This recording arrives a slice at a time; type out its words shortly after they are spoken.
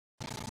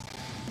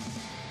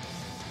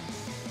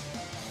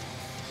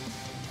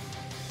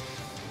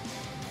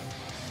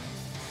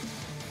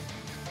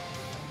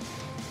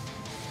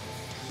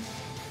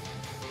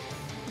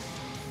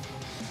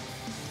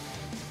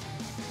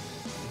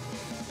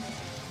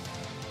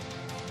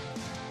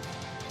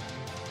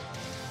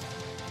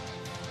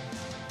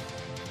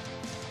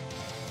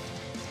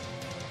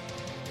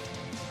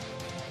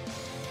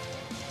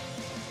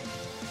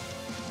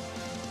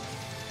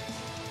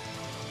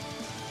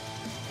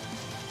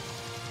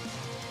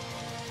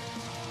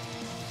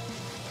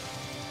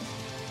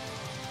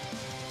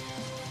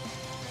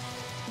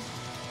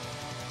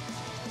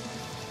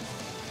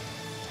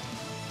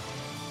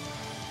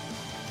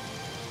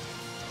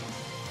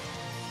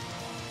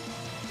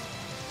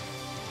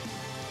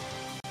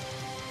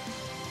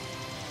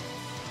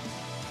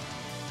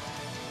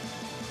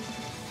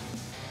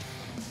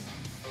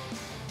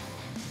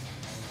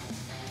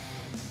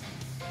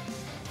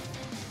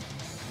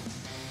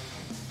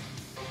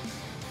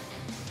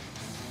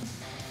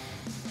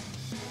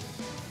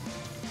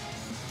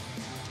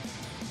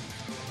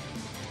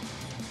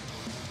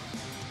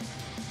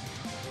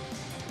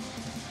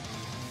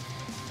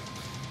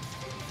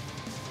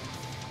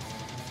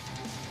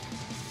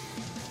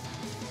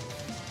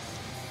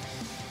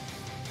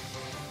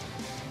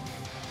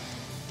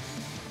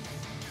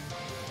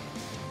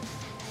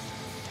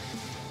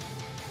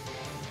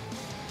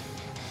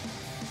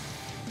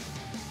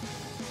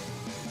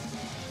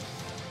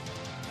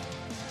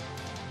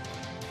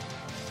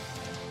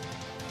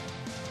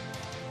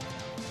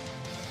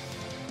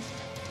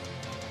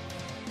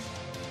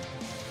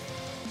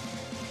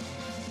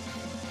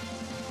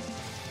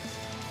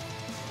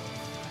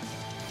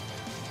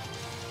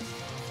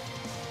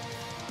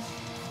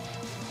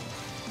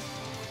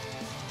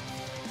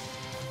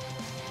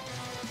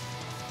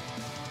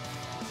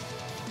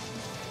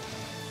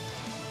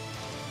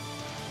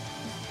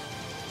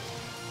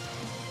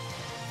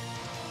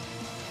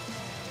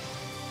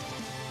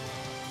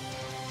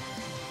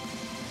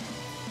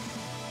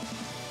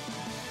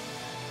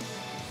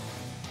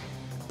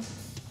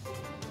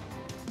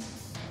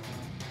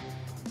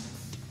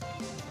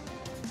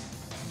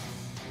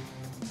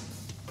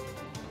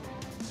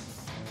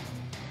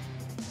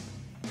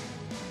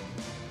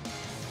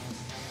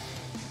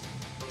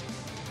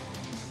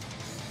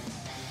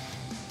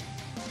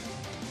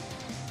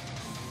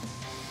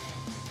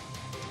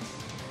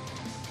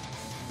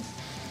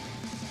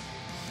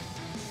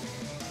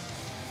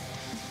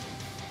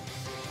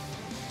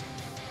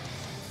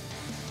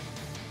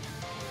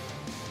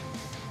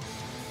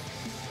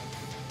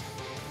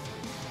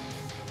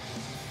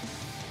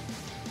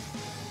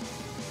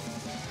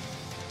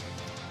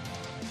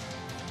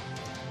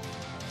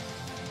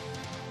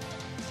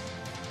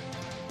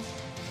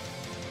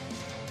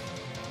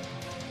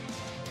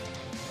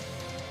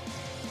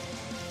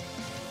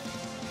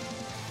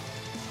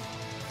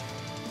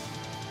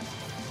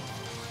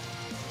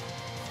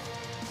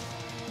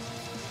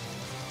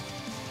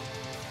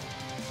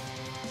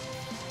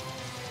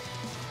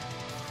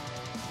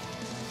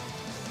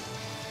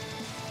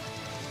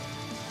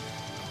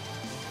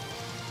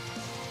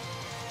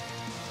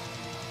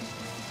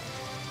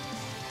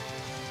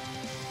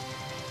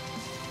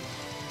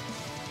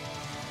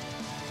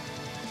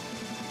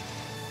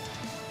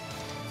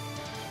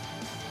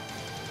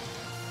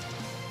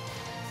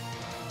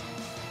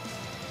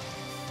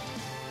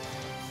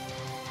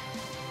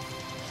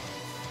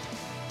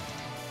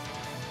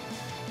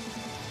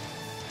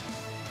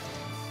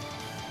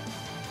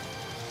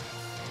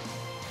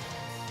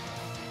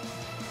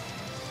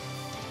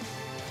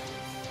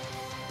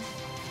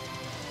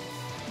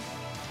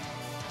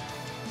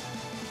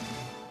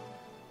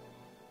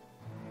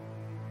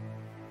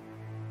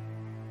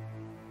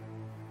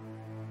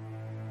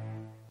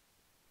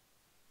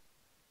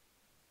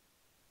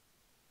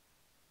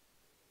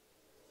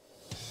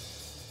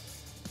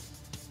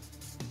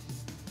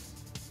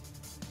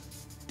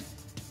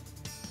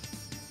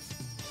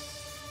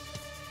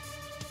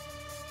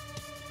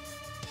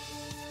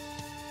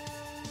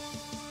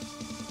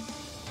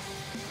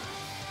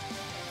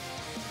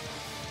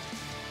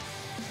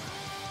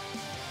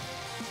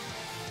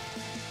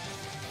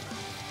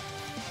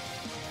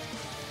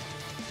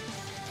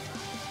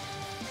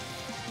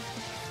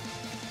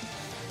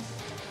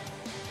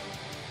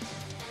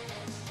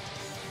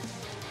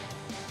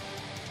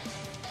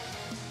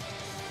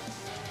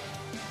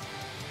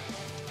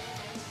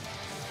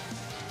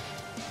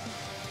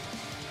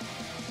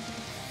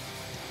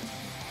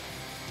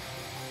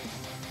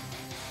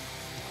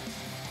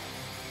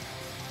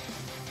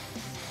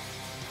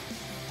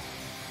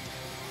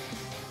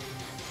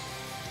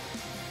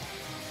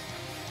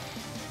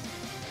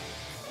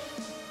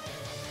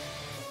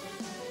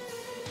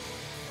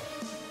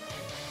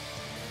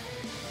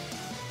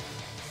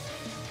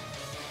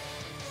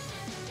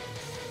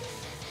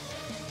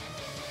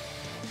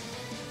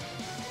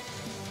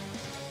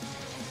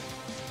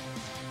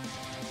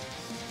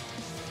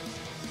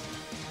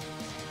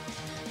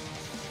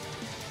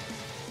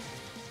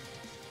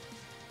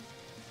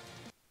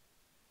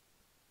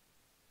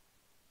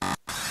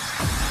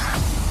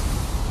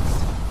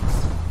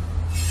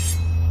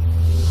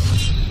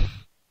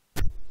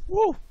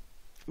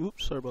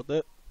Oops, sorry about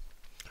that.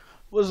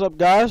 What's up,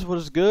 guys? What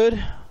is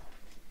good?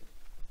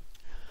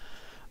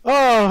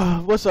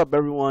 What's up,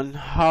 everyone?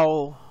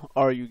 How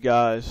are you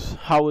guys?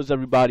 How was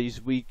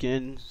everybody's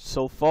weekend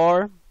so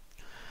far?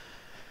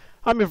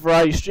 I'm your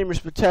variety streamer,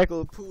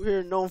 Spectacular Pooh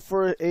here, known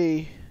for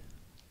a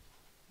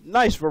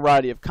nice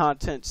variety of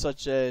content,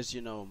 such as,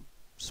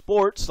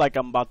 sports, like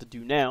I'm about to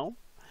do now,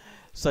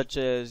 such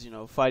as,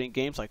 fighting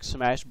games like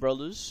Smash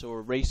Brothers,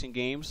 or racing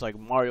games like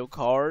Mario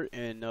Kart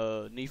and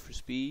Need for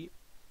Speed,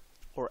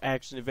 or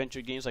action adventure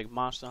games like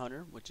Monster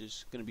Hunter, which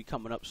is going to be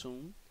coming up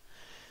soon.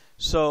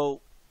 So,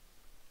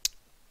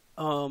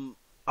 I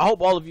hope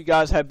all of you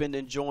guys have been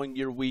enjoying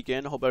your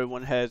weekend. I hope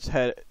everyone has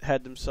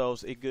had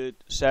themselves a good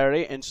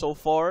Saturday and so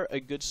far a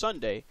good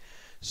Sunday.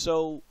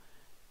 So,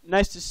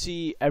 nice to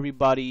see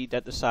everybody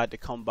that decided to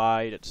come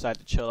by, that decided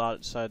to chill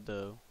out, decided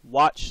to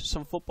watch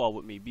some football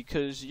with me.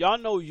 Because y'all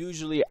know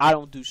usually I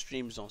don't do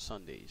streams on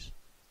Sundays.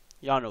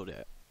 Y'all know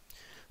that.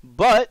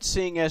 But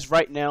seeing as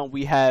right now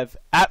we have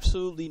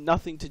absolutely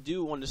nothing to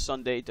do on the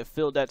Sunday to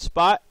fill that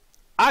spot,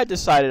 I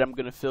decided I'm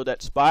going to fill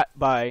that spot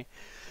by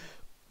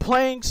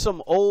playing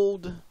some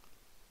old,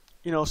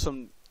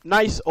 some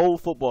nice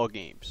old football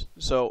games.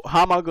 So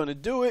how am I going to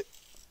do it?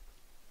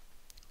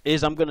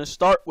 Is I'm going to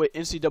start with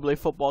NCAA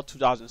football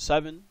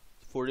 2007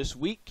 for this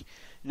week.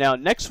 Now,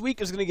 next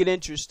week is going to get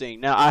interesting.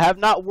 Now, I have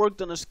not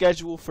worked on a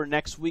schedule for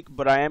next week,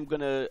 but I am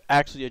going to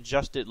actually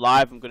adjust it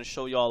live. I'm going to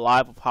show y'all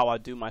live of how I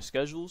do my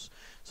schedules,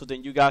 so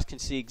then you guys can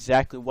see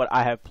exactly what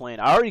I have planned.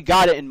 I already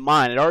got it in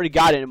mind. I already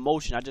got it in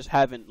motion. I just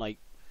haven't,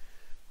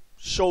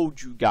 showed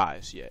you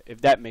guys yet,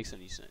 if that makes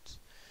any sense.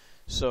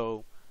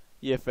 So,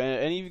 yeah, if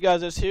any of you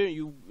guys that's here,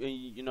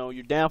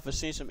 you're down for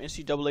seeing some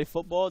NCAA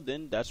football,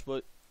 then that's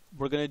what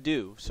we're going to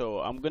do. So,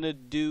 I'm going to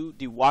do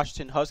the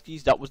Washington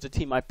Huskies. That was the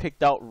team I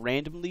picked out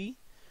randomly.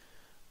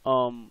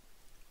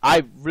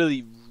 I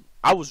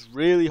was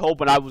really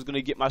hoping I was going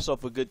to get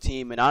myself a good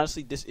team, and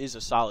honestly, this is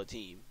a solid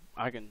team.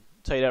 I can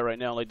tell you that right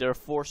now. They're a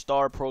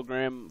 4-star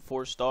program,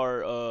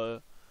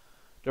 4-star,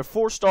 they're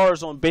 4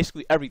 stars on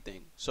basically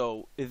everything.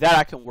 So, that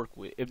I can work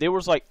with. If there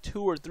was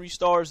 2 or 3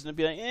 stars, then it'd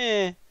be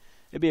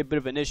it'd be a bit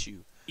of an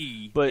issue.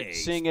 But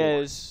seeing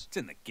as it's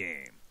in the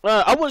game,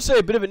 I wouldn't say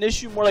a bit of an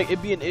issue, more like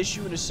it'd be an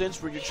issue in a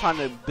sense where you're trying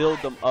to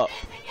build them up.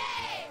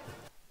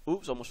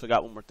 Oops, almost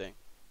forgot one more thing.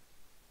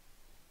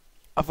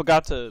 I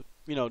forgot to,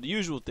 the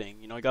usual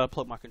thing. I gotta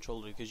plug my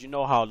controller because you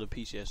know how the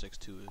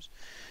PCSX2 is.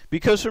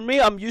 Because for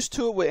me, I'm used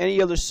to it with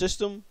any other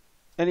system,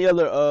 any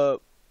other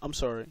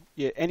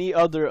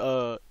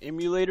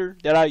emulator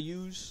that I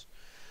use.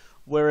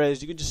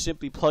 Whereas you can just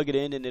simply plug it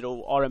in and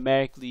it'll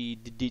automatically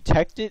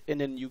detect it, and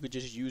then you could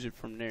just use it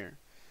from there.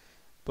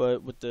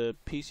 But with the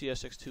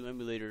PCSX2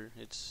 emulator,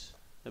 it's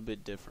a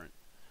bit different.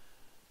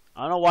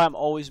 I don't know why I'm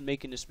always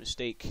making this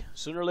mistake.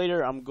 Sooner or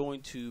later, I'm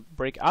going to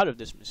break out of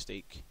this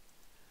mistake.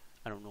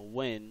 I don't know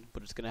when,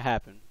 but it's going to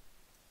happen.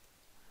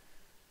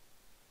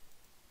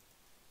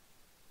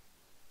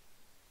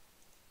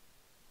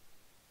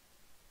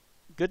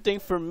 Good thing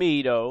for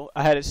me, though,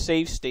 I had a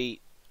save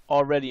state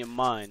already in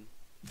mind.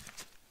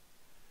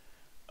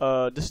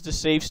 This is the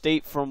save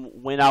state from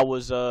when I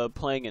was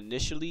playing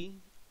initially.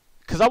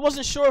 Because I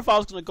wasn't sure if I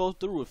was going to go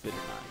through with it or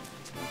not.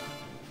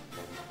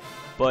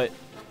 But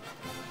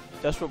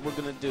that's what we're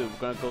going to do. We're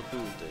going to go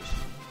through with this.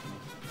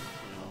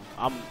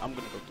 I'm going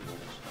to go through with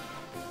this.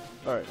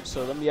 Alright,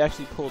 so let me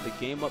actually pull the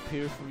game up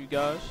here for you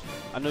guys.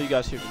 I know you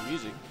guys hear the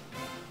music.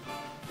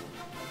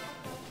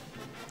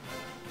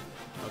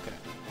 Okay.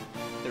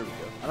 There we go.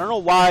 I don't know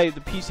why the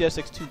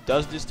PCSX2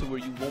 does this to where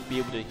you won't be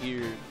able to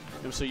hear,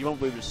 so you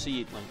won't be able to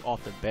see it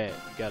off the bat.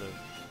 You gotta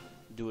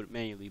do it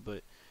manually,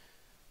 but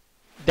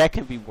that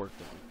can be worked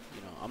on.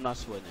 I'm not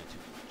sweating that too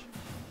much.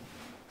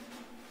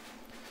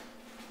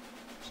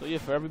 So yeah,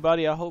 for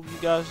everybody, I hope you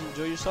guys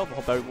enjoy yourself. I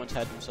hope everyone's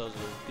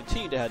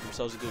continue to have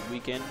themselves a good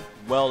weekend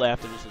well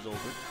after this is over.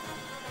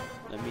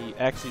 Let me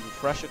actually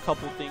refresh a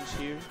couple things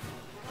here,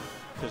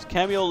 because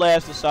Cameo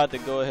Labs decided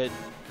to go ahead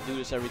and do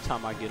this every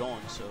time I get on.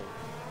 So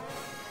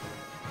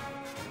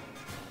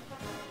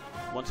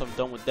once I'm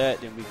done with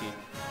that, then we can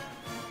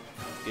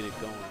get it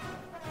going.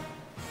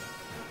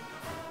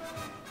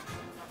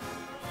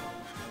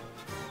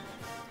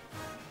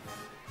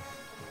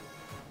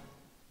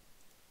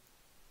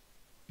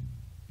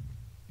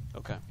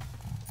 Okay.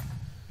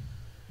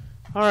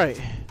 Alright.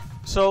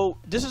 So,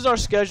 this is our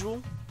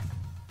schedule.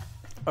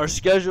 Our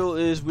schedule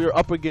is we're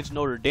up against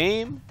Notre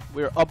Dame,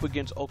 we're up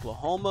against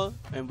Oklahoma,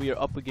 and we are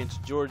up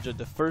against Georgia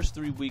the first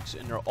 3 weeks,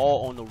 and they're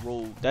all on the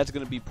road. That's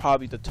going to be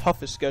probably the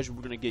toughest schedule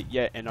we're going to get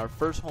yet, and our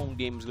first home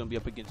game is going to be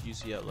up against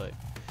UCLA.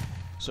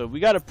 So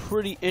we got a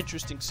pretty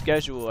interesting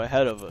schedule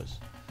ahead of us.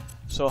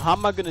 So how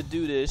am I going to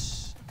do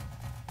this?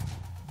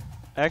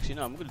 Actually,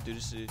 no, I'm going to do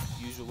this the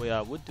usual way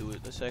I would do it.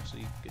 Let's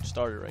actually get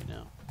started right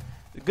now.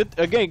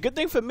 Good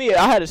thing for me,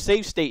 I had a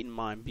save state in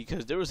mind,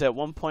 because there was at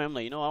one point I'm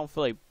like, I don't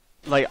feel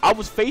like I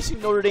was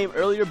facing Notre Dame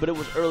earlier, but it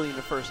was early in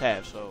the first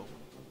half, so,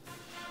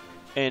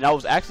 and I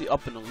was actually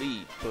up in the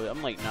lead, but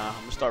I'm like, nah, I'm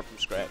gonna start from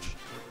scratch.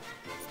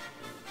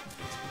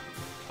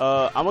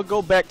 I'm gonna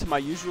go back to my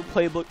usual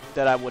playbook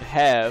that I would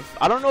have.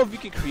 I don't know if you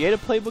can create a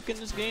playbook in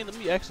this game. Let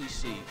me actually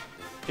see.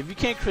 If you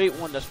can't create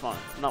one, that's fine.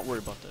 I'm not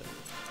worried about that.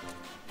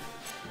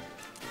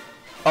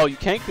 Oh, you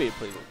can create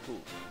a playbook.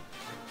 Cool.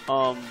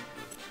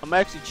 I'm gonna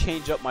actually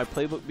change up my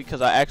playbook because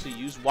I actually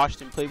used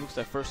Washington playbooks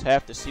that first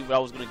half to see what I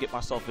was gonna get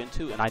myself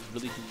into, and I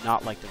really do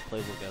not like their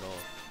playbook at all.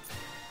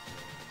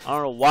 I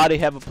don't know why they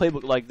have a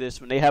playbook like this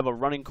when they have a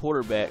running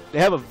quarterback. They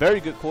have a very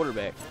good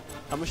quarterback.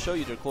 I'm gonna show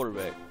you their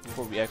quarterback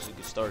before we actually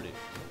get started.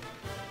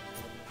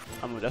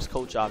 That's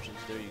coach options.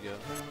 There you go.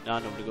 Now I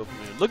know where to go from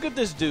here. Look at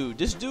this dude.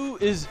 This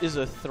dude is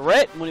a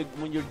threat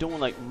when you're doing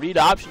like read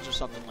options or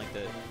something like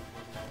that.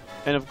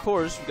 And of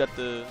course, we got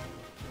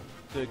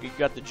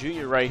the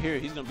junior right here.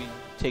 He's gonna be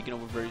taking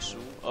over very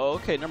soon. Oh,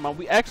 okay, never mind.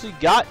 We actually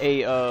got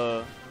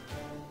a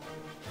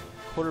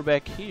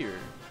quarterback here.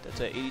 That's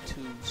at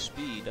 82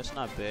 speed. That's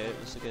not bad.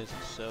 Let's look at his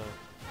Excel.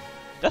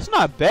 That's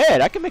not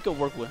bad. I can make it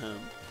work with him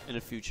in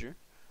the future.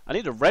 I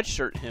need to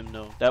redshirt him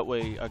though. That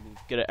way I can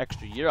get an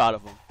extra year out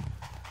of him.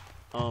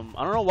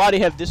 I don't know why they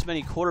have this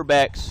many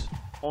quarterbacks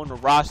on the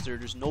roster.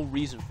 There's no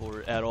reason for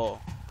it at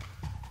all.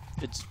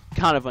 It's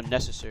kind of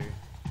unnecessary.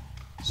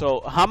 So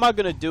how am I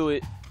gonna do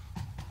it?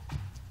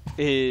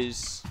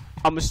 Is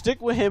I'm gonna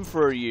stick with him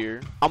for a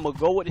year. I'm gonna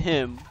go with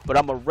him, but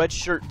I'm gonna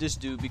redshirt this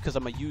dude because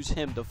I'm gonna use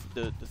him the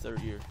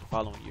third year, the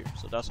following year.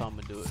 So that's how I'm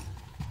gonna do it.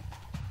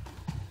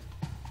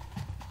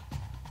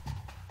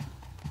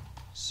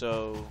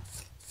 So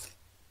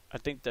I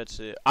think that's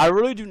it. I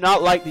really do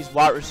not like these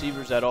wide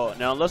receivers at all.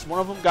 Now, unless one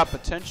of them got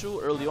potential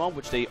early on,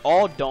 which they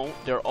all don't.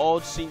 They're all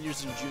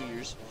seniors and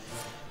juniors.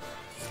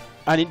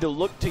 I need to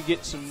look to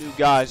get some new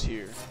guys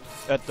here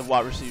at the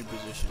wide receiver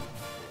position.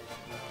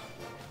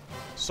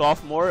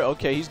 Sophomore,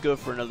 okay, he's good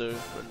for another 2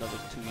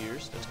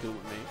 years. That's good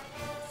with me.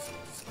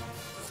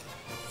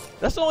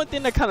 That's the only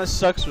thing that kind of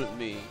sucks with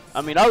me.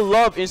 I mean, I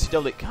love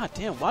NCAA. God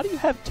damn, why do you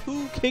have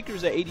 2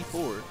 kickers at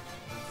 84?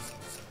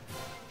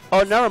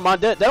 Oh, never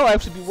mind. That'll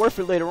actually be worth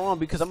it later on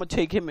because I'm gonna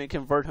take him and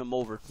convert him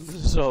over.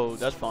 So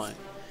that's fine.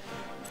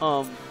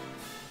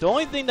 The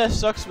only thing that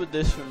sucks with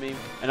this for me,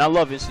 and I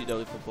love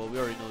NCAA football. We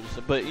already know this,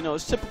 but you know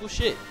it's typical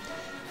shit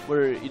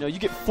where you know you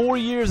get 4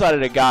 years out of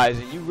the guys,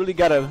 and you really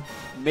gotta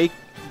make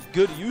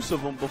good use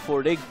of them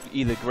before they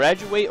either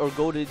graduate or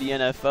go to the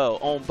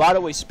NFL. By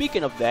the way,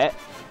 speaking of that,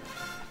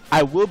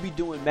 I will be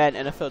doing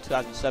Madden NFL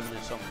 2007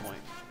 at some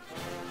point.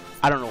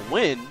 I don't know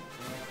when.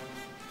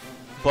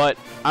 But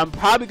I'm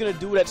probably going to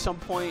do it at some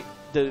point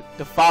the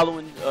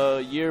following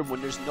year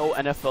when there's no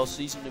NFL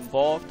season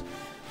involved.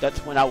 That's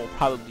when I will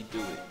probably do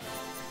it.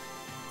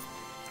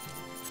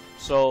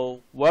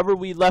 So wherever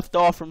we left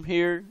off from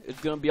here, it's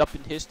going to be up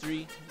in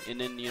history.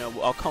 And then, you know,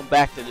 I'll come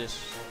back to this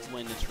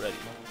when it's ready.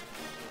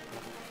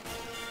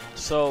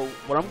 So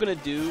what I'm going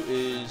to do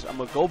is I'm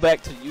going to go back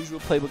to the usual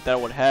playbook that I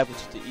would have, which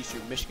is the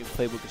Eastern Michigan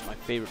playbook. It's my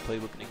favorite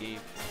playbook in the game.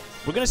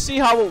 We're going to see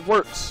how it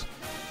works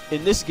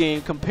in this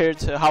game compared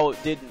to how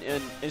it did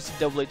in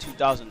NCAA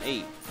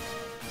 2008.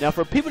 Now,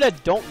 for people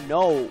that don't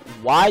know,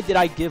 why did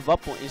I give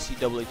up on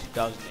NCAA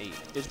 2008?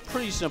 It's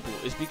pretty simple.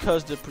 It's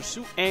because the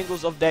pursuit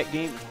angles of that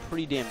game is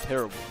pretty damn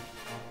terrible.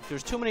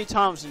 There's too many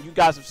times, and you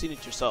guys have seen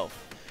it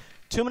yourself,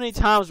 too many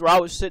times where I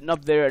was sitting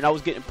up there and I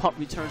was getting punt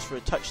returns for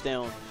a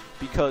touchdown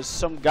because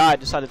some guy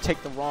decided to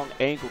take the wrong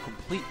angle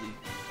completely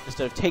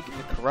instead of taking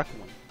the correct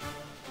one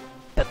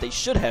that they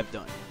should have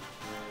done.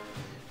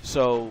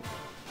 So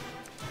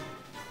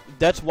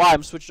that's why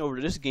I'm switching over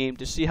to this game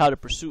to see how the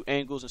pursuit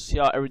angles and see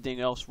how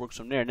everything else works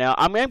from there. Now,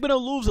 I'm going to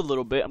lose a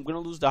little bit. I'm going to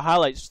lose the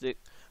highlight stick,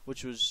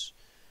 which was,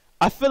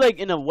 I feel like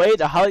in a way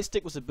the highlight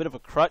stick was a bit of a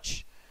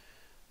crutch.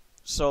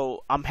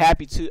 So I'm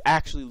happy to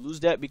actually lose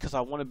that because I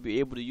want to be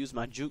able to use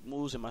my juke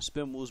moves and my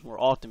spin moves more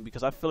often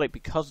because I feel like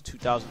because of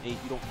 2008, you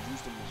don't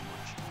use them as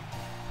much.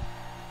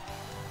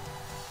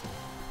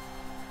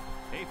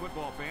 Hey,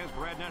 football fans,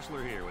 Brad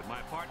Nessler here with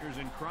my partners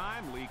in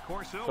crime, Lee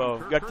Corso. So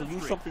and you got to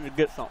lose something to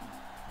get something.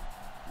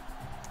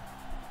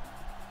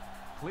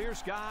 Clear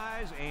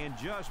skies and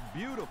just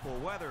beautiful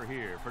weather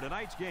here for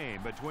tonight's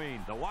game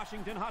between the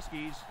Washington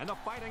Huskies and the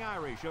Fighting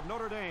Irish of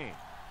Notre Dame.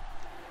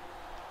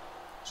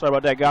 Sorry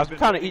about that, guys. I'm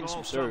kind of eating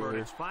some cereal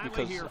here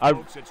because I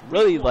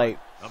really like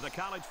of the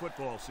college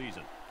football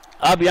season.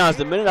 I'll be honest.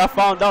 The minute I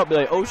found out, be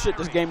like, "Oh shit,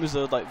 this game is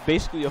like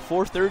basically a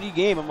 4:30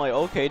 game." I'm like,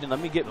 "Okay, then let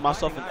me get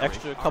myself an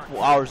extra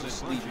couple hours of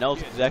sleep." And that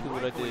was exactly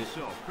what I did.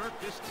 So, Kirk,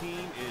 this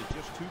team is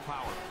just too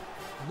powerful.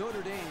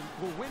 Notre Dame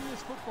will win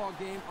this football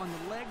game on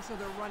the legs of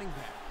their running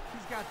back.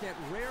 He's got that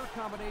rare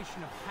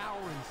combination of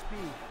power and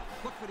speed.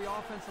 Look for the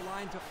offensive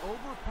line to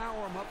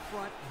overpower him up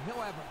front, and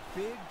he'll have a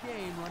big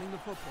game running the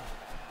football.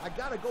 I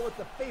got to go with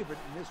the favorite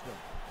in this one.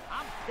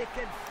 I'm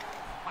picking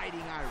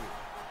Fighting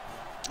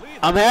Irish.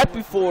 I'm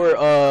happy for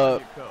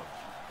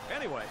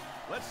Anyway,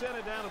 let's send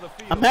it down to the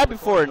field. I'm happy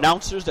for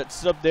announcers that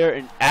sit up there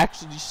and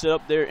actually sit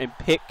up there and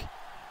pick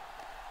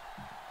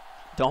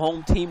the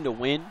home team to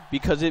win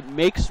because it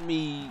makes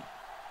me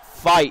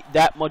fight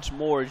that much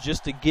more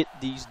just to get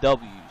these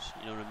W's.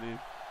 You know what I mean?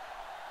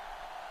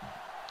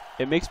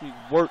 it makes me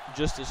work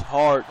just as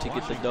hard to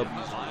get the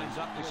W's. Lines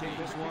up to kick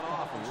this one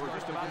off, and we're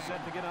just about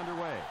set to get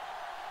underway.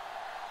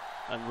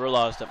 I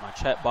realized that my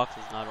chat box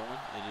was not on.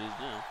 It is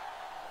now.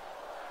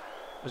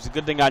 It's a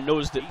good thing I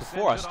noticed it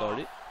before I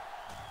started.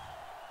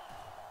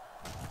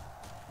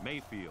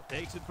 Mayfield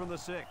takes it from the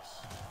 6.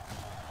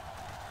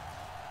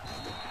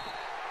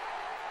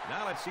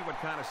 Now let's see what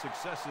kind of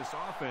success this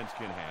offense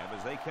can have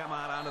as they come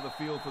out onto the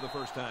field for the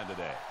first time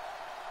today.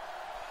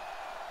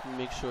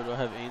 Make sure I don't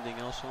have anything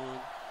else on.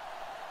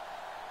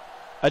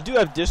 I do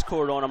have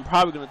Discord on. I'm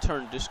probably going to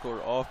turn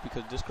Discord off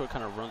because Discord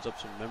kind of runs up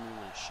some memory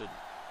when it shouldn't.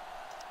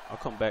 I'll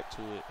come back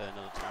to it at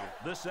another time.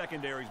 This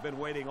secondary's been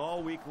waiting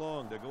all week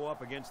long to go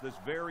up against this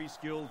very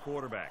skilled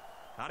quarterback.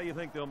 How do you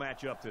think they'll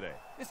match up today?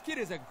 This kid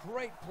is a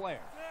great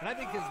player, and I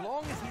think as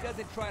long as he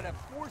doesn't try to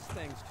force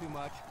things too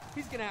much,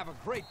 he's going to have a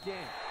great game.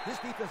 This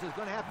defense is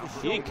going to have to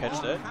He didn't catch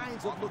all that.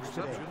 kinds of looks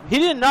today. He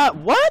did not.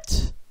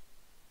 What?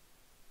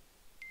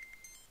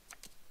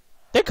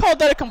 They called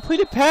that a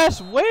completed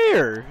pass.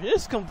 Where?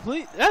 It's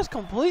complete. That's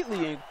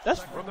completely.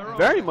 That's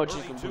very much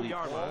incomplete.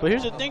 But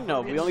here's the thing,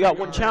 though. We only got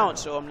one challenge,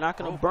 so I'm not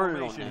going to burn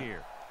it on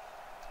that.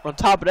 On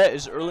top of that,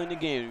 it's early in the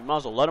game. You might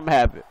as well let them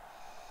have it.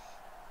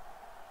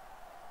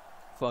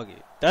 Fuck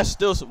it. That's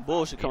still some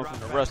bullshit coming from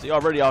the rest. They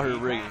already out here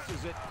rigging.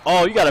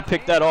 Oh, you got to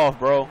pick that off,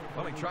 bro.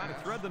 Well, he tried to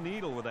thread the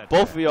needle with that.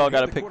 Both of y'all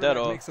got to pick that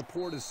off. Makes a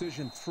poor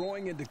decision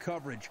throwing into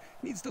coverage.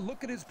 Needs to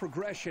look at his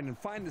progression and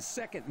find the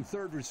second and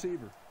third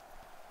receiver.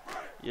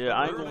 Yeah,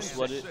 I ain't gonna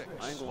sweat it.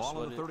 I ain't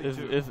gonna sweat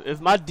it.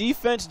 If my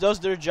defense does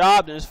their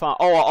job, then it's fine.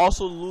 Oh, I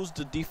also lose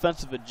the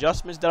defensive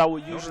adjustments that I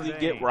would usually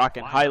get, where I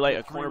can highlight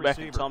a cornerback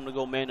and tell him to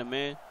go man to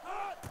man.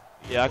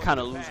 Yeah, I kind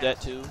of lose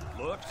that too.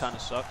 Kind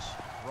of sucks.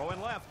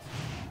 Throwing left.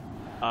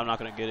 I'm not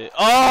gonna get it.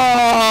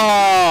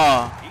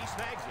 Oh! He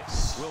snags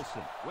it.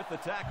 Wilson with the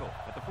tackle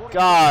at the 40.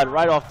 God,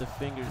 right off the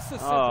fingers. It's a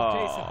simple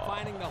case of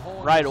finding the hole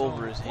in Right the zone.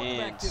 over his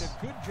Quarterback did hands.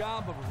 a good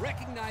job of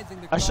recognizing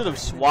the I should have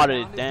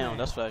swatted it down.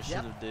 That's what I should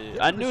have did.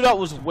 I knew that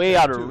was way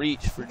out of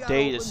reach for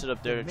Day to sit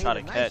up there and try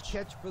to catch.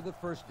 Catch for the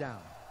first down.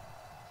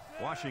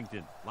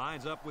 Washington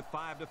lines up with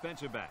 5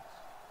 defensive backs.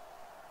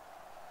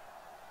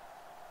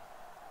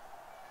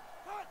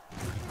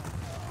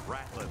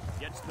 Ratliff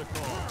gets the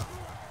call.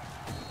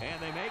 And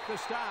they make the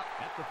stop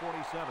at the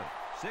 47.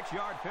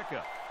 6-yard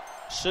pickup.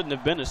 Shouldn't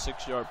have been a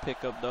 6-yard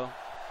pickup, though.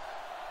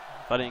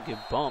 If I didn't get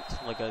bumped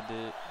like I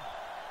did.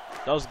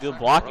 That was good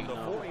blocking,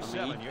 though.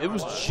 I mean, it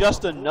was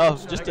just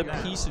enough. Just a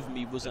piece of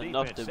me was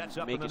enough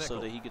to make it so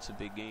that he gets a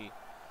big gain.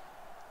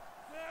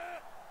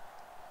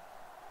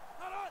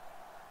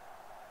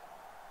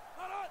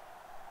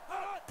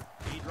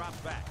 He drops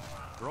back.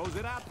 Throws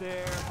it out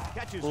there.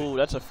 Catches it. Ooh,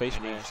 that's a face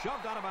mask.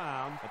 Shoved out of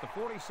bounds at the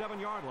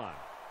 47-yard line.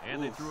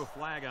 And they threw a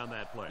flag on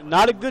that play.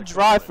 Not a good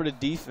drive for the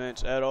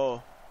defense at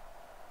all.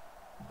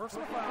 I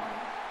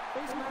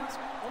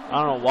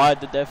don't know why I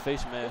did that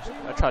face mask.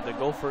 I tried to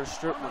go for a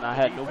strip when I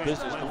had no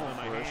business going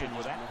for it. I should have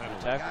just went for the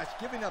tackle. Gosh,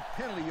 giving up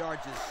penalty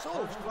yards is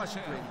so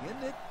frustrating,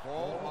 isn't it?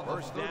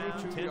 First down,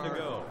 10 to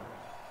go.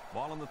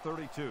 Ball on the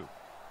 32.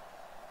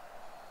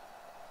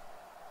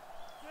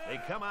 They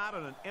come out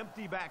in an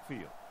empty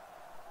backfield.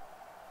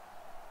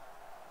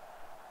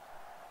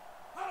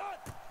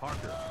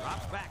 Parker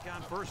drops back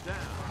on first down.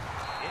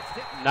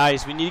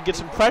 Nice. We need to get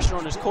some pressure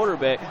on this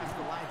quarterback. But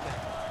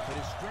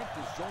his strength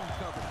is zone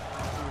coverage.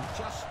 So he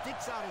just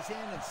sticks out his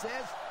hand and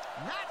says,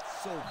 not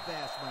so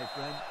fast, my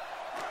friend.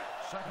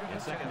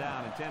 Second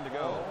down and 10 to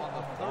go.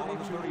 Ball on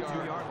the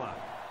 32-yard line.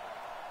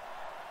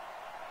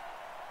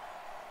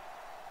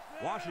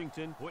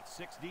 Washington puts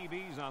 6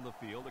 DBs on the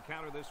field to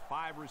counter this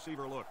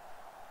 5-receiver look.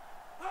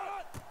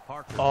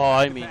 Parker. Oh,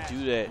 I mean,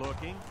 do that.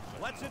 Looking,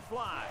 lets it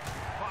fly.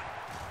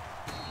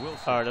 Wilson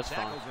All right, that's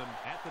fine. him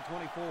at the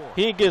 24.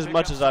 He didn't get as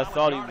much as I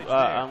thought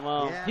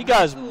he. He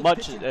got as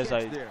much as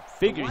I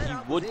figured he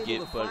would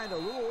get, but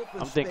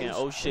I'm thinking,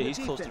 oh shit, he's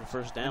close to the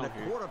first down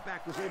here. The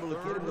quarterback was able to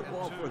get him the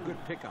ball for a good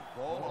pickup.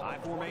 High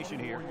formation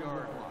here.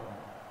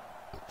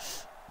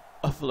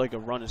 I feel like a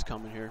run is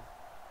coming here.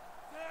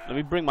 Let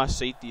me bring my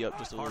safety up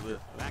just a little bit.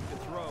 Back to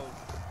throw.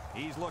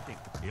 He's looking.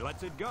 He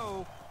lets it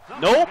go.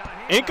 Nope,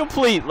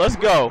 incomplete. Let's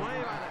go. Woo.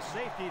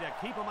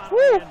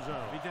 If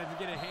he doesn't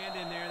get a hand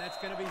in there, that's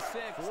going to be 6.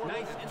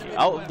 Nice.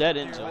 Out of that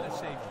end zone.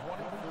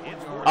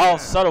 I'll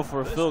settle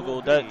for a field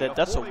goal.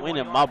 That's a win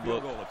in my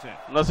book.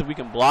 Unless if we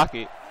can block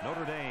it.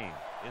 Notre Dame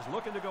is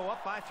looking to go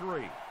up by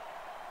 3.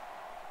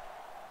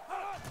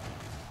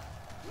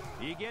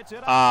 He gets it.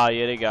 Ah,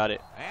 yeah, they got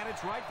it. And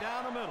it's right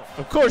down the middle.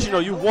 Of course, you know,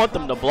 you want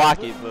them to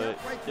block it, but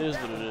it is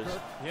what it is.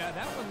 Yeah,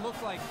 that one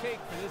looked like cake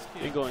for this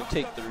kid. They're going to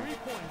take 3. 3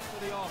 points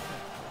for the offense.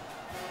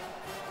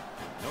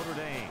 Notre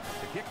Dame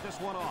to kick this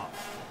one off.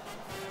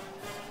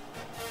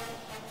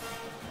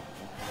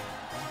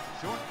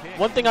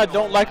 One thing I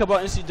don't like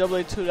about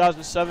NCAA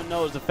 2007,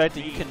 though, is the fact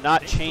that you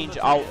cannot change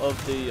out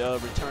of the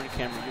return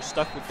camera. You're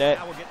stuck with that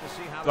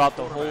throughout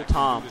the whole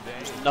time.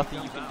 There's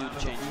nothing you can do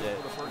to change that.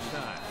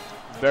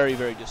 Very,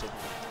 very disappointing.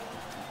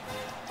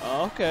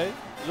 Okay.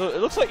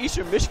 It looks like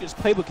Eastern Michigan's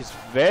playbook is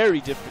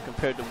very different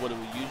compared to what it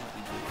would usually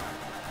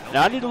be.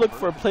 Now I need to look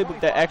for a playbook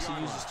that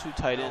actually uses 2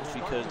 tight ends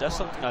because that's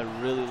something I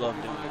really love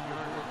doing.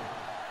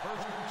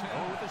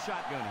 Going with the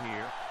shotgun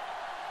here.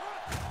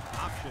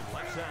 Option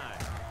left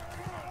side.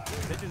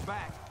 Pitches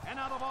back. And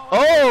now the ball.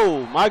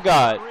 Oh my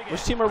God!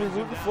 Which team are we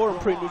rooting for? I'm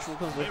pretty neutral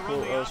when it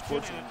comes to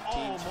sports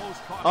teams.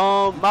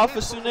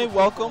 Malfasune,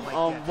 welcome.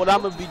 What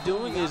I'm gonna be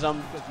doing is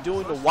I'm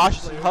doing the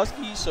Washington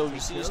Huskies. So you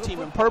see this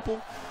team in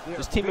purple.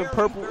 This team in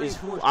purple is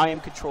who I am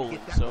controlling.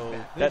 So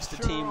that's the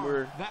team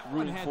we're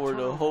rooting for.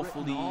 To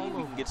hopefully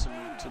we can get some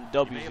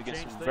W's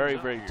against some very,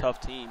 very tough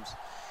teams.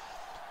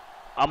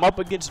 I'm up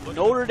against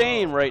Notre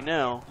Dame right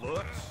now.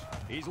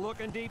 He's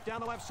looking deep down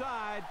the left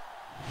side.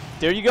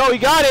 There you go. He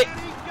got it.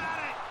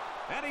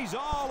 And he's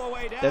all the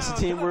way down. That's the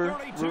team we're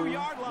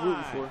 32-yard line.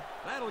 rooting for.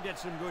 That'll get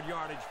some good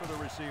yardage for the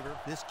receiver.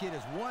 This kid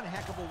is one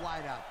heck of a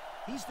wideout.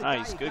 He's the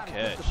Nice, guy you good gotta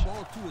get catch. the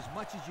ball to as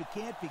much as you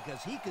can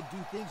because he can do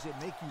things that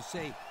make you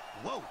say,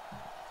 whoa.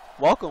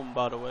 Welcome,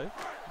 by the way.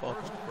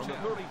 Welcome. From the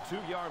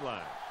 32-yard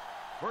line.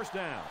 First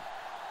down.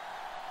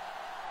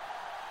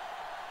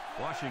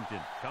 Washington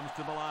comes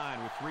to the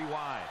line with 3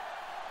 wide.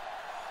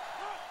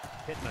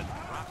 Pittman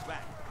drops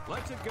back.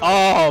 Lets it go.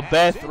 Oh,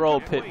 bad That's throw,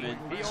 incomplete. Pittman.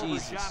 He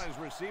Jesus. overshot his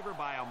receiver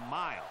by a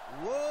mile.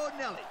 Whoa,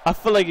 Nelly. I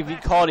feel like if he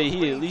caught it,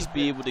 he'd at least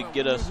be able to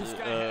get us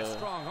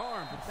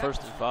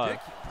first and 5.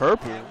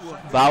 Purple.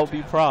 Val would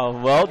be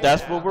proud. Well,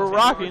 that's what we're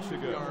rocking.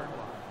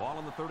 Ball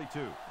on the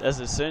 32. That's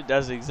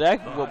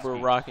exactly what we're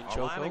rocking, Are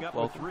lining Choco. up with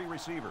Welcome. 3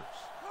 receivers.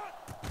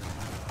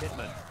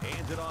 Pittman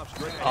hands it off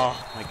straight.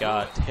 Oh my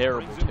God,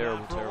 terrible, Brings him terrible,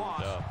 down for a terrible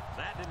loss. job.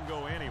 That didn't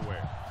go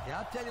anywhere. Yeah,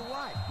 I'll tell you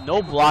why.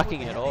 No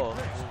blocking at all. And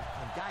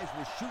guys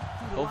were shooting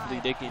through the Hopefully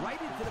line they can right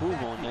into the improve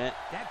on backfield.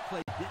 that. That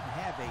play didn't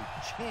have a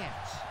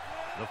chance.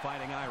 The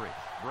Fighting Irish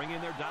bring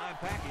in their dime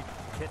package.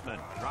 Pittman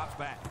drops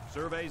back,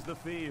 surveys the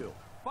field.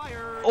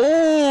 Fires.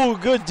 Oh,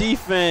 good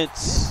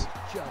defense.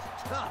 Just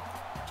tough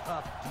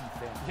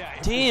defense. Yeah,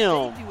 if Damn.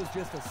 the safety was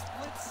just a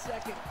split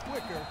second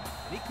quicker,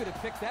 and he could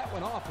have picked that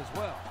one off as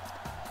well.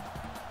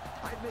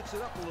 I'd mix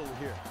it up a little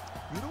here.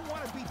 You don't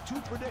want to be too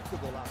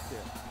predictable out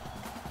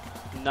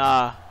there.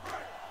 Nah.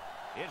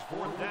 It's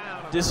 4th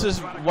down. This is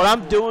what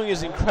I'm doing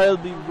is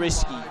incredibly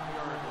risky.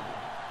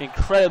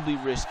 Incredibly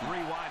risky. 3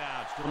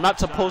 wideouts to I'm the not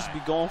supposed to side.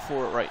 be going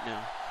for it right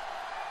now.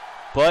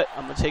 But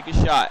I'm going to take a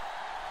shot.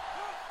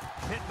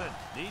 Pittman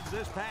needs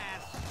this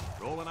pass.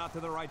 Rolling out to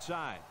the right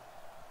side.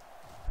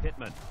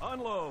 Pittman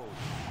unloads.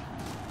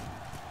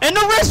 And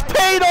the risk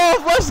paid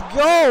off. Let's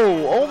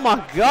go. Oh,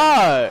 my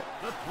God.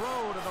 The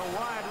throw to the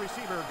wide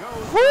receiver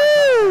goes.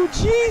 Woo,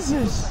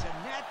 Jesus. Like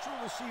a natural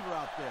receiver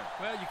out there.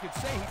 Well, you could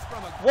say he's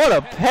from a What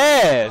a good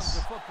pass.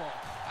 of football.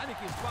 I think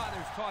his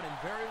father's taught him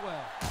very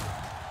well.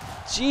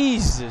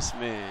 Jesus,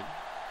 man.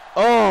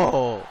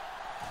 Oh.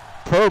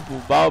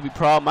 Purple. I'll be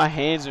proud. My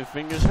hands and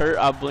fingers hurt.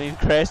 I blame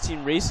Crash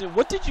Team Racing.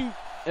 What did you...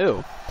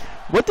 Ew.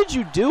 What did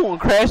you do on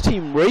Crash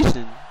Team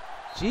Racing?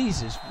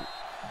 Jesus.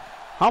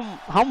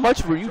 How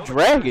much were you So the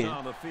dragging? Bears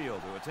on the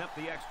field to attempt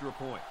the extra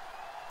point.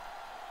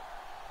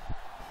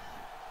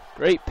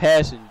 Great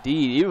pass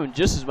indeed. Even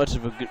just as much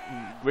of a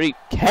great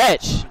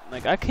catch.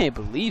 Like, I can't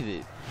believe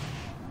it.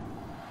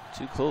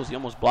 Too close. He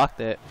almost blocked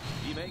that.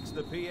 He makes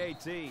the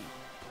PAT.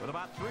 With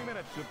about 3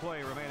 minutes to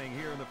play remaining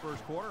here in the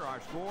first quarter,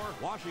 our score,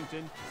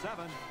 Washington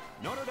 7,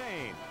 Notre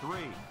Dame 3.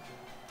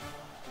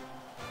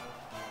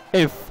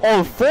 And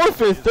on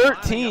 4th and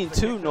 13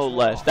 too, no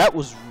less. That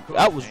was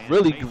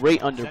really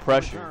great under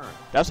pressure.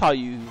 That's how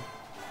you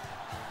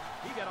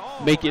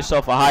make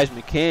yourself a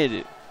Heisman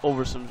candidate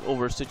over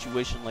a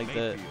situation like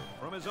that. Mayfield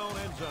from his own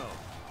end zone.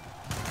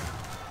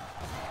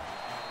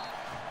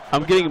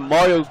 I'm getting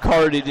Mario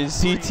Karted in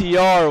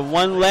CTR.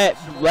 One lap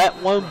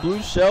one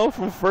blue shell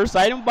from first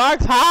item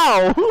box.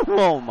 How?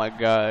 Oh my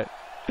God.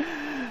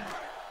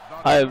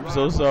 I am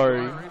so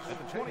sorry,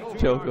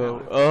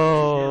 Choco.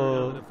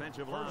 Oh.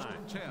 Defensive line.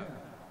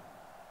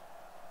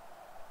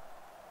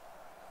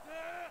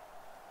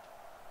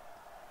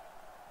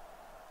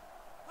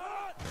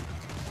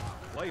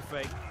 Play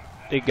fake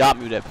They got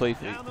me with that play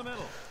fake. down the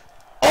middle.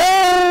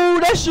 Oh,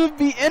 that should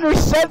be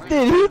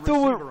intercepted. He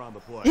threw it. Receiver on the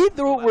play. He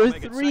threw it That'll where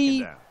make it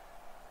second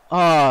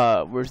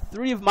down. where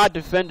 3 of my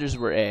defenders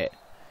were at.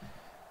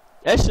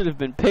 That should have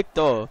been picked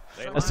off.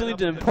 I still need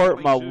to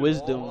impart my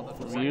wisdom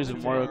from years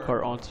of Mario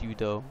Kart onto you,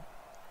 though.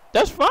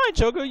 That's fine,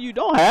 Choco. You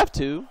don't have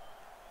to.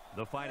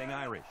 The Fighting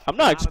Irish. I'm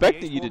not Out of the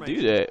expecting ace you to do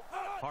formation. that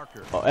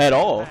Parker. at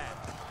all.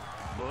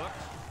 Looks,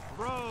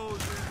 throws.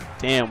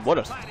 Damn, what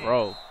a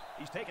throw.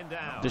 He's taken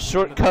down. The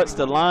shortcuts,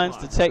 the lines,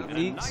 the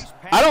techniques.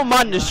 I don't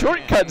mind the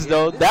shortcuts,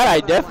 though. That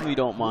I definitely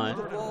don't mind.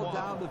 Ball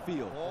down the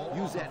field.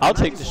 Use that I'll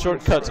take nice the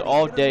shortcuts long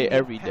all day,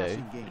 every day,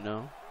 passing game. you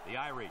know. The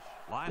Irish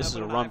line This up is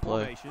in a an run I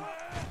play. formation.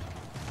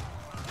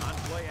 On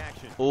play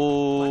action.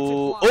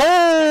 Oh, oh!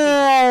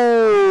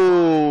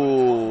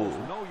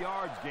 No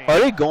yards gained. Are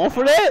they going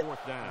for that?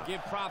 Fourth down.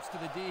 Give props to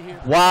the D here.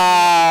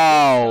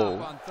 Wow.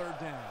 On 3rd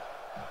down.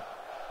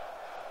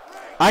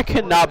 I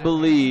cannot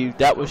believe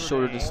that was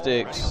short of the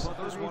sticks.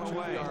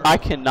 I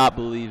cannot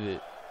believe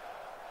it.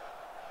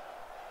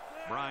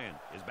 Bryan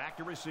is back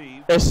to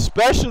receive.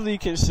 Especially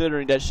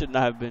considering that should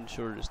not have been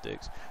shorter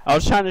sticks. I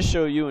was trying to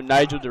show you and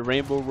Nigel the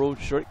Rainbow Road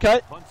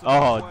shortcut.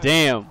 Oh,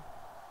 damn.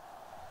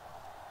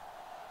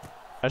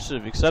 I should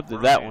have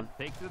accepted that one.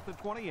 Takes it to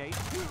 28.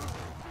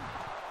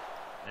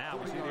 Now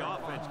we see the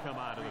offense come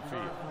out of the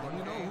field. And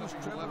you know who's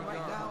trembling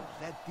right now?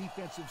 That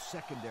defensive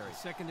secondary. The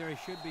secondary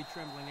should be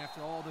trembling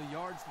after all the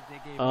yards that they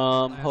gave.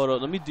 Hold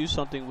on. Let me do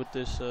something with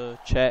this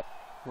chat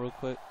real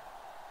quick.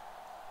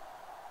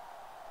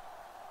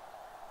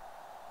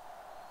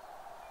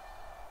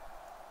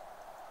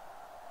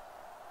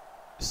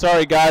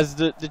 Sorry guys,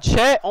 the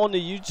chat on the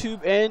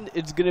YouTube end,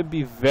 it's gonna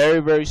be very,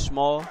 very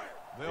small.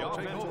 The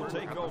offense will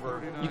take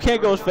over. You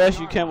can't go as fast as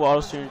you can with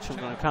auto steering to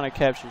kind of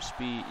capture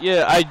speed.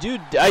 Yeah, I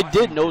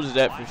did notice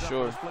that for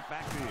sure.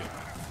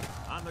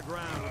 On the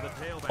ground with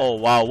the tailback. Oh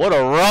wow, what a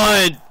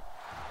run!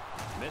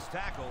 Missed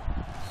tackle.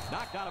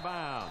 Knocked out of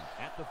bounds.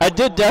 I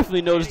did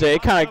definitely notice that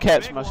it kind of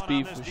caps my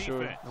speed for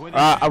sure. Where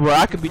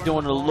I could be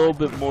doing a little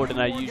bit more than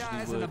I usually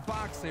guys in the would.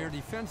 box there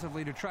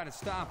defensively to try to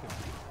stop him.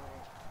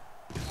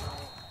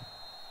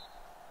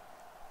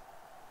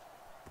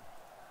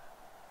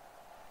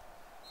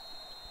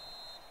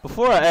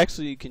 Before I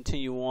actually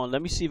continue on,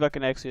 let me see if I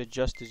can actually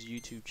adjust this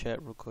YouTube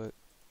chat real quick.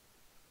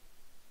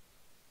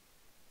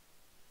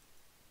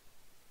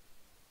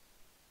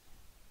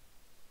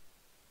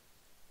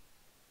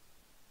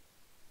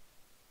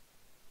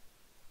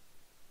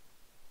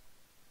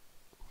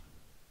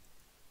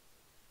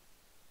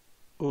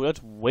 Oh,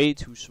 that's way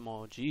too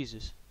small.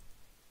 Jesus.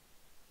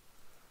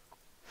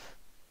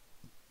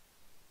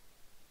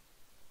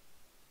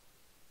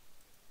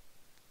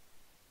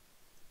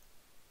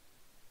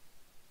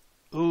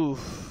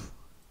 Oof.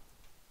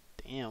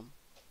 Damn.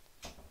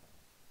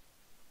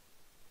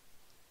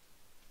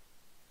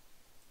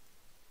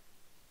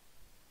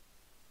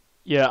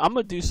 Yeah, I'm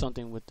gonna do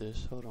something with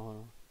this. Hold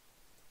on.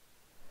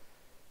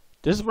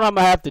 This is what I'm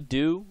gonna have to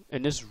do,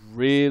 and this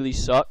really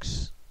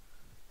sucks.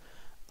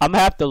 I'm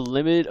gonna have to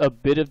limit a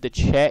bit of the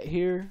chat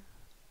here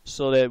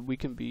so that we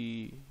can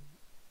be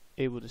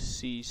able to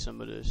see some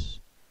of this.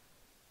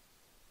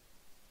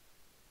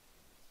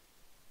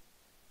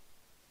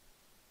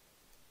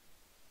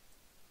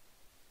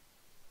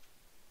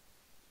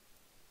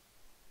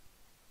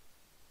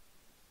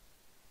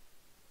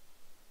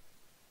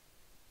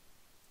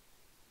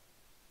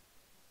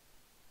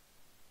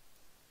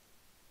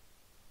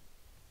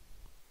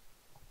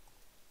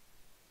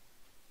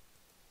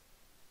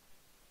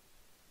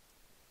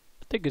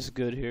 I think it's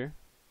good here.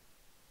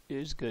 It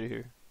is good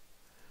here.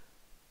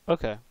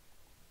 Okay.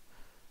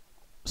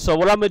 So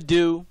what I'm gonna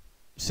do,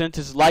 since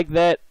it's like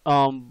that,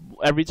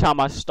 every time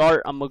I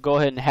start, I'm gonna go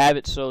ahead and have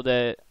it so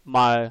that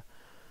my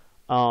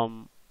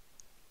the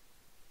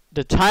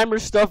timer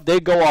stuff,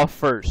 they go off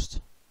first.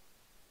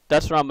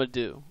 That's what I'm gonna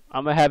do.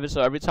 I'm gonna have it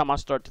so every time I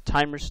start the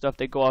timer stuff,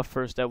 they go off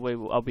first. That way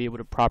I'll be able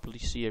to properly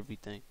see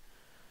everything,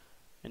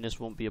 and this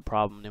won't be a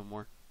problem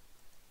anymore.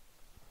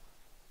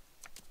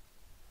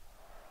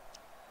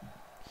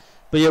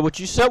 But yeah, what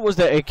you said was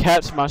that it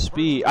caps my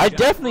speed. I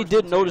definitely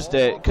did notice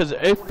that, because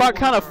it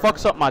kind of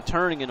fucks up my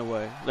turning in a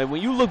way. Like,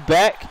 when you look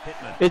back,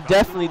 it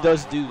definitely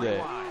does do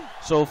that.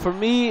 So for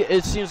me,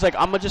 it seems like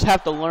I'm going to just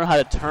have to learn how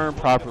to turn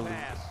properly.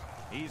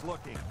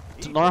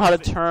 To learn how to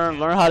turn,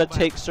 learn how to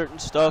take certain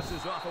stuff.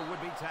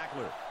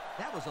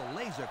 That was a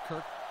laser,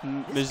 Kirk.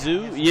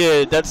 Mizzou?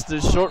 Yeah, that's the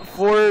short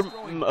for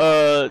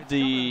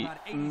the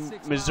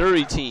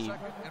Missouri team.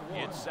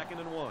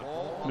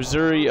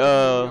 Missouri,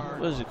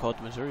 what is it called?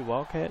 The Missouri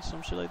Wildcats?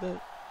 Some shit like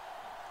that?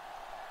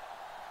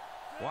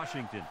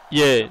 Washington.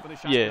 Yeah,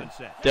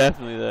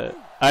 definitely that.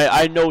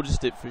 I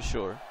noticed it for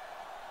sure.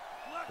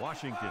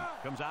 Washington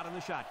comes out in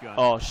the shotgun.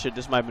 Oh shit,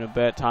 this might have been a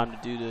bad time to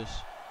do this.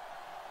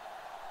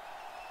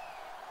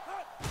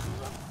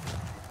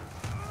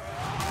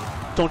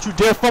 Don't you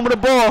dare fumble the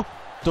ball!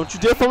 Don't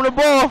you dare fumble the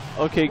ball!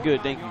 Okay,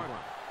 good, thank you.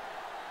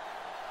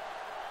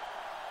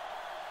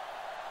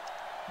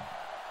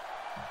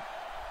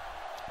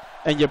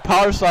 And your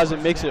power slides, it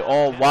makes it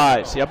all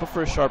wide. See, I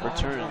prefer sharper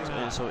turns,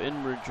 and so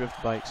inward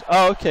drift bikes.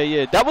 Oh, okay,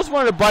 yeah. That was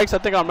one of the bikes I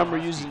think I remember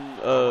using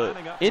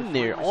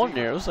on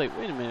there. It was like,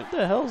 wait a minute, what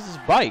the hell is this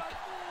bike?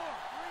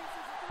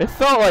 It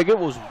felt like it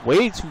was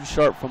way too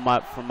sharp for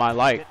my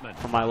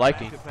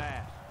liking.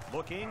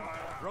 Looking,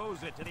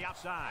 throws it to the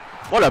outside.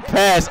 What a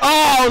pass.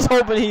 Oh, I was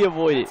hoping he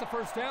avoided. That's a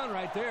first down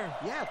right there.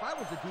 Yeah, if I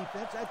was the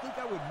defense, I think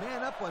I would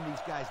man up on these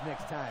guys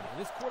next time.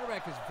 This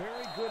quarterback is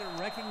very good at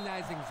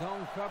recognizing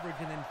zone coverage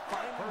and then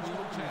finding the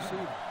open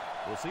receiver.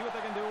 We'll see what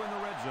they can do in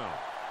the red zone.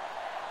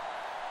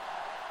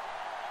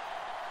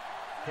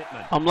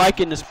 Pittman. I'm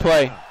liking this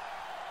play.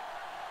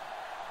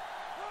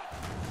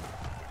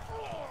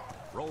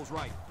 Rolls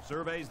right,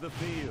 surveys the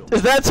field.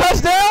 Is that a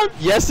touchdown?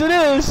 Yes, it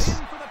is.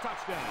 For the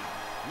touchdown.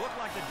 Looked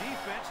like the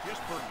defense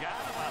just forgot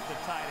about the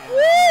tight end.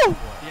 Woo!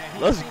 Yeah,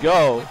 let's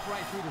go.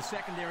 Right through the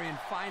secondary and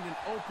find an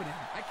opening.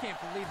 I can't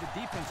believe the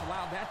defense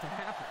allowed that to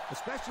happen.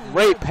 Especially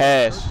great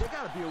pass. They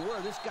got to be aware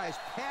of this guy's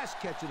pass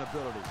catching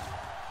ability.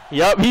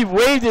 Yup, he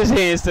waved his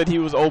hand, said he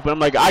was open. I'm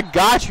like, I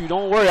got you,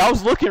 don't worry. I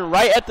was looking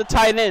right at the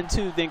tight end,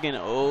 too, thinking,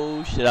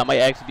 oh, shit, I might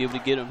actually be able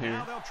to get him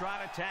here.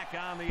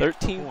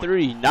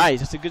 13-3, nice.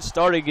 That's a good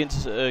start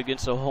against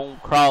a home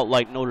crowd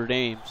like Notre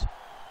Dame's.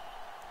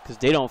 Because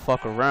they don't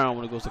fuck around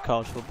when it goes to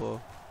college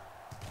football.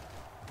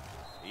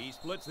 He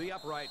splits the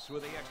uprights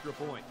with the extra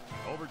point.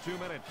 Over 2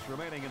 minutes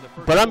remaining in the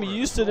first But I'm quarter.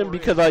 used to them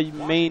because I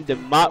mained the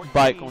mock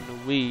bike on the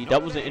Wii.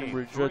 That wasn't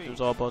inward drift. It was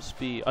all about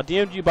speed. I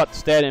DM'd you about the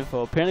stat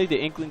info. Apparently the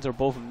Inklings are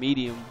both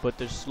medium, but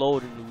they're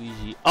slower than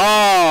Luigi.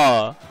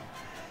 Ah!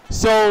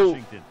 So,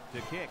 Washington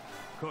to kick.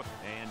 Cook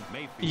and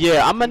Mayfield.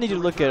 yeah, I'm going to need to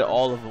look at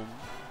all of them.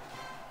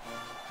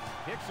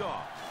 Kicks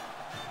off.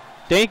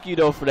 Thank you,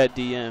 though, for that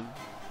DM.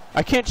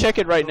 I can't check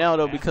it right now,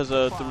 though, because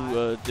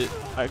through,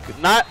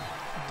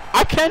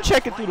 I can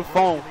check it through the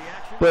phone,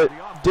 but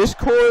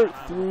Discord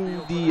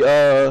through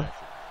the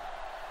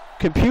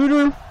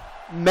computer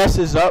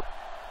messes up.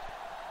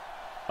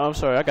 I'm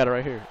sorry, I got it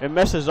right here. It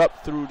messes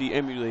up through the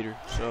emulator.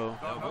 So,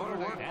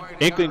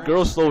 Inkling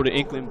girl slow to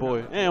Inkling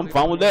boy. Yeah, I'm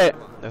fine with that.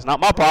 That's not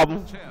my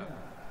problem.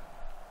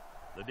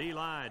 The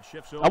D-line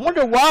shifts over. I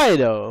wonder why,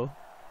 though.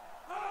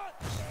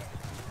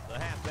 The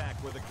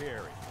halfback with a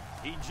carry.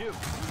 He jukes.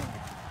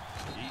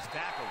 He's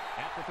tackled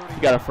at the 30.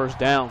 He got a first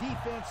down.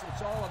 Defense,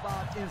 it's all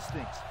about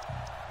instincts.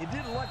 It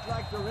didn't look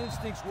like their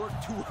instincts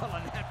worked too well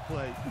on that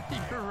play.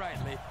 You're right,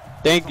 Lee.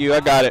 Thank you,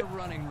 I got it.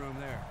 Running room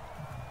there.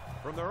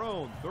 From their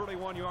own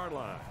 31-yard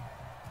line.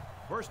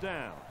 First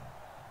down.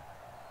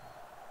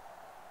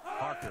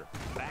 Parker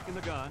back in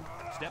the gun.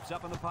 Steps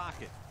up in the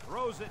pocket.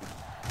 Throws it.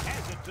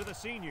 Has it to the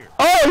senior.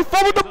 Oh, he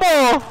fumbled the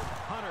ball.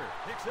 Hunter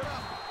picks it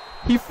up.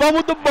 He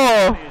fumbled the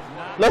ball.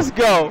 Let's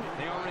go.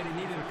 They already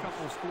needed a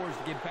couple of scores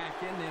to get back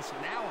in this.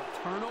 Now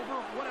a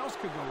turnover? What else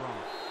could go wrong?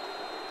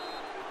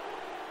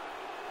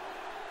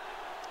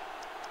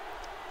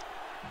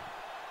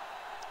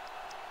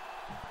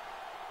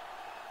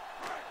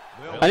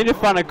 I need to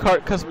find a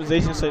cart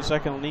customization site so I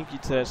can link you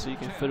to that so you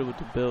can fit it with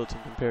the builds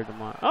and compare to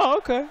mine. Oh,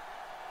 okay.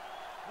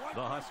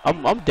 The Huskies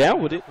I'm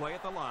down with it. play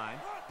at the line.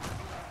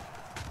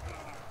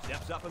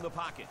 Steps up in the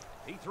pocket.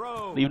 He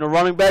throws. Leaving a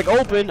running back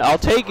open, I'll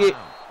take it.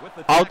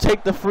 I'll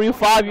take the free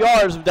 5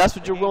 yards if that's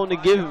what you're willing to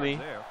give me.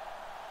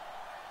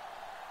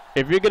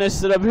 If you're going to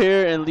sit up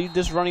here and leave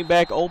this running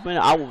back open,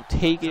 I will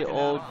take it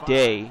all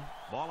day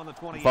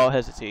without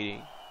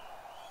hesitating.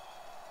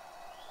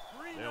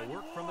 They'll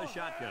work from the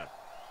shotgun.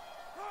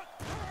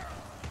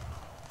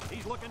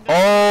 He's looking down.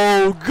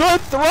 Oh,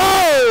 good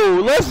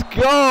throw! Let's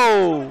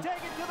go! Take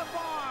it to the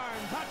barn.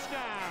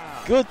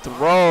 Touchdown. Good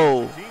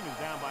throw. The team is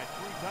down by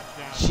 3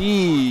 touchdowns.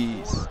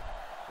 Jeez. So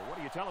what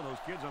are you telling those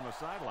kids on the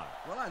sideline?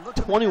 Well, I looked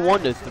at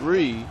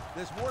 21-3.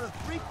 There's more than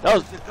 3 That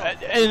was, quarters to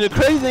go. and the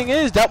crazy thing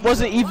is, that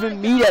wasn't even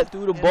me that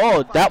threw the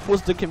ball. That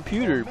was the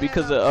computer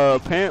because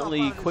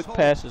apparently Quick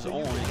Pass is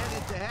on,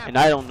 and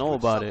I don't know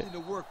about it.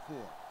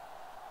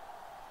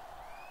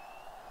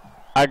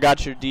 I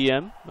got your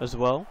DM as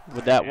well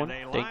with that one.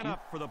 And they Thank line you.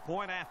 up for the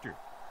point after.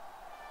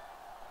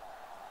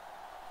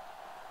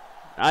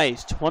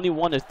 Nice,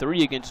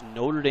 21-3 against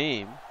Notre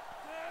Dame.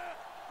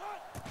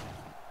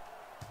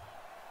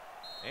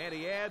 And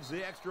he adds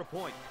the extra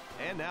point.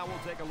 And now we'll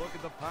take a look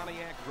at the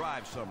Pontiac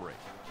drive summary.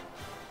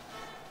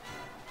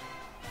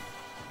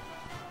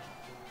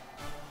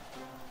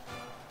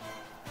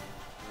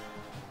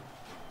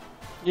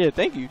 Yeah,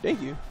 thank you,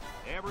 thank you.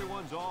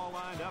 Everyone's all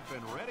lined up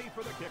and ready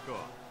for the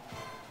kickoff.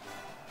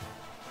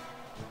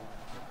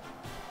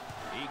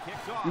 He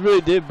kicks off. You really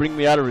did bring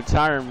me out of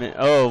retirement.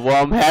 Oh,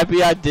 well, I'm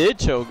happy I did,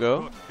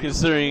 Chogo.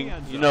 Considering,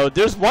 you know,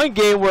 there's one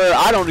game where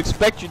I don't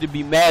expect you to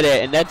be mad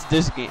at, and that's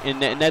this game.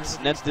 And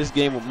that's this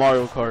game with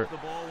Mario Kart. The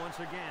ball once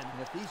again.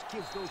 And if these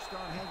kids don't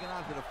start hanging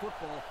on to the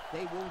football,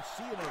 they won't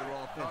see another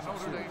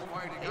offensive series.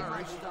 They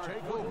might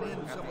start putting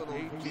in some of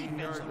those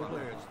defensive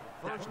players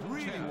that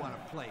really want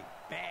to play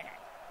bad.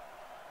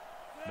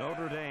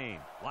 Notre Dame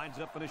lines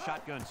up in a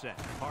shotgun set.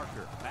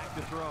 Parker back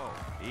to throw.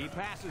 He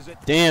passes it.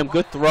 Damn,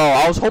 good throw.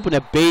 I was hoping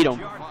to bait him.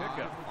 Yard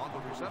pickup. On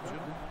the reception,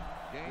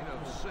 gain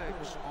of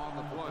 6 on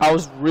the play. I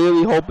was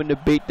really hoping to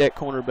bait that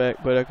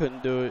cornerback, but I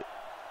couldn't do it.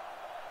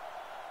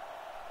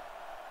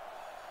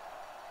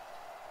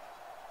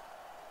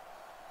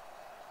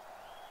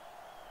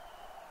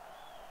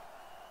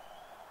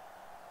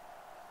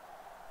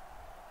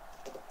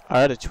 I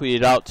had to tweet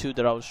it out too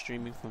that I was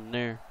streaming from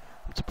there.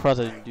 I'm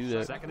surprised I didn't do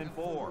that. 2nd and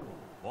 4.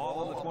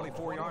 Ball on the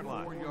 24-yard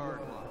line.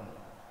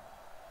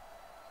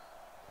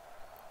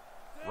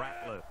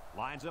 Ratliff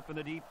lines up in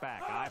the deep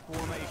back. I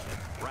formation.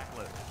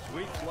 Ratliff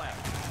sweeps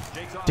left.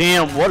 Jakes off.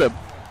 Damn, what a...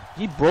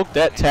 He broke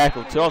that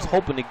tackle too. I was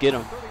hoping to get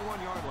him.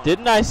 31-yard line.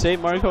 Didn't I say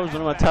Mario Kart was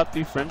one of my top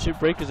 3 friendship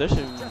breakers? That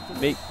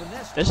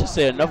should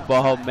say enough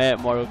about how mad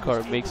Mario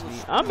Kart makes me.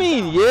 I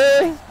mean,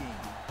 yeah.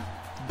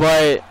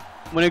 But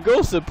when it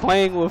goes to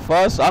playing with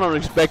us, I don't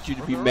expect you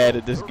to be mad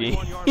at this game.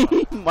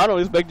 I don't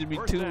expect you to be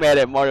too mad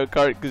at Mario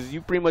Kart because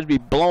you pretty much be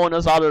blowing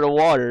us out of the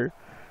water.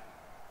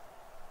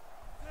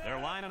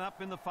 They're lining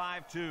up in the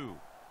 5-2.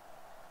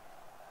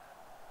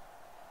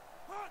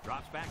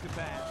 Drops back to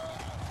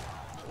pass.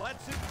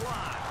 Lets it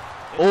fly.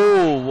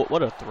 Oh,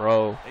 what a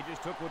throw. They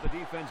just took what the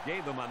defense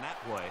gave them on that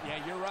play.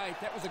 Yeah, you're right.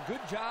 That was a good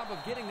job of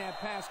getting that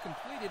pass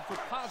completed for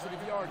positive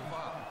yardage.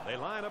 They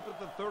line up at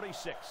the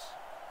 36.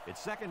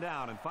 It's 2nd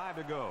down and 5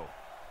 to go.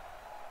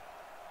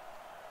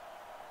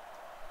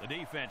 The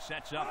defense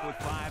sets up with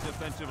 5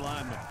 defensive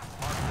linemen.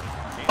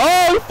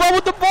 Oh, he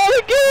fumbled the ball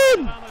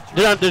again.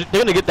 They're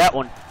going to get that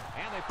one.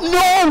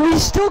 No, we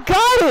still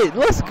got it.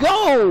 Let's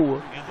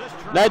go.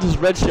 Not just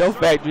red shell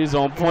factory is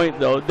on point,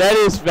 though. That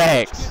is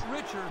facts.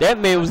 That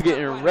man was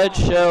getting red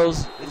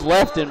shells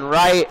left and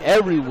right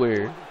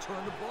everywhere.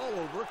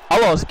 I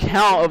lost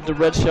count of the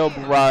red shell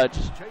barrage,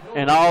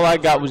 and all I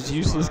got was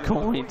useless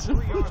coins.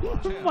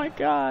 Oh, my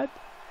God.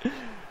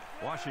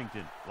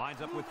 Washington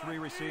lines up with 3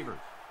 receivers.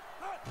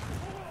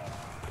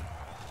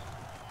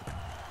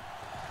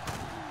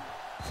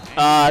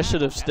 I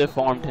should have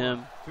stiff-armed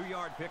him.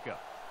 2-yard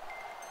pickup.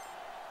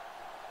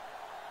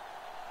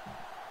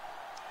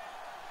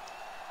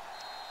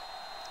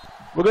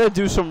 We're going to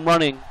do some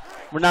running.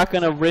 We're not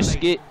going to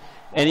risk it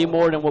any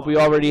more than what we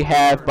already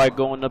have by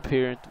going up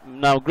here.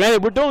 Now,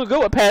 granted, we're doing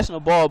good with passing the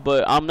ball,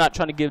 but I'm not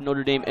trying to give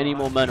Notre Dame any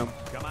momentum.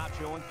 Come out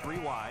showing 3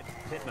 wide.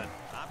 Pittman,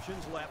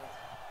 options left.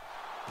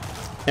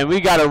 And we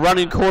got a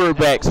running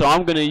quarterback, so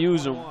I'm going to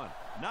use him.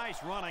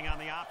 Nice running on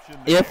the option.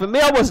 Yeah, for me,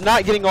 I was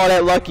not getting all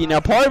that lucky. Now,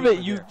 part of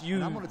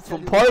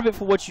it,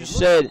 for what you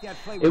said,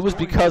 it was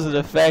because of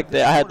the fact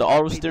that I had the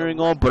auto steering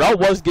on, but I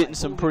was getting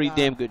some pretty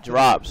damn good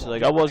drops.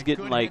 Like, I was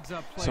getting, like,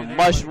 some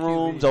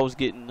mushrooms. I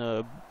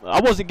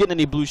wasn't getting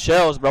any blue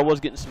shells, but I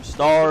was getting some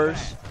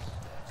stars.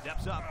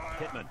 Steps up,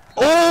 Pittman.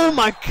 Oh,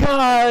 my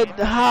God,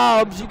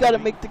 Hobbs, you got to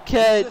make the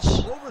catch.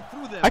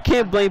 I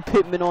can't blame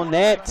Pittman on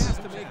that.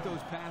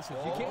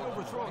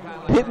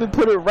 Pittman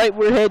put it right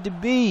where it had to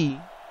be.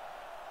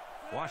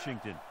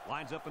 Washington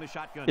lines up in a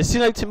shotgun. It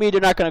seemed like to me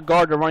they're not going to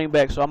guard the running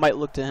back, so I might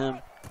look to him.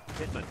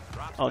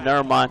 Oh,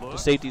 never mind. The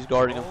safety's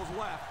guarding him.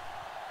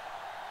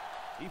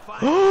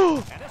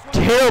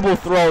 Terrible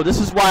throw. This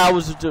is why I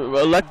was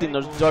electing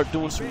to start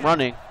doing some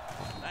running.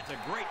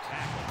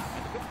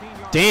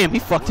 Damn, he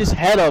fucked his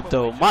head up,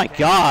 though. My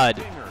God.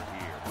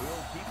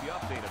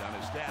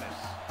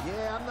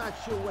 Yeah, I'm not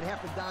sure what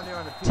happened down there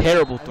on the field.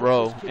 Terrible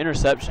throw.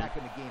 Interception.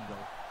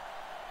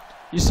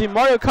 You see,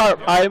 Mario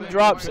Kart item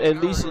drops,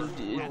 at least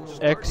in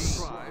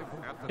X,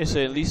 it's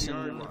at least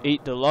in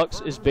 8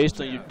 Deluxe, is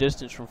based on your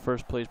distance from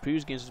first place.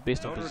 Previous games is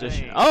based on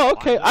position. Oh,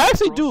 okay. I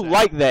actually do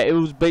like that. It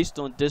was based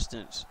on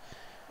distance.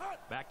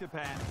 I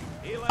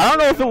don't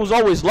know if it was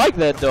always like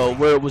that, though,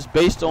 where it was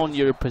based on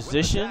your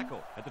position.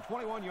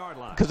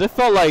 Because it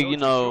felt like, you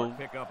know,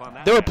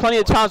 there were plenty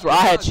of times where I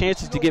had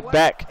chances to get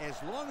back.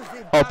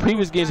 Oh,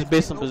 previous games is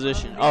based on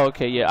position. Oh,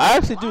 okay, yeah. I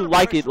actually do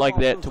like it like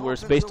that, to where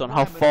it's based on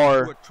how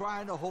far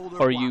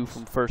are you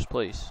from first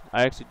place.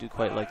 I actually do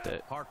quite like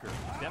that.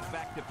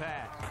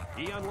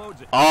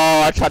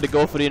 Oh, I tried to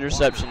go for the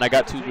interception. I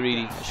got too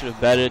greedy. I should have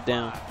batted it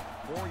down.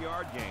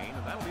 4-yard gain,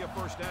 and that'll be a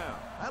first down.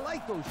 I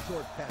like those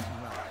short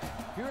passing routes.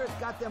 Here it's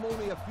got them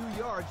only a few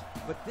yards,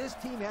 but this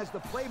team has the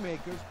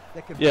playmakers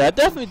that can. Yeah, I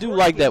definitely do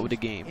like that with the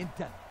game.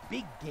 Into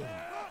big games.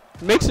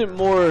 Makes it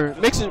more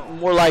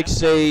like,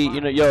 say,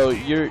 you know, yo,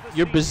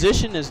 your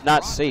position is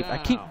not safe. I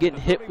keep getting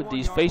hit with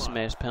these face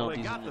mask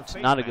penalties, and it's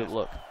not a good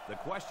look. The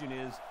question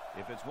is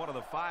if it's one of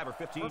the 5 or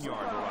 15-yard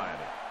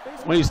variety.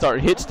 When you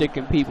start hit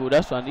sticking people,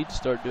 that's what I need to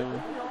start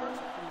doing.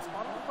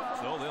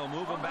 So they'll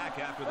move them back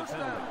after the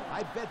penalty.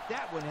 I bet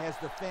that one has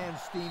the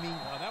fans steaming.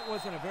 That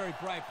wasn't a very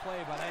bright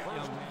play by that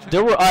young man.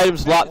 There were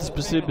items locked to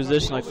specific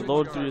position, like the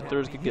lower 3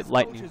 thirds could get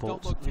lightning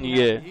bolts.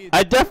 Yeah,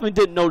 I definitely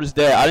didn't notice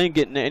that. I didn't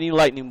get any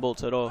lightning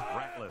bolts at all.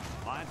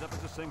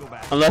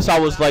 Unless I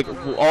was like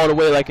all the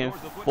way like in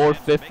 4th,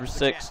 5th, or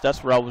 6th.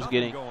 That's where I was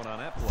getting.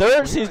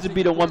 3rd seems to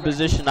be the one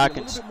position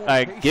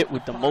I get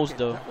with the most,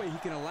 though.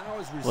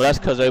 Well, that's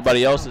because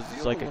everybody else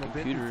is like a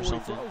computer or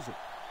something.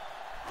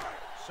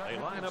 They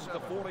line up at the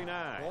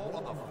 49.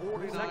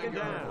 2nd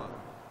down.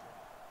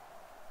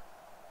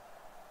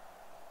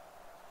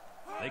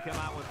 They come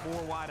out with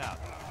 4 wide out.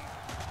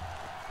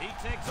 He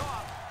takes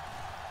off.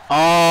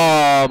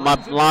 Oh, my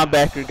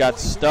linebacker got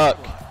stuck.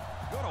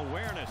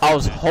 I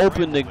was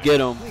hoping to get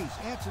him. Please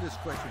answer this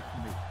question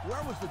for me.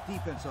 Where was the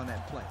defense on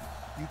that play?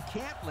 You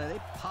can't let a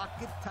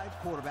pocket-type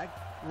quarterback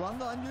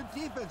run on your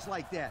defense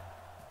like that.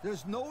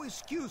 There's no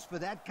excuse for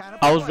that kind of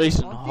play. I was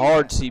racing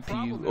hard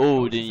CPU.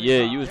 Oh, then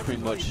yeah, you was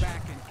pretty much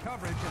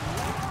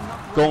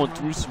going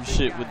through some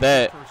shit with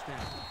that.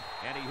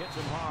 And he hits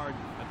him hard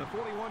at the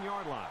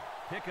 41-yard line.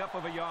 Pickup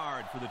of a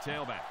yard for the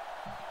tailback.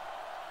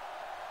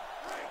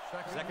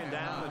 2nd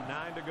down and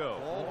 9 to go.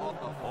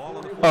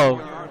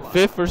 Oh,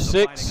 5th or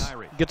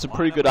 6th gets a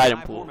pretty good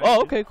item pool.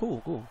 Oh, okay,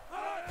 cool.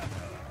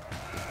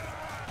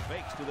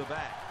 Fakes to the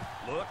back.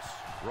 Looks,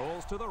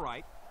 rolls to the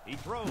right. He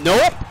throws.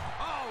 Nope.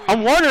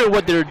 I'm wondering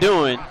what they're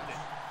doing.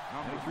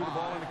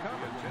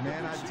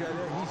 Man, I tell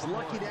you, he's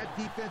lucky that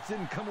defense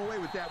didn't come away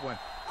with that one.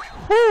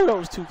 Whew, that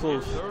was too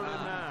close. 3rd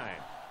and 9.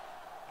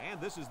 And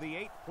this is the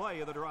 8th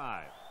play of the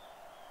drive.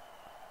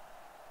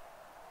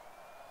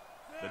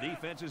 The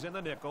defense is in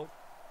the nickel.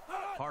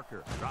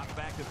 Parker drops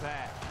back to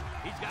pass.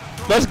 He's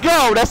got Let's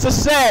go. That's a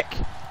sack.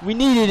 We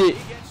needed it.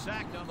 He gets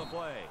sacked on the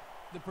play.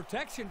 The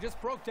protection just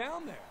broke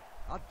down there.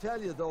 I'll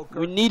tell you though, Kurt,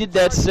 We needed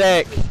that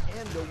sack.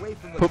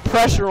 Put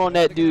pressure on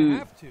that dude.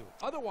 Have to.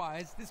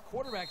 Otherwise, this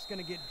quarterback's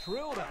going to get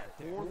drilled out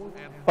there.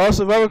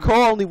 Also, if I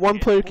recall, only one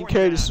player can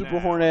carry the Super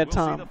Horn at a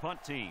time.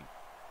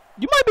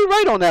 You might be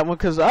right on that one,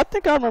 because I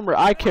think I remember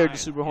I carried the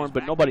Super Horn,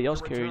 but nobody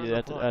else carried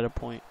it at a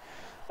point.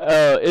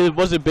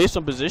 Was it based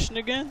on position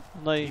again?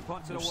 Like,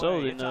 if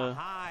so, then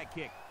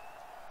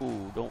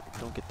ooh,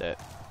 don't get that.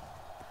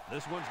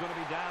 This one's going to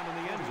be down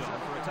in the end zone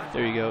for a touchdown.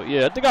 There you go.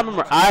 Yeah, I think I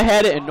remember I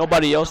had it and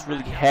nobody else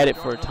really had it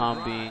for a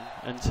time being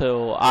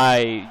until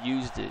I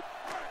used it.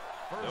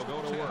 They'll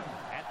go to work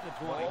at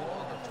the 20. On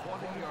the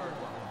 20-yard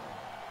line.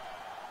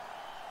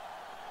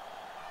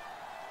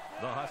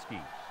 The Huskies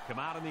come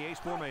out in the ace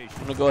formation.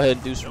 I'm going to go ahead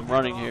and do some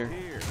running here.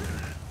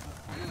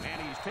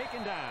 And he's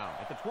taken down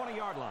at the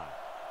 20-yard line.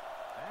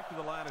 Back to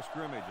the line of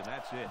scrimmage, and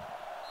that's it.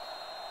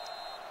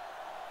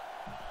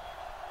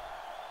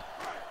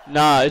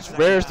 Nah, it's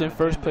rarest in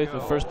first place,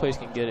 but first place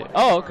can get it.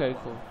 Oh, okay,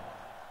 cool.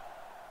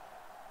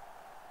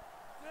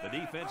 The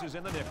defense is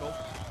in the nickel.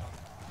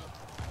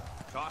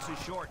 Toss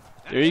is short.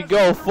 There you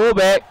go,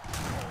 fullback.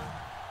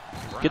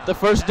 Get the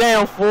first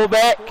down,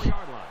 fullback.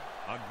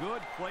 A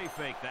good play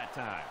fake that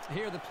time.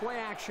 Here, the play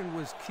action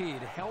was key.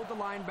 It held the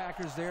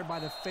linebackers there by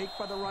the fake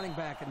by the running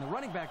back, and the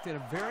running back did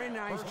a very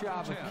nice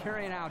job of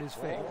carrying out his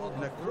fake.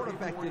 And the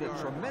quarterback did a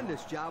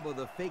tremendous job of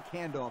the fake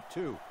handoff,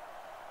 too.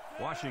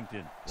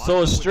 Washington.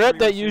 So a strat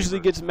that usually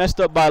gets messed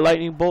up by a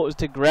lightning bolt is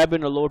to grab it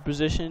in a lower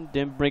position,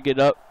 then bring it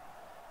up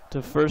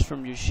to first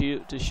from your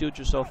shield to shield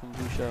yourself from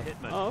blue shot.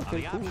 Oh,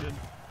 okay, cool.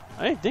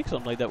 I didn't think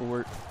something like that would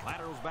work.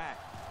 Lateral's back.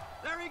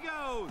 There he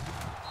goes.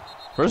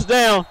 First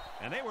down.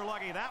 And they were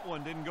lucky that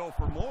one didn't go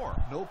for more.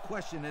 No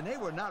question, and they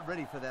were not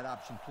ready for that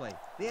option play.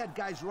 They had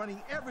guys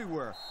running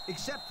everywhere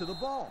except to the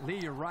ball. Lee,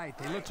 you're right.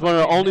 It's one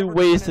of the only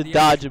ways to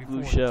dodge a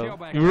blue shell.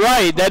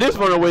 Right, that is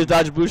one of the ways to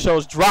dodge a blue shell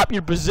is drop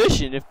your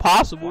position if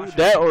possible.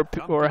 That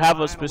or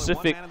have a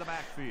specific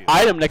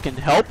item that can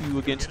help you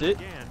against it.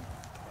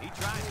 He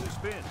tries to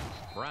spin.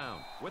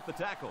 Brown with the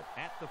tackle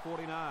at the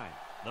 49.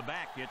 The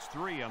back gets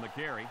 3 on the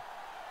carry.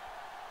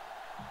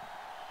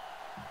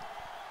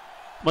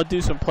 I'm going to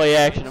do some play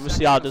action. I'm going to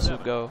see how this will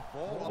go.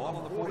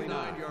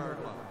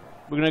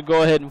 We're going to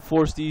go ahead and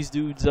force these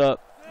dudes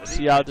up.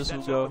 See how this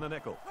will go.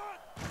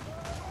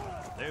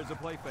 There's a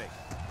play fake.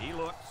 He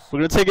looks. We're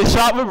going to take a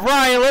shot with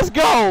Brian. Let's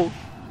go.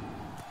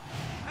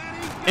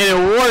 And it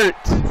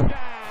worked.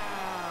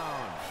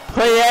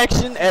 Play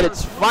action at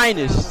its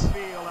finest.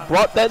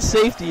 Brought that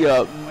safety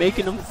up,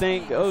 making them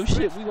think, oh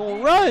shit, we going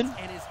to run.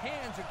 And his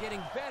hands are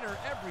getting better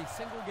every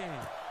single game.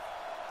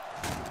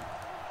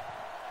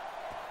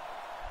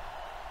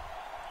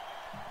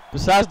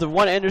 Besides the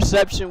one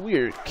interception, we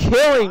are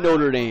killing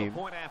Notre Dame.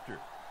 Let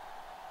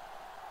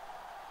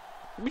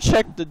me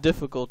check the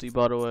difficulty,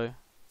 by the way.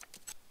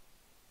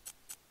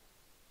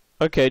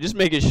 Okay, just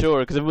making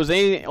sure, because if it was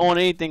on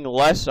anything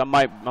less, I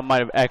might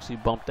have actually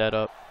bumped that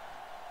up.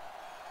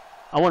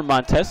 I wouldn't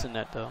mind testing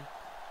that though.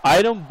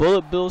 Item,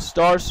 bullet bill,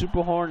 star,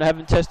 super horn. I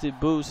haven't tested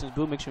boo since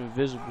boo makes you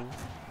invisible.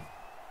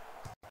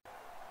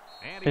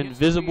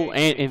 Invisible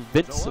and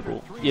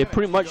invincible. Yeah,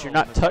 pretty much you're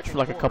not touched for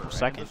like a couple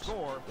seconds.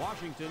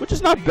 Which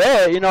is not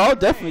bad, you know, I'll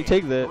definitely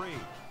take that.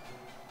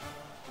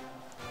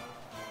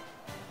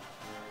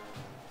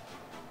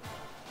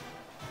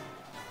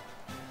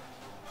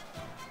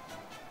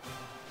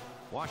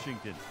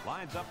 Washington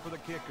lines up for the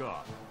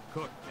kickoff.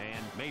 Cook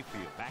and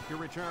Mayfield back to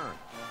return.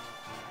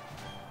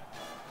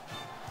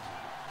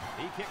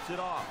 He kicks it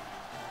off.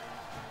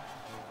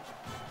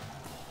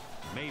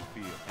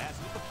 Mayfield has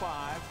it at the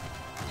 5.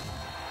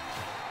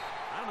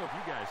 I don't know if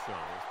you guys saw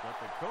this, but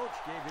the coach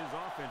gave his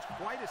offense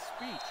quite a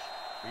speech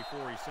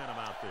before he sent them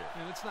out there.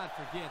 And let's not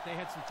forget, they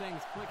had some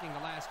things clicking the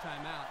last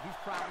time out. He's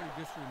probably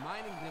just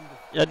reminding them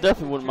to... Yeah, I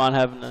definitely wouldn't mind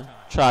having to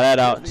try that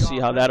out and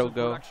see how that'll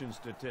go.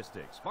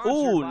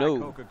 Ooh,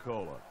 no.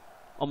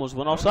 Almost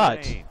went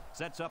offsides.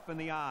 Sets up in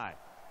the eye.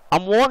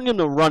 I'm wanting him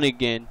to run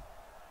again.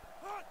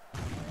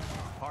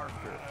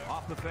 Parker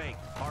off the fake.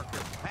 Parker.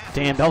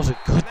 Damn, that was a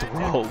good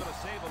throw.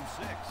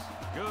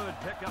 Good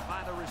pickup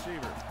by the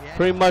receiver.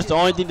 Pretty much the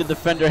only thing the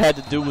defender had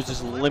to do was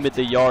just limit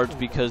the yards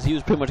because he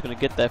was pretty much going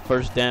to get that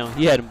first down.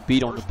 He had him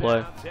beat on the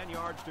play. 10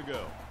 yards to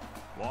go.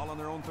 Ball on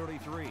their own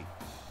 33.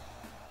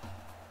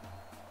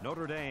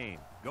 Notre Dame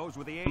goes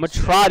with the I'm going to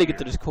try to get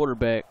to this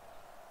quarterback.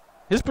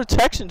 His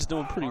protection's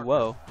doing pretty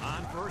well.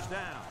 On first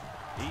down.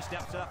 He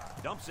steps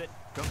up, dumps it,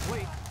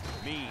 complete.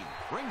 Mean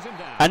brings him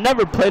down. I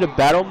never played a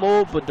battle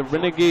mode, but the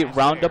Renegade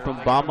Roundup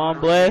and Bomb on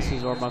Blast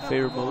are my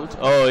favorite modes.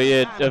 Oh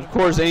yeah, of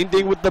course,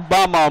 anything with the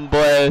Bomb on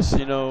Blast,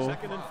 you know,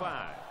 2nd and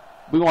 5.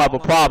 we gonna have a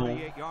problem.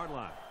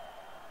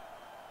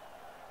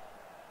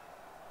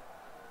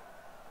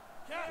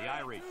 The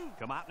Irish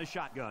come out in a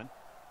shotgun.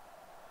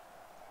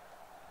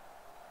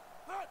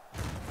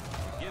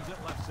 Gives it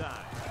left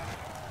side.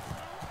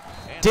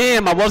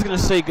 Damn, I was gonna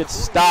say good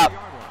stop.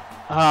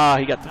 Ah,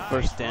 he got the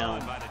first down.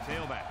 Not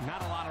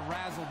a lot of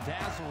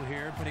razzle-dazzle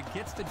here, but it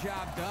gets the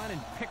job done and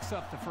picks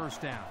up the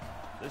first down.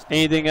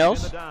 Anything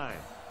else that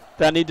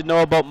I need to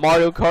know about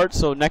Mario Kart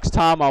so next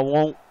time I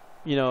won't,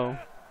 you know,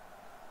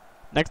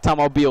 next time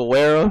I'll be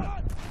aware of?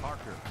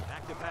 Parker,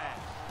 back to pass.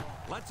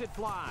 Lets it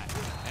fly.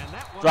 And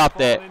that one Drop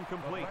that.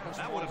 Incomplete.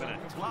 That would have been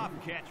a top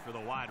catch for the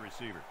wide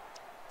receiver.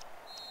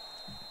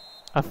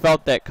 I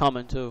felt that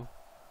coming too.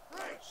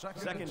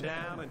 Second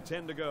down and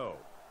 10 to go.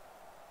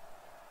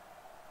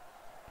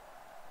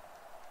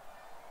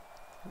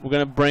 We're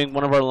going to bring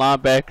one of our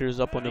linebackers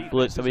up on the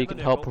blitz so he can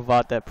help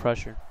provide that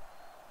pressure.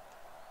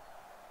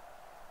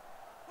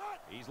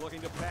 He's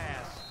looking to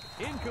pass.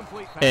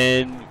 Incomplete pass.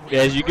 And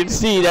as you can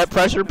see, that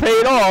pressure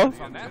paid off.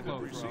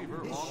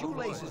 His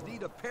shoelaces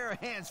need a pair of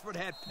hands for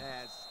that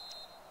pass.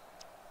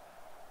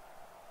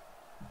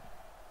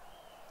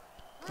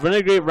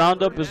 Renegade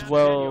Roundup as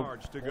well.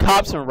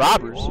 Cops and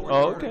robbers.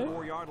 Oh, okay.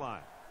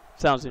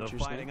 Sounds The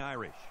interesting. Fighting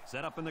Irish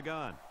set up in the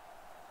gun.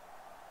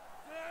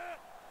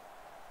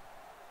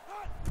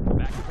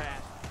 Back to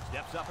pass.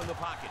 Steps up in the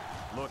pocket.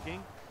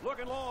 Looking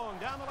long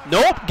down the left.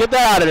 Nope, get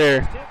that out of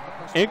there.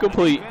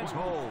 Incomplete. Defense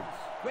holds.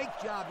 Great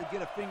job to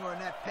get a finger on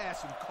that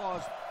pass and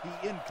cause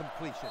the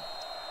incompletion.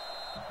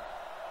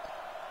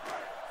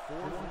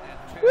 4th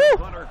and 10. Woo.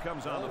 Hunter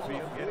comes on the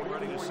field, getting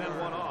ready to send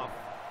one off.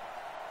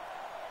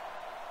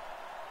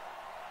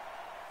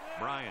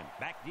 Bryan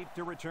back deep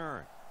to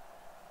return.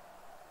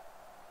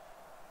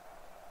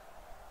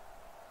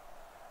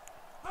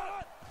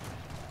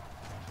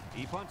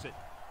 He punts it.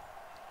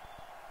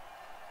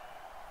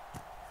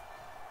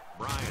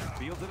 Bryan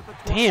fields it at the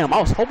 20. Damn,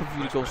 I was hoping for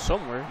you to go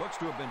somewhere. Looks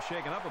to have been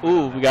shaken up a bit.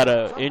 Ooh, we got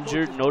a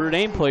injured Notre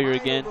Dame player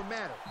again.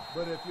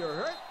 But if you're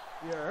hurt,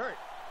 you're hurt.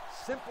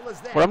 Simple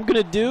as that. What I'm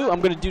gonna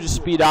do the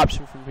speed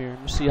option from here.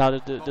 Let me see how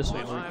this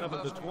one Line works. up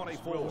at the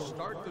 24.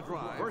 Start the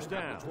drive. First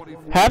down.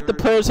 Half the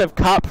players have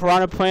caught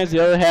piranha plans. The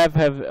other half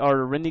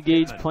are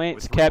renegades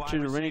plants. Capture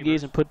the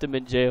renegades and put them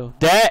in jail.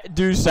 That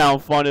do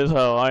sound fun as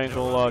hell. I ain't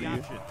gonna lie to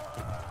you.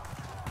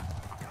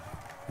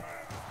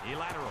 He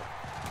lateral.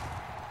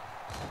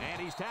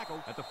 And he's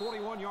tackled at the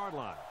 41-yard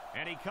line.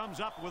 And he comes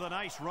up with a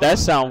nice run. That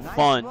sound Nice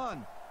fun.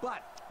 run,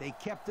 but they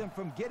kept him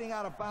from getting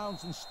out of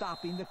bounds and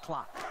stopping the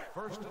clock.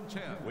 First and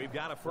 10. We've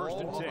got a first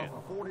and 10.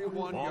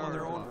 41 Ball on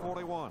their own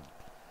 41.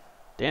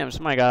 Damn,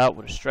 somebody got out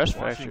with a stress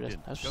fracture.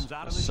 Washington comes out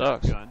That of the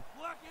sucks. shotgun.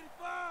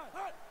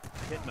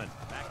 Pittman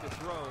back to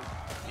throw.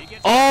 He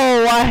gets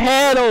Oh, I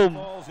had him.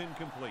 Ball's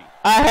incomplete.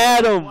 I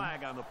had him.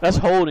 Flag on the That's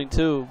play. holding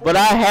too. But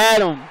I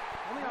had him.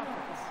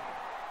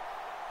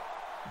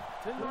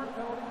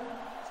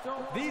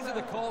 These are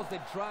the calls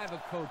that drive a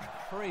coach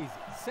crazy.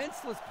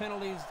 Senseless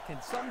penalties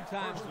can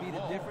sometimes be the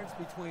difference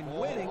between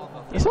winning.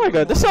 This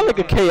sounds like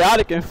a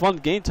chaotic and fun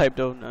game type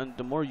though. And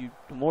the more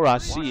I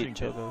see it, Washington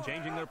Choco.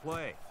 changing their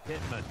play.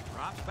 Pittman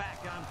drops back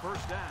on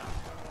first down.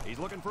 He's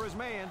looking for his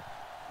man.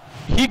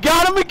 He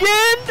got him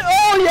again.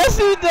 Oh yes,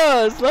 he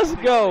does. Let's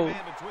go.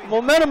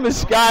 Momentum is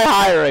sky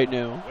high right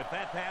now. With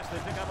that pass, they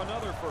pick up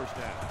another first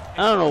down.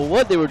 I don't know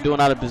what they were doing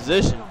out of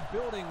position.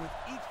 Building with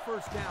each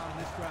first down in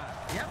this drive.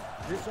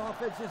 Yep, this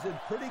offense is in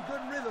pretty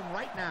good rhythm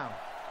right now.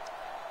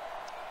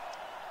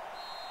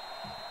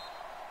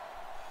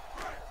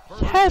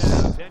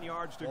 Yes. Down, 10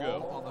 yards to Ball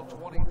go. on the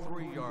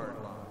 23-yard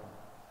line.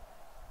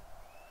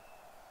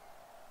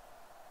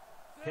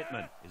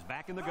 Pittman is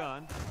back in the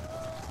gun.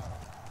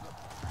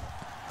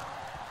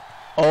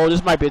 Oh,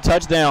 this might be a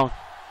touchdown.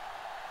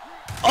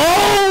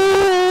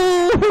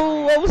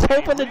 Oh! I was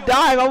hoping to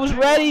dive. I was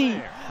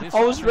ready.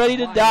 I was ready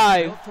to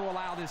dive.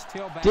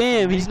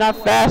 Damn, he's not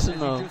fast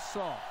enough.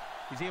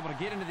 He's able to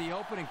get into the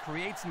open and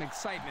create some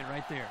excitement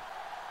right there.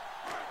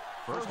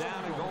 First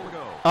down and goal to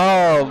go.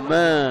 Oh,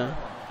 man.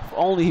 If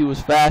only he was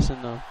fast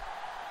enough.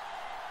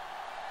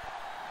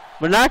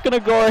 We're not going to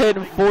go ahead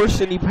and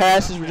force any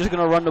passes. We're just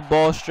going to run the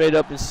ball straight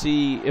up and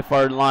see if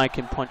our line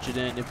can punch it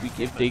in.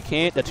 If they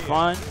can't, that's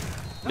fine.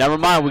 Never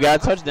mind, we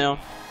got a touchdown.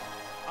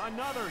 I'm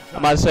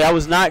about to say, I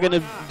was not going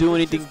to do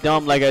anything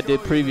dumb like I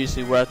did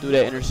previously where I threw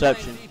that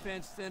interception.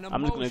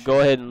 I'm just going to go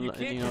ahead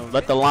and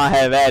let the line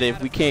have at it.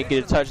 If we can't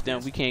get a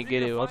touchdown, we can't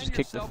get it. I'll just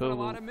kick the field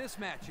goal.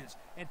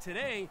 And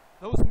today,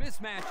 those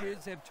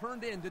mismatches have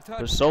turned into touchdowns.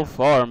 But so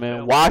far,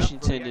 man,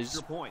 Washington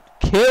is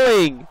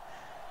killing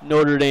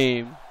Notre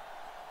Dame.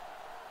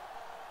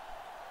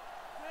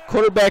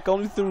 Quarterback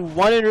only threw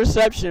one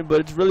interception, but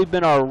it's really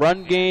been our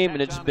run game,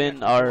 and it's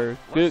been our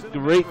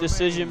great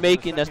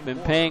decision-making that's been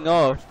paying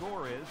off.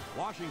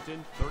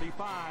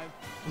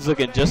 It's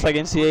looking just like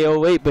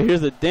NCAA 08, but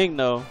here's the thing,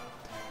 though.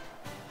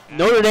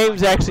 Notre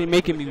Dame's actually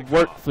making me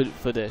work for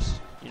this.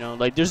 You know,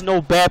 like, there's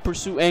no bad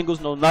pursuit angles,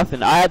 no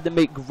nothing. I had to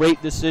make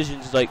great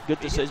decisions, like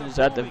good decisions.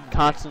 I had to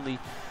constantly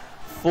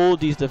fool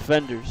these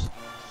defenders.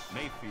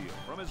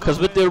 Because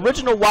with the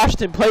original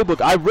Washington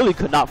playbook, I really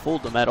could not fool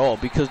them at all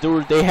because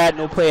they had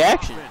no play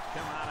action.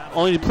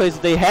 Only the plays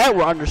that they had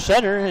were under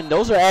center, and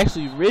those are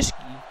actually risky,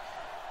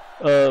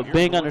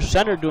 being under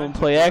center doing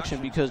play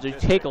action because they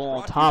take a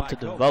long time to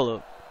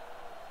develop.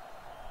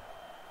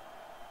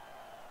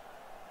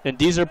 And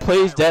these are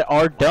plays that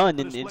are done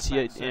in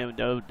NCAA.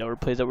 And there were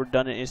plays that were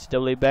done in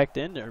NCAA back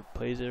then. There are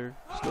plays that are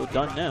still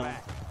done now.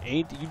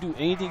 You do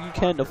anything you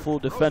can to fool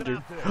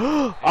defender.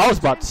 I was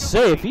about to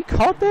say, if he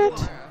caught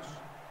that.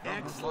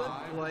 Excellent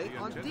play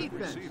on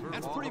defense.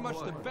 That's pretty much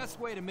the best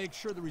way to make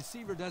sure the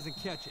receiver doesn't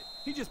catch it.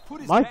 He just put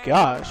his My hand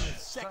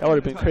gosh, on that would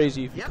have been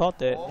crazy if he caught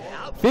that.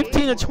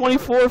 15 to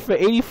 24 for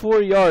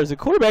 84 yards. The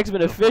quarterback's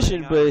been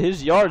efficient, but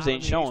his yards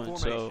ain't showing.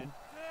 So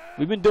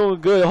we've been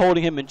doing good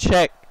holding him in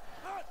check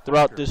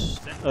throughout this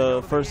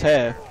first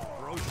half.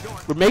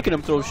 We're making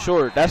him throw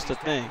short. That's the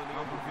thing.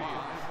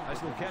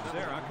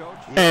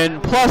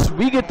 And plus,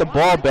 we get the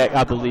ball back,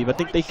 I believe. I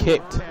think they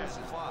kicked.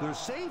 They're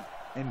safe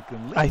and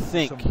can lead I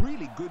think. some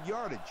really good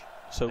yardage.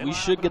 So we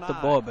should get the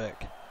ball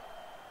back.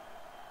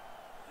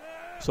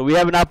 So we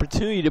have an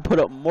opportunity to put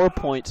up more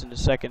points in the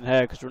second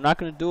half because we're not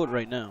going to do it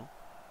right now.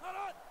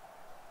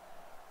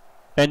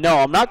 And no,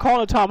 I'm not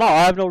calling a timeout.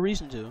 I have no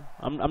reason to.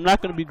 I'm not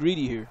going to be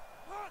greedy here.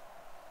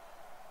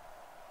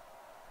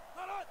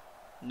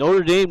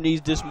 Notre Dame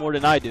needs this more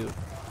than I do.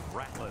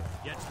 Ratliff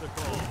gets the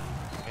goal.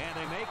 And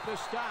they make the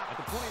stop at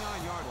the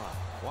 29-yard line.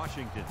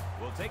 Washington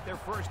will take their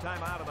first time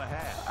out of the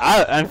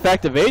half. In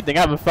fact, if anything,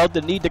 I haven't felt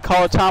the need to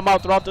call a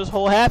timeout throughout this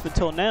whole half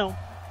until now.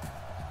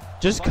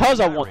 Just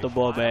because I want the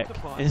ball back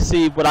and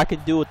see what I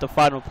can do with the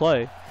final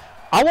play.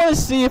 I want to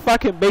see if I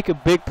can make a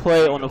big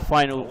play on the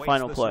final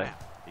play.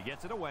 He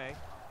gets it away.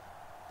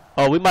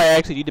 Oh, we might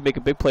actually need to make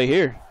a big play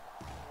here.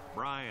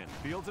 Bryan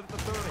fields it at the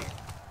 30.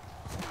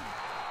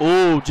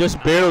 Oh,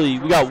 just barely.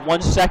 We got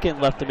 1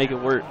 second left to make it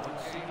work.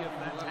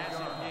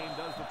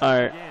 All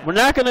right,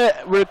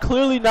 we're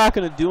clearly not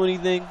gonna do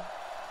anything,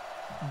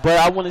 but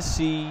I want to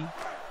see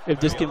if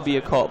this can be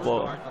a caught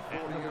ball.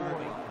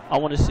 I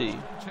want to see.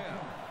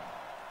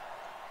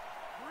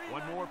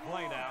 One more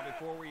play now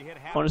before we hit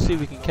half. I want to see if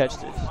we can catch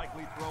this.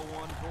 Likely throw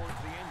one towards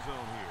the end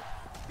zone here.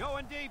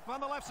 Going deep on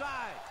the left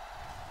side.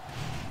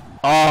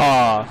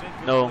 Ah,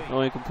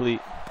 no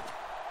incomplete.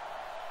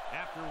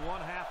 After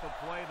one half of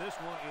play, this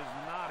one is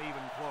not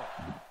even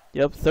close.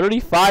 Yep,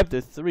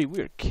 35-3. We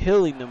are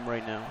killing them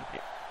right now.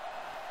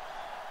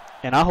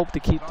 And I hope to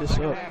keep this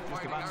up.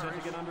 Just about set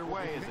to get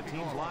underway as the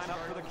teams line up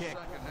for the kick.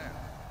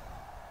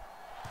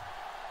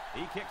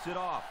 He kicks it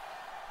off.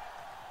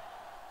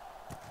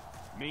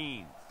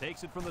 Means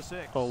takes it from the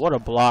 6. Oh, what a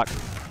block.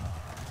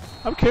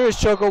 I'm curious,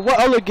 Choco, what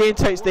other game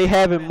types they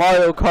have in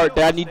Mario Kart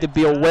that I need to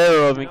be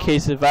aware of in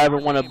case if I ever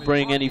want to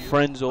bring any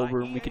friends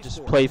over and we could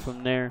just play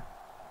from there.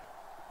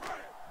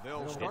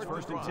 It's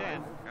first and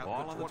 10.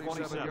 Ball on the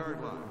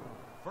 27-yard line.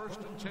 First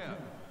and 10.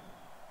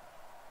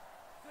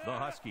 The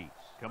Huskies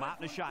come out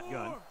in a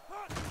shotgun.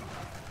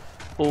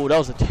 Oh, that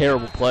was a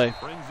terrible play.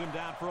 Brings him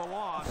down for a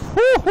loss.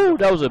 Woo-hoo,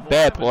 that was a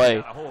bad play.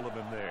 Got a hold of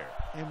him there.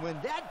 And when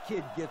that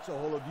kid gets a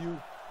hold of you,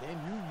 then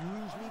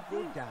you usually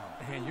go down.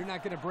 And you're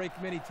not going to break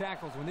many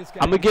tackles when this guy.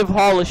 I'm going to give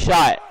Hall a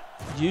shot.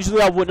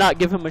 Usually I would not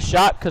give him a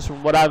shot because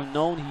from what I've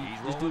known,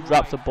 this dude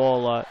drops the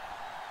ball a lot.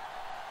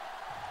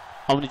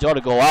 I'm going to need y'all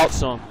to go out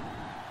some.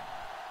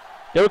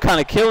 They were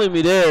kind of killing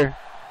me there.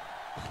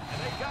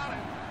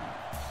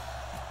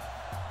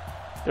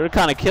 They were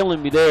kind of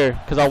killing me there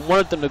because I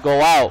wanted them to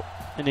go out,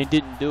 and they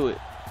didn't do it.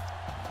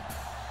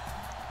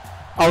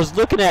 I was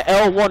looking at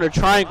L1 or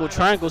triangle.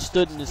 Triangle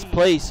stood in his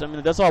place. I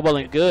mean, that's all well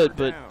and good,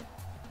 but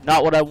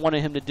not what I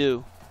wanted him to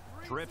do.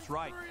 Trips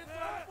right.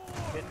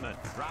 Pittman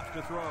drops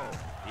to throw.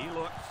 He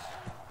looks.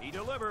 He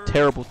delivers.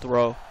 Terrible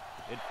throw.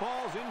 It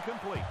falls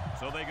incomplete,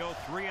 so they go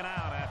 3 and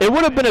out. It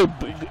would have been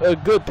a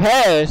good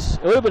pass.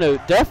 It would have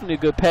been definitely a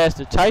good pass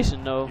to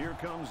Tyson, though.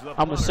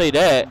 I'm going to say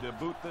that. To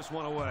boot this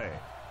one away.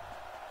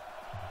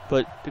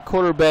 But the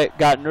quarterback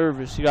got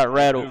nervous. He got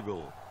rattled.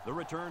 McDougal, the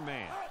return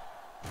man.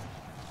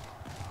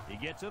 He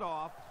gets it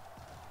off.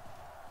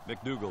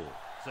 McDougal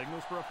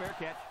signals for a fair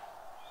catch.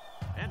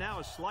 And now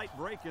a slight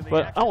break in the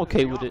But action. I'm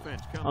okay with it.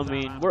 I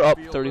mean, we're up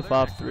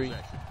 35-3.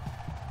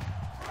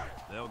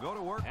 They'll go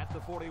to work at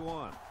the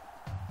 41.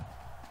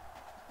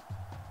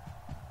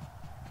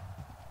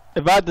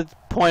 If I had to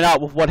point out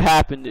with what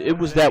happened, it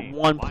was that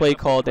one play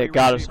call that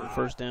got us on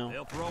first down.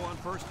 They'll throw on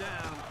first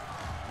down.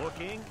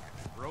 Looking.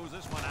 Throws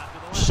this one out to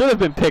the left. Should have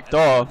been picked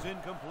off.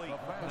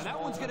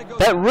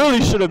 That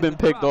really should have been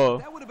picked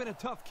off. That would have been a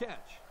tough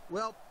catch.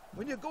 Well,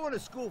 when you're going to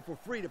school for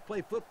free to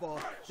play football,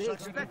 they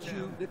expect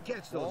you to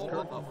catch those,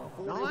 Kurt.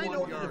 Now, I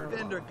know the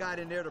defender got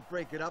in there to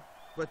break it up,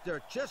 but there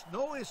are just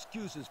no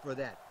excuses for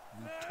that.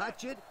 You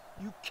touch it,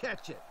 you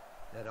catch it.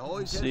 That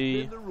always has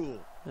been the rule.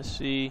 Let's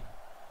see.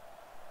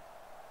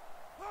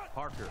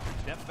 Parker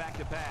steps back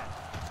to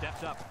pass.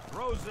 Steps up.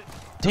 Throws it.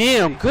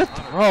 Damn, good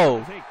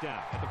throw.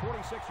 Takedown at the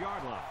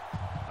 46-yard line.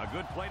 A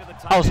good play to the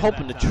tight I was end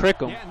hoping to that time. trick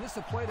him. Yeah, and this is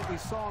a play that we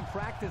saw in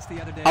practice the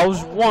other day.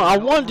 I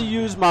wanted to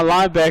use my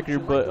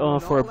linebacker, but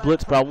for a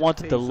blitz, but I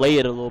wanted to delay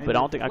it a little bit. I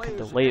don't think I can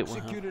delay it with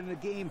him. Executed in the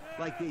game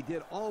like they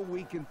did all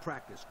week in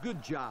practice.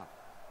 Good job.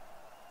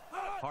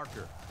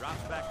 Parker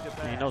drops back to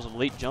pass. Man, that was a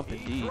late jump He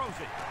indeed. throws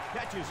it,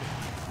 catches it,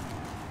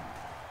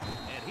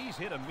 and he's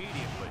hit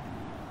immediately.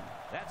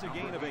 That's a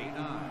gain of 8.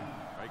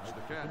 Makes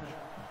the catch.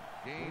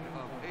 Gain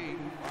of 8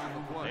 on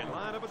the play. They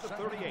line up at the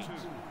 38.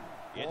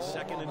 It's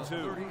 2nd and 2.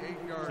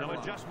 38-yard Some line.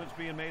 adjustments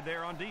being made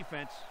there on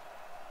defense.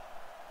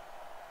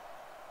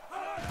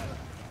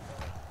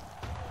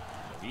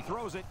 He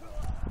throws it.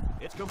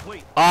 It's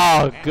complete.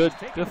 Oh, And good, he's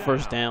taken good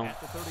first down. at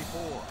the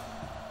 34.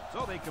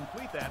 So they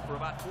complete that for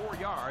about 4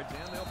 yards,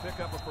 and they'll pick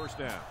up a first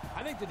down.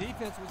 I think the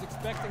defense was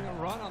expecting a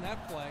run on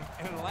that play,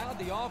 and it allowed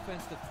the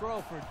offense to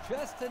throw for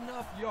just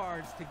enough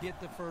yards to get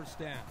the first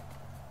down.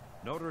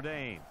 Notre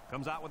Dame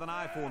comes out with an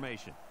I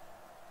formation.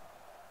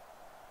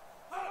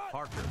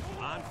 Parker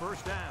on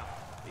first down.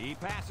 He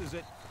passes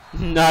it.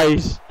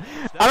 Nice.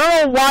 I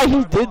don't know why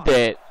he did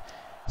that.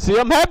 See,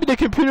 I'm happy the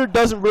computer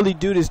doesn't really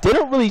do this. They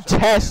don't really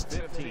test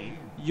 15.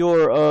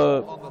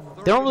 your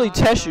they don't really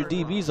test your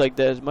DBs like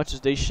that as much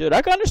as they should.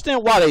 I can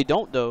understand why they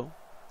don't though.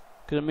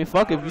 Cause I mean,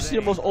 fuck, if you see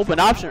the most open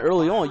option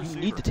early on, you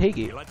need to take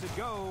He it. lets it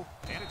go,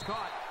 and it's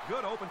caught.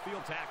 Good open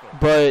field tackle.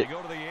 But They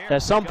go to the air,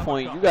 at some pick up a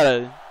point, you couple.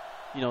 gotta,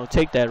 you know,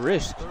 take that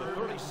risk. To the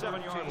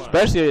 37-yard line.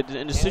 Especially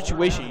in the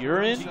situation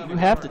you're in, you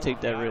have to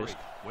take that risk.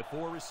 With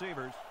 4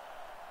 receivers.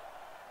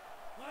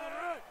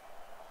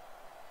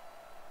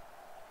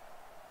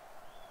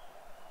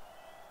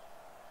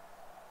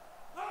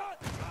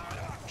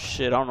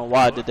 Shit, I don't know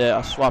why I did that.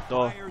 I swapped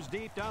off. Fires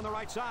deep down the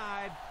right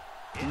side.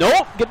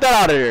 Nope, get that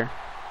out of there.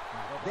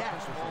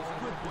 That's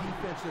good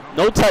defensive.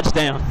 No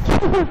touchdown.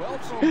 Well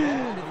thrown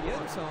ball into the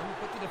end zone,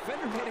 but the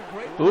defender made a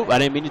great Oop, play. I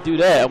didn't mean to do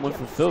that. I went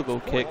for field goal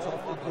kick. On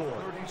the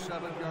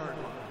 37-yard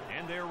line.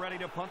 And they're ready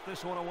to punt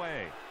this one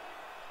away.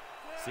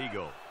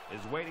 Siegel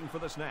is waiting for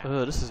the snap.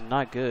 This is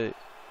not good.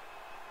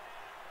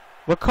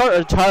 What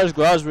car tires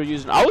gloves were you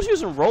using? I was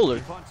using roller.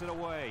 He punts it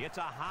away. It's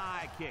a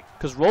high kick.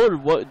 Because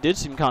roller did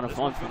seem kind of This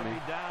fun one's for gonna me.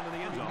 be down to the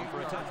end zone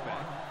for a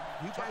touchback.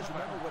 You guys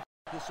remember what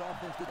this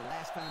offense did the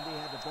last time they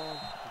had the ball?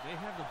 Did they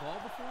have the ball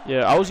before?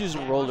 Yeah, I was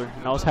using roller,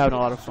 and I was having a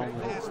lot of fun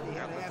with it. Last, they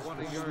had to ask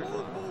for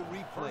slow-mo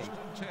replay.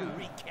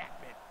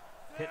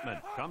 Pittman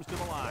comes to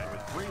the line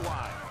with 3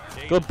 wide.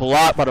 Good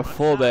block by the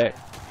fullback.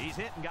 He's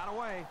hit and got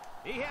away.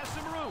 He has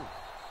some room.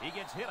 He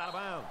gets hit out of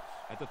bounds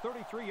at the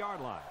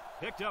 33-yard line.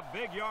 Picked up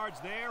big yards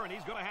there, and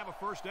he's going to have a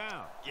first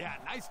down. Yeah,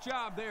 nice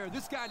job there.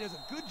 This guy does a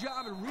good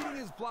job in reading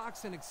his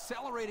blocks and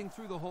accelerating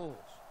through the holes.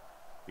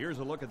 Here's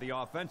a look at the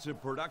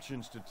offensive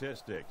production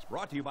statistics.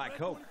 Brought to you by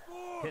Coke.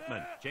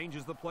 Pittman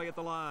changes the play at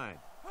the line.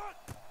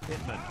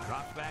 Pittman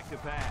drops back to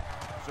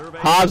pass. Survey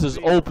Hobbs is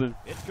open.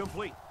 It's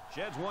complete.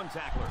 Sheds 1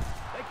 tackler.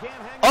 They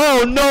can't hang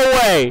Oh, no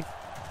way.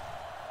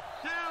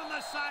 down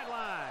the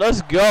sideline.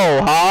 Let's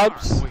go,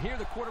 Hobbs. Well, here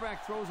the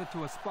quarterback throws it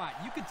to a spot.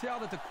 You can tell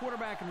that the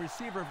quarterback and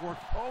receiver have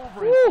worked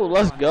over and Woo, over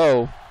let's on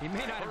go. this. He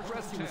may not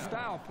impress you with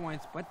style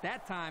points, but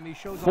that time he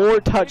shows off 4 a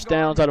big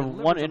touchdowns arm out of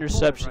and 1 delivers a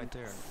bullet interception. right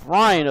there.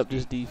 Frying up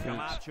this Come defense.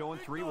 out showing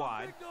 3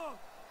 wide.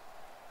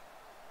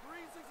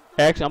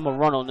 Actually, I'm going to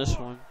run on this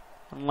one.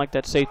 I don't like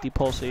that safety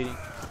pulsating.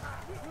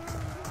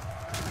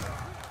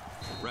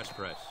 Rest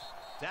press.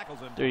 Tackles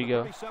him There you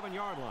go.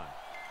 37-yard line.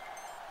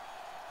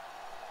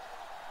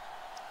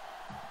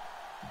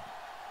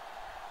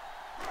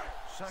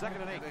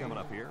 Second and 8 coming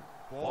up here.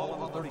 Ball on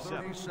the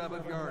 37.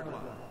 37-yard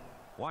line.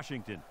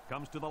 Washington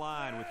comes to the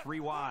line with 3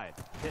 wide.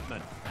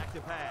 Pittman back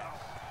to pass.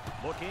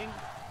 Looking.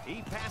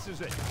 He passes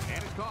it.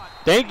 And it's caught.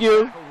 Thank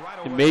you. Tackled right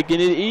You're away.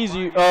 making it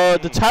easy.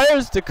 The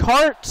tires, the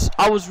carts,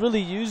 I was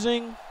really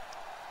using.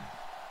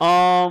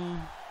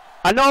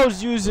 I know I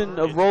was using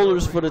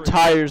rollers for the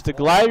tires. The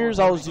gliders,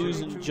 I was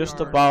using just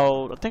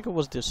about, I think it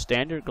was the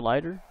standard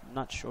glider. I'm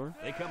not sure.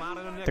 They come out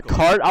in a The nickel.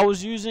 cart I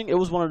was using, it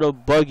was one of the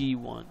buggy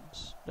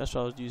ones. That's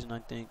what I was using, I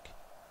think.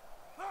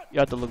 You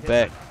have to look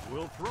back.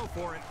 Will throw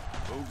for it.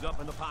 Moves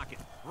up in the pocket.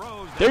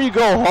 Throws There you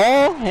go,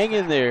 Hall. Hang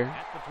in there.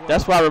 at the 12.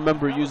 That's what I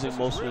remember using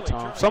most of the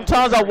time.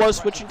 Sometimes I was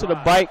switching to the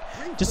bike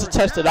just to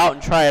test it out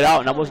and try it out,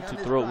 and I wasn't too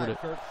thrilled with it.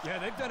 Yeah,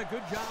 they've done a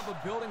good job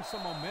of building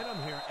some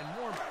momentum here, and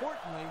more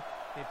importantly,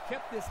 they've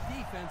kept this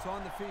defense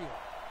on the field.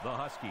 The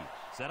Huskies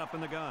set up in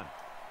the gun.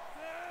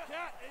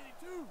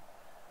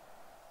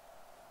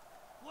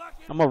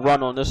 I'm going to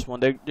run on this one.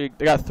 They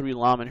got 3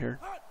 linemen here.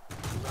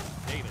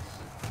 Davis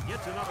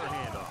gets another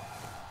handoff.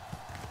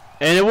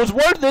 And it was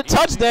worth it.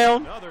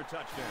 Touchdown. Another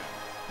touchdown.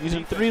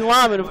 Using 3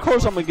 linemen, of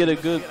course I'm going to get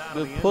a good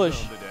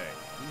push.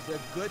 He's a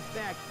good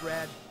back,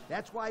 Brad.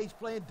 That's why he's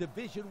playing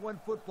Division I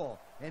football.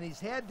 And he's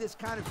had this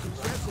kind of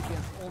success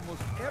against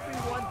almost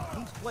everyone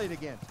he's played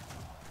against.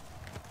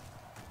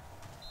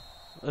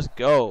 Let's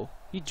go.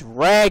 He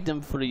dragged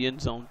him for the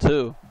end zone,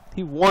 too.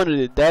 He wanted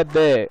it that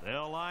bad.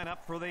 They'll line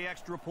up for the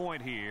extra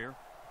point here.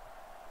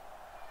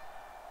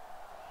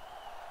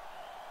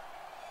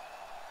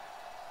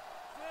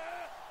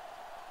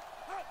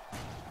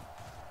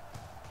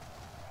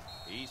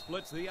 He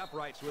splits the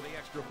uprights with the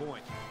extra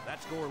point.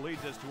 That score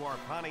leads us to our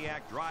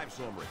Pontiac drive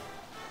summary.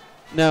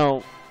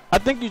 Now, I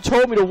think you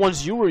told me the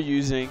ones you were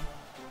using,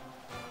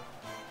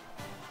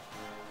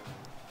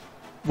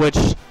 which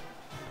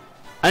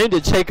I need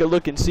to take a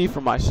look and see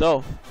for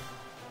myself.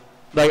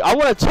 Like, I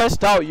want to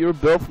test out your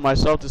build for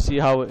myself to see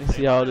how it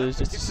is,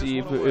 just to see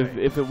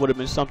if it would have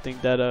been something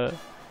that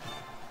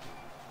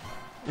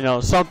you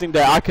know, something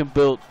that I can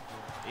build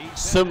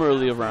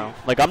similarly around.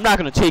 Like, I'm not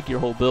going to take your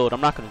whole build.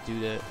 I'm not going to do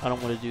that. I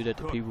don't want to do that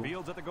to people.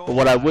 But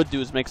what I would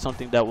do is make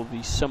something that would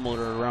be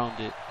similar around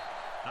it.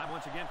 Time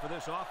once again for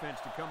this offense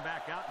to come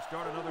back out and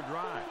start another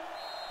drive.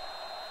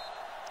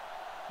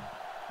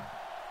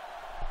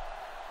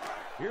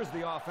 Here's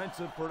the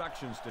offensive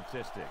production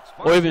statistics.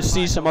 Or even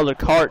see some other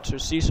carts or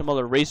see some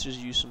other racers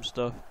use some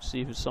stuff.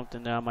 See if it's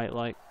something that I might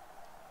like.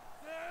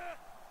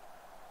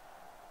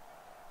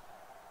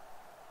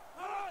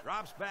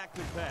 Drops back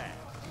to pass.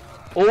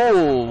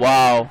 Oh,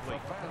 wow.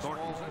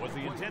 Thornton was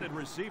the intended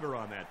receiver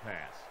on that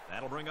pass.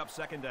 That'll bring up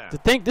second down. To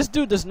think this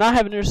dude does not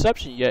have an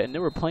interception yet, and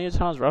there were plenty of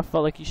times where I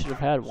felt like he should have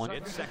had one.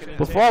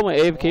 Before I went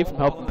AFK from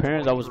helping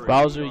parents, I was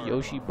Bowser,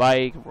 Yoshi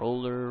bike,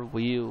 roller,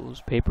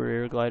 wheels, paper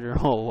air glider.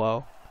 Oh,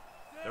 wow.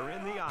 They're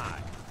in the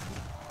eye.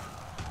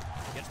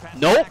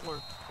 Nope.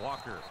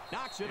 Walker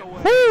knocks it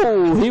away.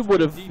 Whoo! He would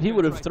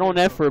have thrown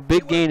that for a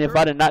big gain if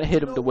I did not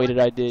hit him the way that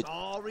I did.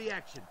 All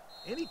reaction.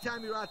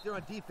 Anytime you're out there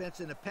on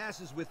defense and the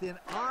pass is within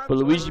arms. But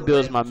Luigi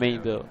build is my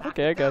main build.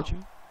 Okay, I got you.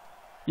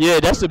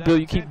 Yeah, that's the build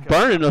you keep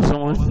burning on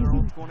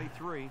someone.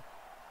 23.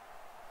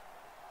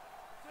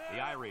 The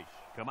Irish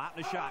come out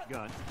in the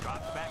shotgun.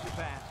 Drops back to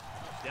pass.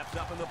 Steps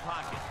up in the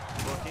pocket.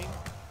 Looking.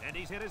 And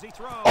he's hit as he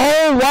throws.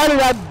 Oh, why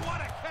did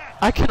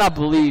I cannot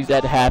believe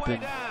that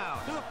happened.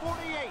 Down to the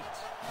 48.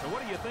 So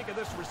what do you think of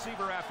this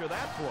receiver after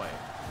that play?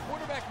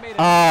 Quarterback made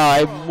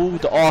I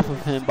moved off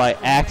of him by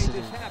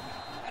accident.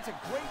 That's a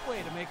great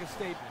way to make a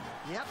statement.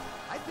 Yep,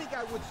 I think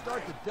I would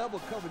start to double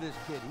cover this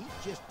kid.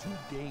 He's just too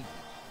dangerous.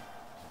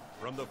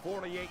 From the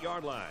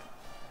 48-yard line,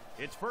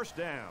 it's first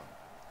down.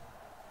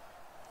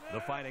 The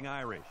Fighting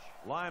Irish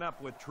line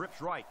up with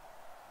trips right.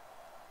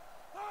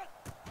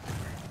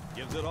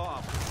 Gives it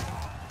off.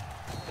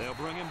 They'll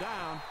bring him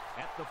down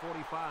at the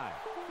 45.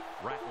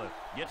 Ratliff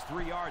gets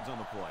 3 yards on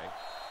the play.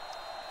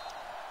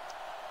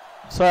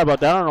 Sorry about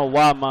that. I don't know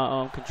why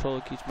my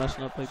controller keeps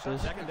messing up like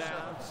this. Second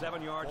down,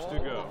 7 yards to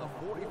go.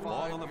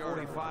 Ball on the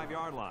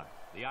 45-yard line.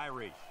 The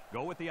Irish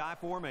go with the I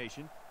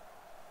formation.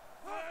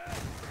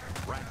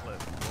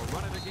 Ratliff will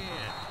run it again.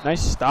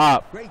 Nice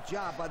stop. Great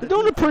job by the They're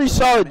doing a pretty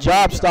solid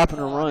job stopping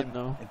the run,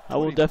 though. I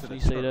will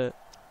definitely say that.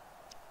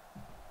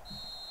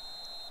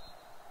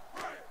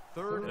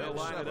 They'll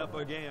line it up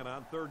again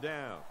on third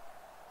down.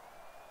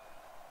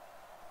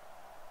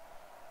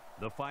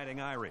 The Fighting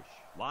Irish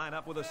line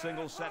up with a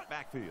single set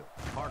backfield.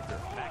 Parker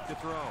back to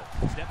throw.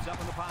 Steps up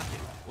in the pocket.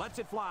 Lets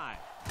it fly.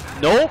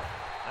 Nope.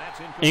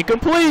 That's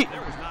incomplete.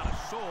 There was not a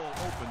soul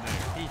open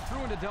there. He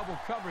threw into double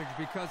coverage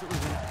because it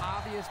was an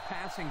obvious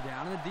passing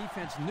down, and the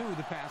defense knew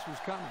the pass was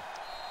coming.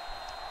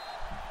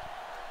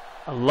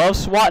 I love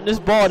swatting this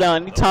ball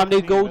down anytime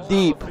they go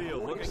deep.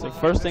 It's the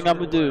first thing I'm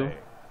going to do.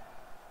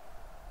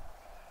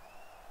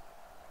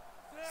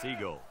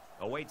 Siegel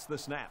awaits the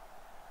snap.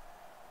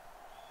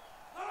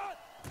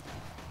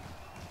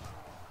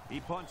 He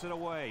punts it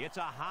away. It's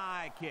a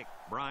high kick.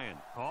 Bryan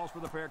calls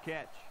for the fair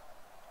catch.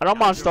 I don't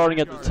mind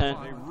starting at the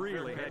 10. They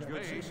really had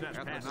good success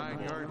passing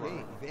the ball.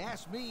 Hey, if you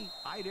ask me,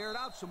 I'd air it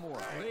out some more.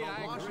 Hey,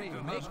 I agree.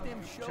 Make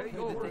them show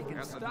you that they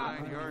can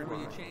stop before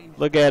you change.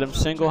 Look at him.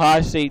 Single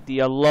high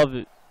safety. I love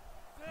it.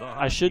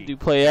 I should do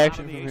play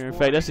action from here. In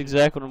fact, that's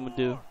exactly what I'm going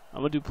to do. I'm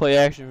going to do play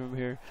action from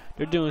here.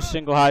 They're doing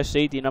single high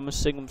safety, and I'm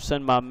going to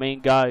send my main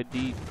guy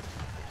deep.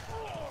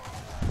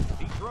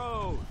 He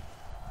throws.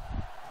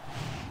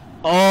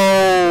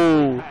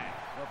 Oh!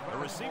 The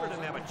receiver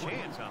didn't have a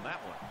chance on that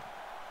one.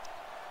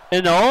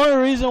 And the only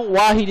reason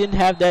why he didn't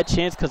have that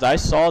chance because I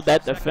saw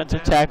that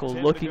defensive tackle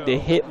looking to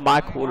hit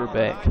my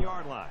quarterback.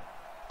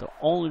 The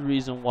only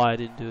reason why I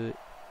didn't do it.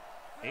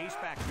 Ace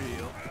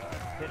backfield.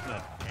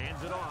 Pittman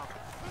hands it off.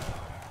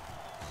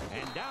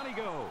 And down he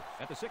goes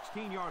at the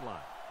 16-yard line.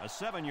 A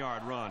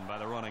 7-yard run by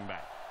the running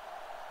back.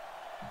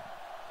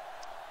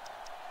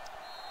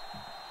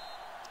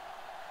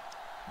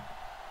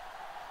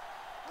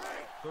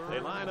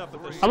 They line up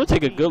at the I'm gonna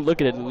take a good look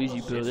at that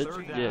Luigi build.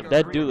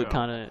 That do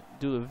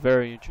look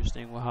very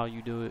interesting with how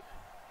you do it.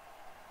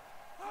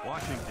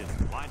 Washington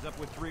lines up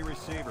with 3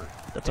 receivers.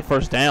 That's a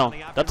first down.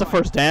 That's a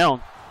first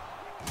down.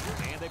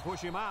 And they push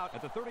him out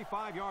at the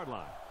 35-yard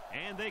line.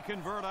 And they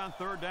convert on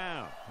third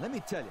down. Let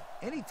me tell you,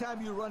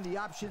 anytime you run the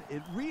option,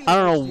 it really I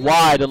don't know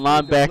why the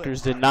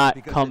linebackers did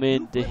not come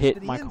in to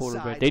hit my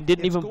quarterback. They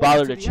didn't even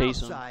bother to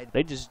chase him.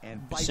 They just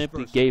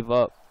simply gave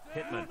up.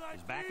 Pittman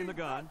is back in the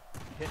gun.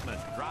 Pittman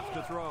drops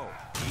to throw.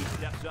 He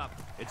steps up.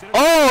 It's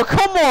oh,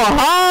 come on,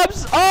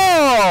 Hobbs!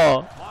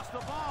 Oh! Lost the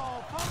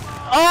ball.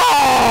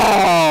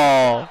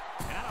 Oh!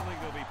 And I don't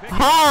think they'll be picking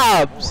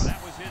Hobbs!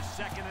 that was his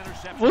second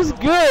interception. Was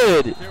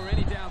good. If there were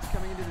any doubts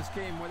coming into this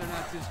game whether or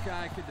not this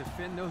guy could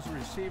defend those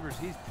receivers,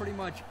 he's pretty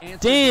much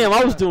answered. Damn,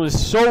 I was doing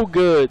so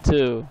good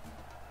too.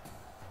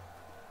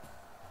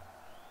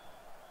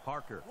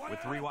 Parker with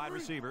 3 wide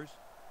receivers.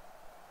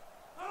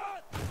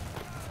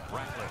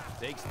 Ratliff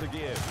takes the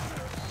give.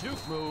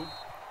 Juke move.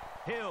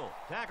 Hill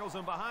tackles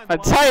him behind the A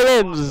tight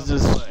end was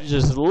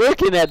just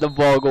looking at the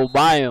ball go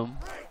by him.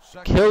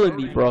 Killing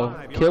me, bro.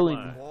 Killing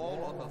me.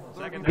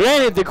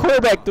 Granted, the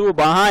quarterback threw it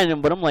behind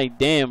him, but I'm like,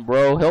 damn,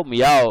 bro, help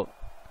me out.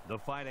 The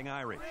Fighting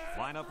Irish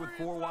line up with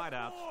 4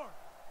 wideouts.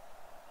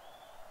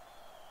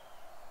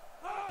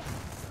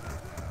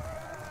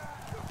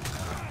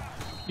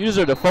 You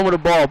deserve to fumble the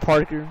ball,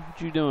 Parker. What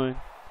you doing?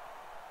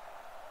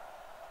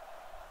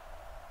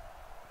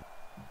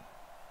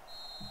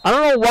 I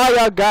don't know why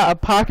y'all got a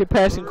pocket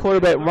passing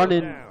quarterback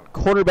running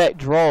quarterback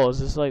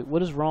draws. It's like,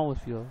 what is wrong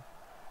with you?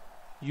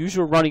 Use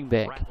your running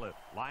back. Ratliff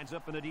lines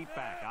up in a deep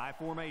back, I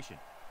formation.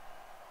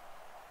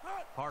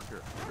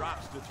 Parker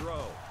drops to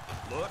throw.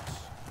 Looks,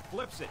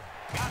 flips it.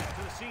 Got it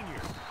to the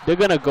senior. They're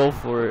going to go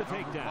for it.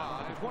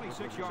 Takedown at the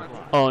 26-yard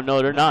line. Oh,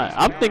 no, they're not.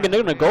 I'm thinking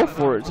they're going to go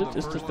for it.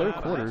 It's the third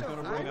quarter.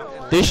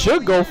 They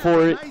should go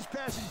for it.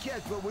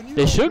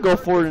 They should go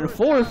for it in the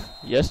fourth.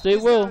 Yes, they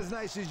will.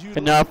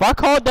 And now, if I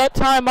called that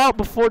timeout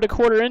before the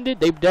quarter ended,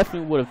 they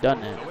definitely would have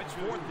done that. So it's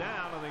 4th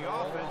down, and the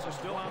offense is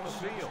still on the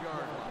field.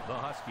 The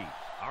Huskies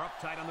are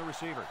up tight on the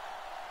receiver.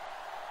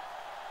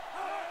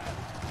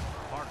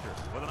 Parker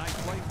with a nice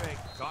play fake.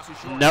 Tosses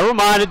short. Never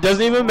mind. It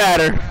doesn't even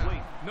matter.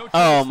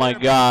 Oh, my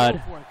God.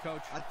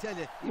 I tell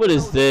you, What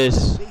is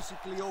this?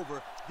 Basically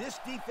over. This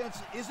defense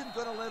isn't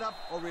going to let up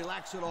or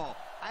relax at all.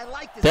 I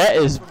like this. That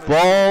is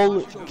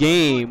ball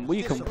game.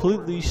 We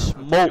completely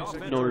smoked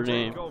Notre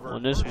Dame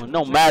on this one.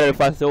 No matter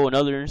if I throw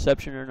another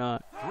interception or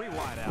not,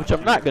 which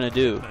I'm not going to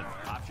do.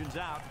 Options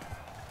out.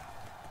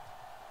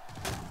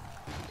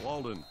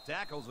 Walden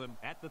tackles him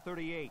at the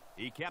 38.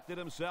 He kept it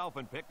himself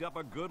and picked up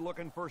a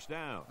good-looking first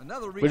down.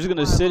 We're just going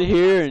to sit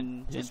here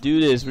and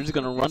do this. We're just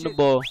going to run the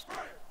ball.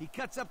 He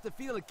cuts up the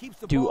field and keeps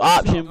the Do ball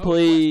option up.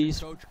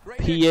 plays, PA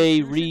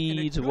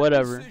reads,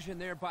 whatever. The Huskies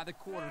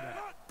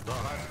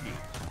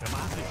come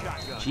out the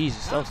shotgun.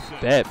 Jesus, that was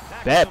a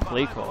bad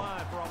play call.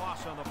 For a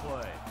loss on the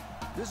play.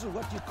 This is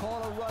what you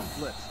call a run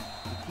blitz.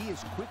 The key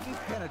is quickly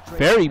penetrate.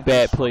 Very and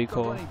bad disrupt play the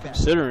call, running back,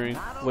 considering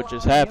not what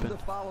just allowing him happened.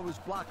 to follow his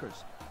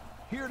blockers.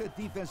 Here the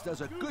defense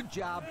does a good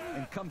job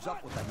and comes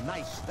up with a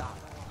nice stop.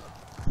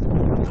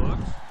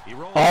 Looks, he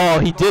rolls Oh,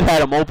 he did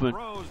have him open.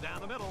 throws down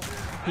the middle.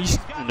 He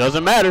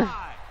doesn't matter.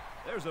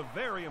 There's a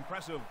very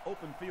impressive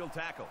open field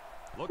tackle.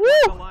 Looked Woo!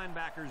 like the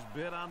linebackers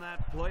bid on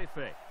that play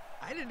fake.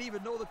 I didn't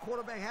even know the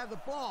quarterback had the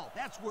ball.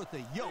 That's worth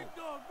a yoke.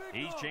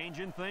 He's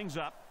changing things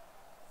up.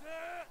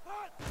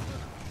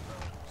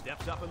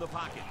 Steps up in the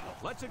pocket.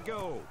 Lets it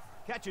go.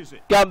 Catches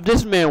it. Got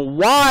this man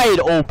wide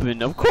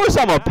open. Of course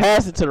I'm going to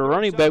pass it to the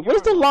running back. What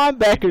is the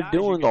linebacker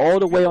doing all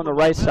the way on the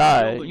right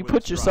side? You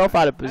put yourself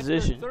out of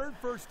position. Third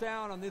first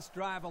down on this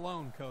drive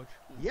alone, Coach.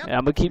 Yep. Yeah,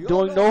 I'm going to keep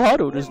doing no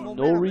huddle. There's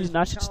no reason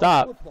I should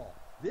stop.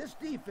 This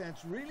defense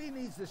really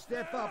needs to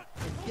step up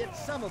and get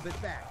some of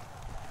it back.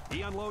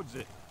 He unloads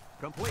it.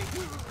 Complete.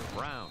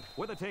 Brown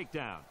with a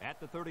takedown at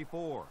the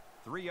 34.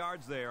 3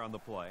 yards there on the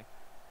play.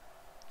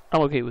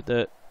 I'm okay with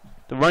that.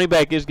 The running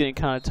back is getting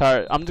kind of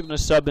tired. I'm just going to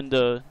sub in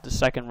the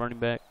second running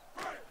back.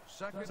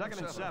 Second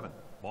and 7.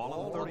 Ball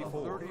on the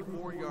 34.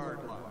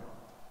 34-yard line.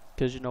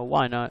 Because, you know,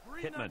 why not?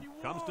 Hitman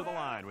comes to the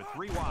line with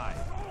 3 wide.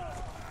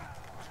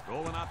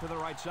 Rolling out to the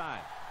right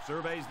side.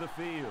 Surveys the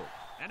field.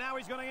 And now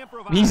he's going to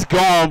improvise. He's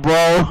gone, bro.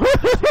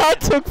 I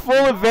took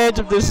full advantage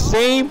of the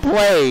same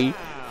play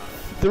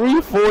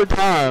 3-4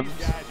 times.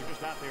 These guys are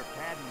just out there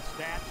padding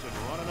stats and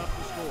running up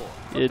the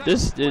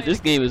score. Yeah, this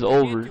game is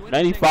over.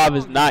 95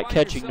 is not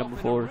catching number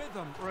 4.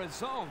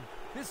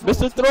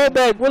 Mr.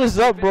 Throwback, what is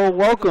up, bro?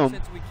 Welcome.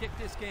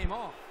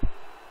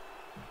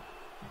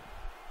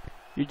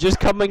 You're just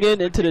coming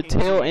into the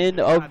tail end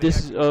of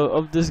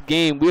this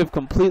game. We have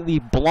completely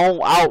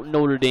blown out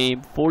Notre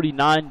Dame,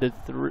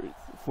 49-3.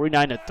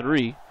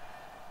 49-3.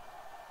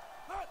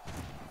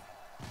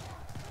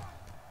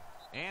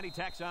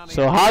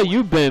 So how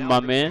you been, my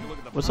man?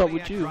 What's up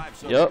with you?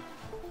 Yep.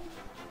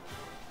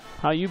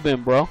 How you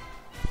been, bro?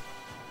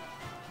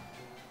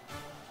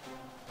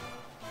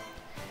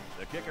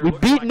 We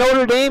beat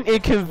Notre Dame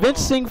in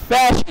convincing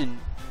fashion.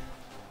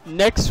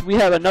 Next, we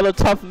have another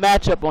tough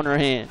matchup on our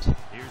hands.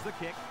 Here's the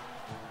kick.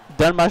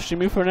 Done my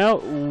streaming for now?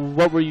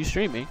 What were you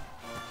streaming?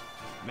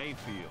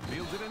 Mayfield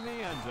fields it in the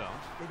end zone.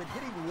 They've been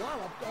getting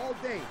walloped all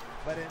day,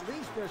 but at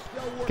least they're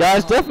still working.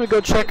 Guys, definitely go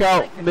check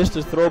out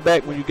Mr.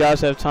 Throwback when you guys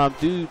have time.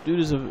 Dude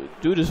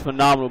is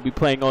phenomenal. Be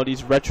playing all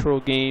these retro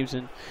games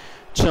and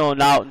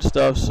chilling out and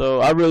stuff. So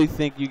I really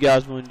think you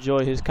guys will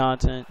enjoy his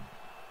content.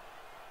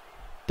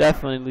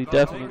 Definitely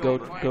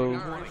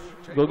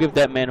go give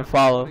that man a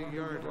follow.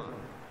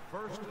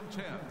 First and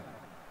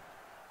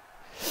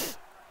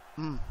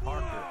 10.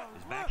 Parker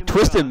is back in the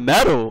Twisted gun.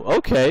 Metal.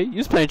 Okay, you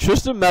was playing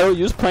Twisted Metal.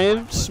 You was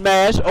playing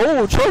Smash.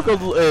 Oh, Choco.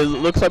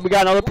 Looks like we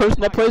got another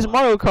person that plays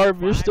Mario Kart.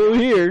 You're still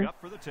here. Up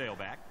for the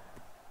tailback.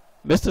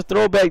 Mr.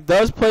 Throwback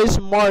does play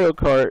some Mario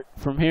Kart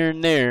from here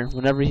and there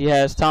whenever he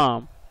has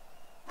time.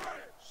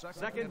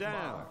 Second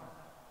down.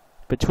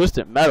 But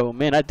Twisted Metal,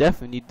 man, I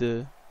definitely need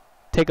to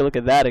take a look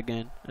at that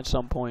again at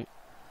some point.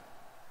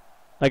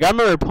 Like, I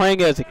remember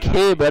playing it as a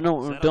kid, but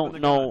I don't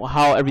know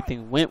how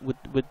everything went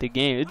with the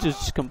game. It's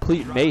just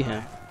complete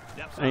mayhem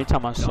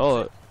anytime I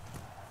saw it.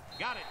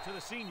 Got it to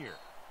the senior.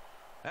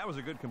 That was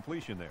a good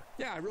completion there.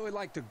 Yeah, I really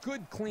liked the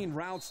good, clean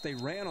routes they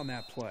ran on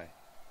that play.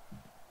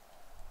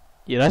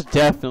 Yeah, that's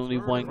definitely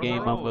one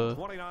game I'm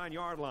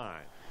 29-yard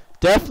line.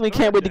 definitely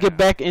can't wait to get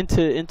back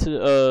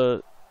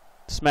into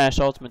Smash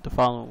Ultimate the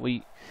following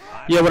week.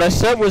 Yeah, what I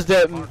said was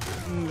that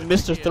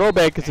Mr.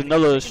 Throwback is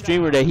another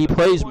streamer that he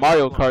plays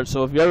Mario Kart.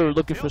 So if you're ever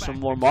looking for some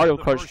more Mario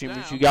Kart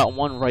streamers, you got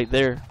one right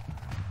there.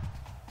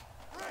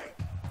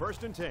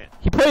 1st and 10.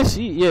 He plays,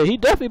 he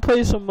definitely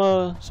plays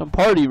some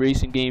party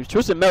racing games.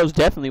 Twisted Metal is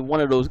definitely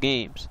one of those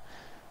games.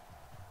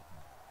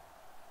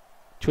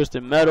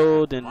 Twisted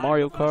Metal, then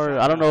Mario Kart.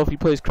 I don't know if he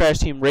plays Crash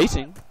Team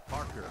Racing.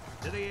 Parker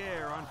to the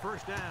air on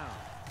 1st down.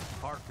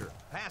 Parker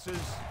passes,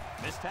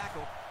 missed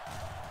tackle.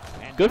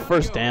 And Good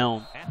first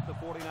down. At the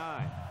 49.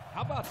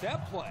 How about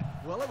that play?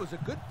 Well, it was a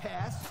good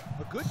pass,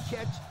 a good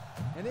catch,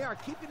 and they are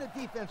keeping the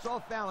defense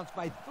off balance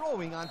by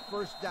throwing on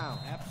 1st down.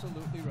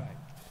 Absolutely right.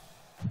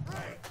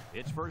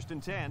 It's 1st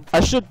and 10.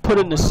 I should put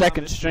in the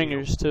second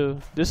stringers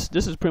too. This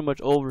is pretty much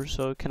over.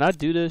 So can I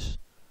do this?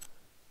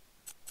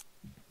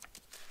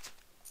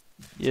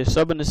 Yeah,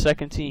 sub in the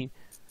second team.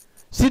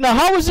 See, now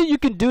how is it you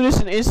can do this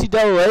in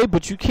NCAA,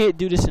 but you can't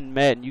do this in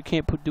Madden? You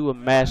can't do a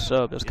mass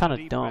sub. That's kind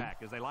of dumb.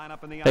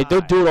 Like,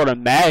 they'll do it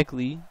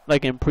automatically,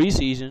 like in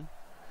preseason,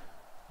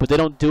 but they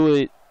don't do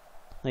it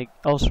like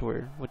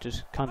elsewhere, which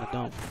is kind of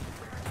dumb.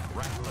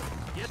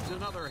 Gets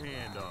another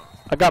handoff.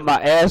 I got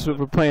my ass whipped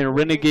for playing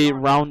Renegade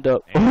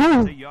Roundup.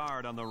 And a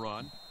yard on the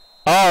run.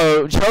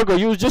 Oh, Choco,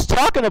 you was just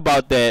talking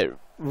about that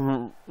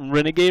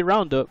Renegade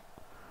Roundup.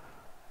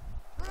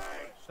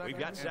 We've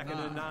got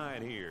 2nd and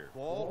 9 here.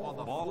 Ball on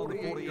the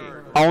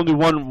 48-yard. I only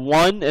won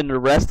one, and the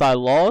rest I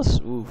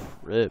lost. Oof,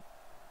 rip.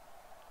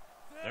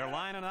 They're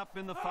lining up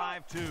in the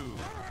 5-2.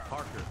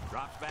 Parker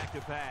drops back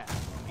to pass.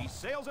 He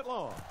sails it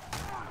long.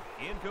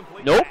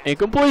 Incomplete. Nope,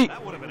 incomplete.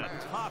 That would have been a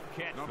tough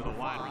catch for the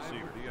wide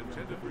receiver. The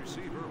intended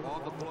receiver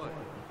on the play.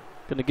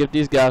 Gonna give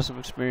these guys some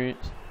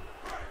experience.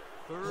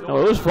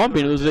 No, it was fun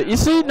being losing. You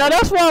see, now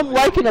that's what I'm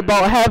liking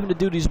about having to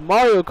do these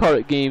Mario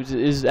Kart games.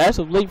 Is as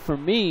of late for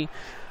me,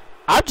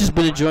 I've just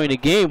been enjoying the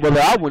game, whether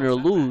I win or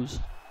lose.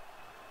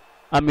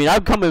 I mean,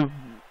 I've come in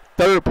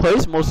 3rd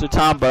place most of the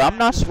time, but I'm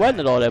not sweating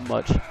it all that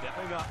much.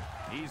 Stepping up.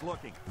 He's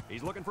looking.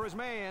 He's looking for his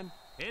man.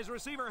 His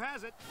receiver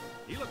has it.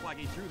 He looked like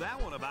he threw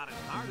that one about as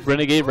hard as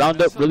Renegade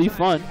Roundup, really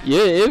fun.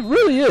 Yeah, it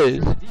really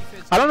is.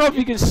 I don't know if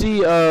you can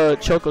see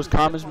Choco's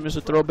comments from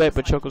Mr. Throwback,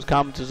 but Choco's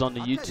comments is on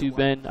the YouTube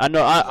end. I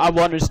know I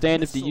will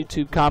understand if the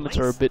YouTube comments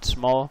are a bit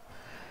small.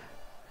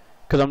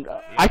 Because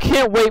I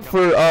can't wait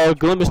for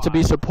Glimpse to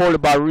be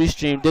supported by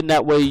Restream. Then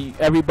that way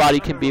everybody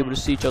can be able to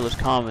see each other's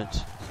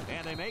comments.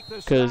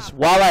 Because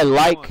while I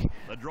like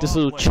this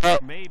little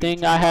chat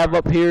thing I have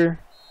up here,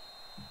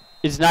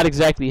 it's not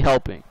exactly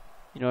helping.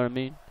 You know what I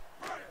mean?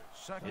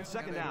 It's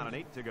 2nd down and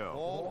 8 to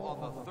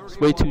go. It's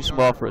way too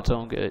small for its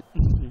own good.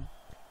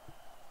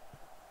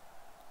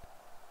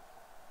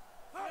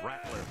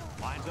 Rattler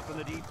lines up in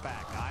the deep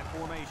back. I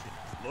formation.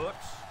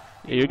 Looks.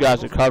 Yeah, you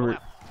guys are covered.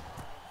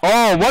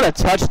 Oh, what a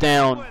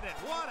touchdown.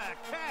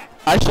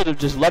 I should have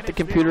just let the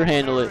computer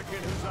handle it.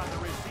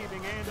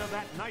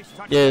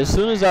 Yeah, as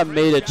soon as I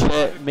made a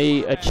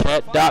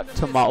chat doc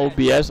to my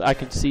OBS, I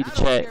can see the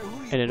chat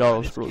and it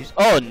all scrolls.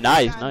 Oh,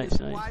 nice.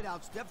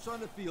 Wideout steps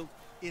on the field.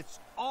 It's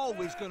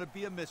always going to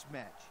be a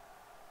mismatch.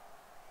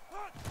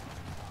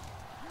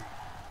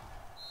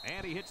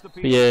 And he hits the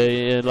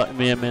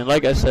Yeah, man,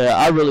 like I said,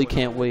 I really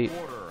can't wait.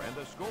 And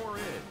the score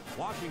is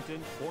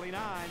Washington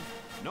 49,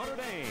 Notre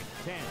Dame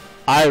 10.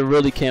 I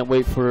really can't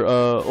wait for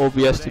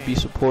OBS to be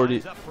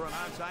supported.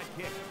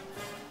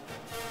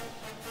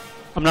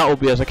 I'm not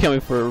OBS. I can't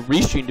wait for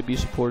Restream to be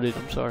supported.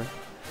 I'm sorry.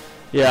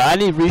 Yeah, I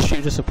need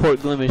Restream to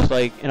support Glimpse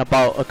like in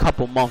about a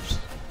couple months,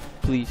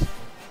 please.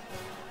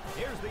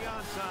 Here's the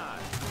onside.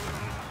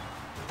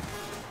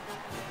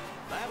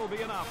 That'll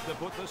be enough to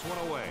put this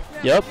one away.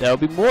 Yep, that'll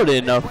be more than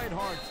enough.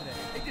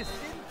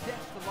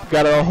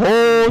 Got a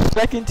whole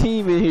second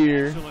team in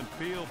here, Excellent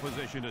field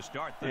position to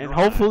start the and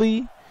drive.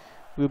 hopefully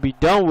we'll be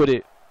done with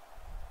it.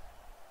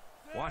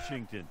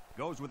 Washington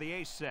goes with the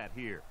ace set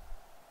here.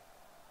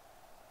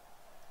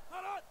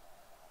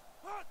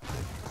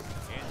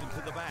 Hands it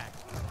to the back.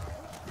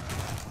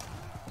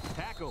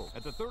 Tackle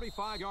at the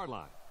 35-yard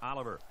line.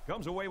 Oliver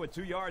comes away with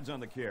 2 yards on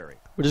the carry.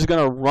 We're just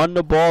gonna run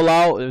the ball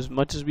out as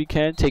much as we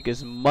can, take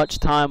as much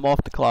time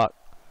off the clock.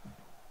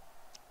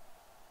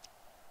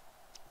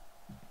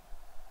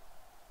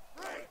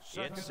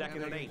 It's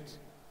 2nd and 8.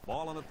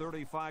 Ball on the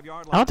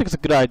 35-yard line. I don't think it's a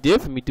good idea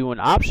for me doing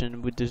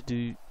option with this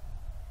dude.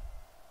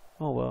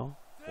 Oh well.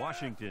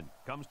 Washington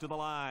comes to the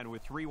line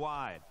with 3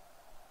 wide.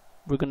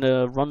 We're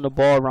gonna run the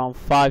ball around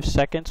 5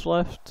 seconds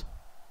left.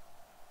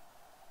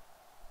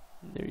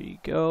 There you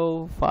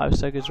go. 5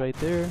 seconds right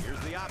there. Here's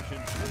the option.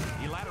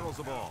 He laterals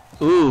the ball.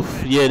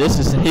 Oof. Yeah, this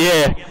is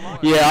yeah.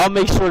 I'll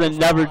make sure to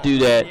never do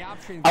that.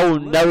 I will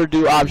never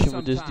do option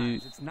with this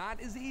dude. It's not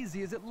as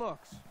easy as it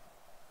looks.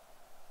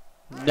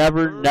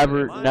 Never.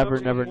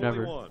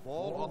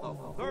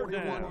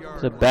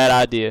 It's a bad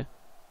idea.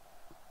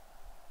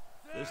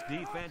 This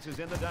defense is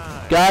in the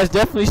dime. Guys,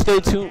 definitely stay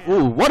tuned.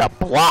 Ooh, what a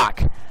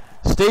block.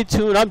 Stay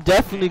tuned. I'm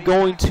definitely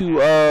going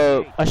to,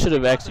 I should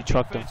have actually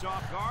trucked him.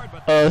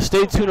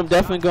 Stay tuned. I'm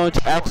definitely going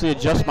to actually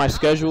adjust my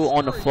schedule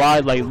on the fly.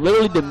 Like,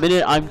 literally the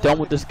minute I'm done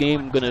with this game,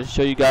 I'm going to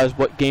show you guys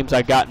what games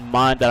I got in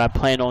mind that I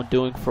plan on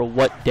doing for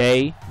what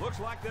day.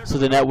 So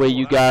then that way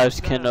you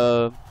guys can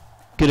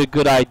get a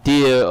good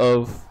idea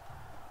of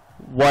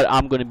what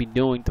I'm going to be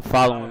doing the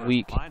following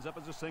week.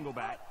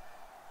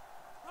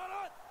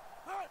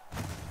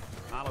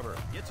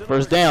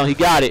 First down. He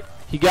got it.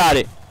 He got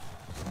it.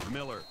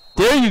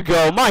 There you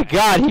go. My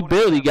God, he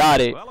barely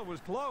got it. Well, it was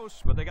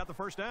close, but they got the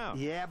first down.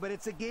 Yeah, but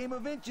it's a game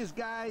of inches,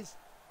 guys.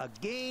 A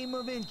game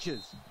of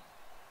inches.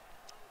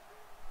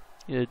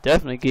 Yeah,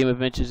 definitely a game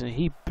of inches, and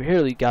he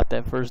barely got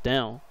that first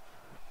down.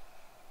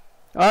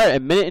 All right, a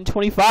minute and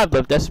 25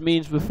 left. That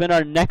means within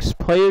our next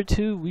play or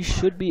two, we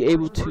should be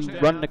able to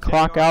run the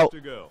clock out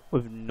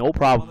with no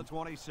problem.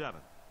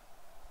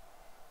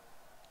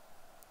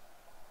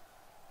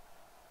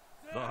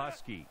 The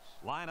Huskies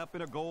line up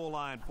in a goal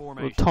line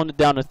formation. We'll tone it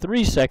down to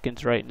 3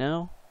 seconds right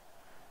now.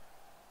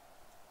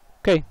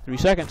 Okay, 3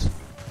 seconds.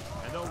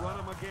 And they'll run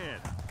him again.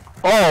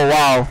 Oh,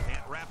 wow.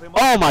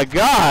 Oh, my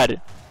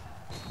God.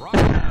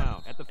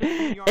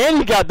 And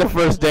he got the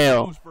first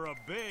down.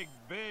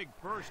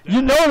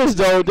 You notice,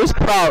 though, this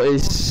crowd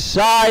is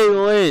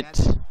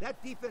silent.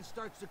 That defense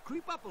starts to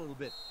creep up a little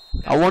bit.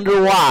 I wonder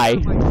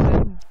why.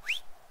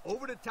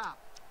 Over the top.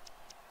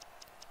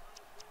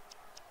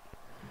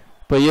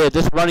 But yeah,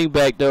 this running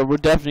back, though, we're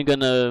definitely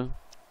going to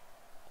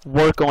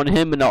work on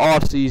him in the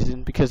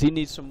offseason because he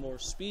needs some more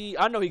speed.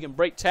 I know he can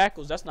break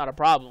tackles. That's not a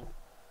problem.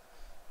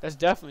 That's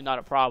definitely not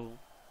a problem.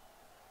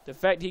 The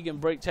fact he can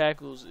break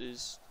tackles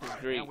is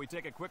great. And we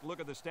take a quick look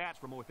at the stats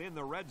from within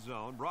the red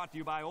zone, brought to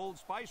you by Old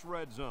Spice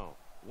Red Zone,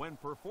 when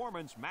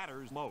performance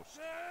matters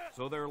most.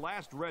 So their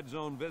last red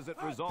zone visit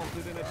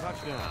resulted in a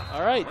touchdown.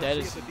 All right, that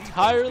is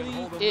entirely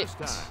it.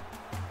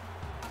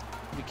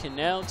 We can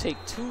now take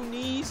 2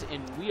 knees,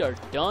 and we are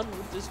done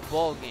with this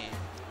ball game.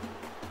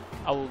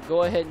 I will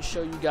go ahead and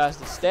show you guys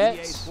the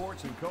stats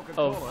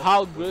of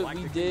how good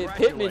we did.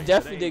 Pittman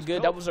definitely did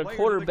good. That was our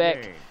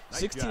quarterback,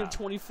 16 of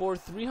 24,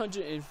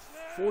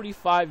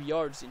 345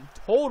 yards in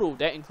total.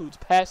 That includes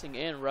passing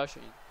and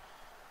rushing.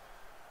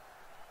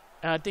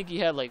 And I think he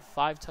had like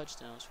 5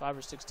 touchdowns, 5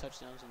 or 6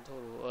 touchdowns in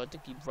total. I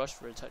think he rushed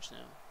for a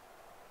touchdown.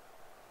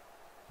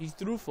 He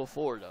threw for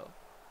 4, though.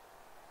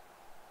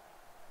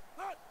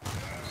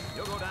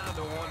 You'll go down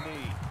to 1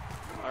 knee.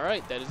 All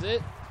right, that is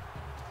it.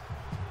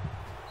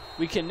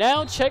 We can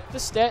now check the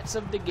stats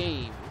of the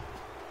game.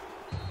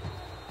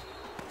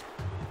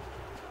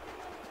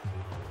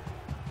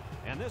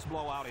 And this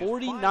blowout is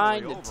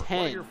 49 to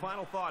 10.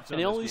 And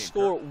they only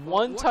scored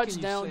 1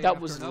 touchdown. That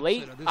was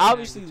late,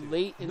 obviously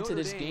late into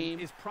this game.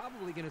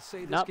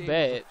 Not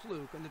bad.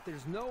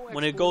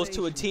 When it goes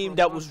to a team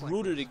that was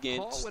rooted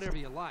against,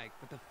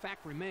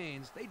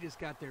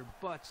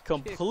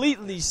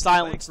 completely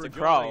silenced the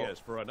crowd.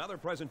 For another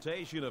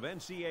presentation of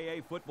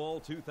NCAA Football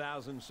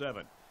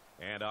 2007.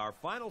 And our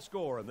final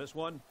score in this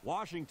one,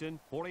 Washington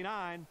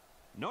 49,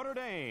 Notre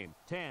Dame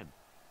 10.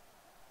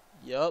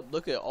 Yup,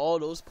 look at all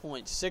those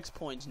points. 6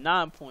 points,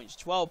 9 points,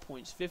 12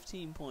 points,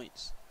 15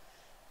 points.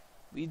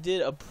 We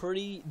did a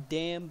pretty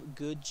damn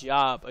good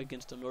job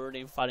against the Notre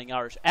Dame Fighting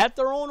Irish at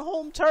their own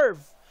home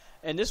turf.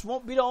 And this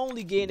won't be the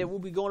only game that we'll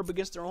be going up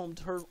against their home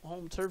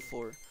turf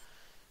for.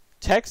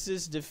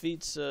 Texas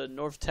defeats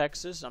North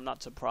Texas. I'm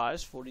not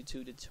surprised,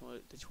 42 to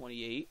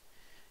 28.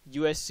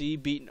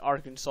 USC beating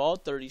Arkansas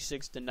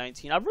 36 to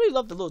 19. I really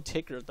love the little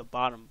ticker at the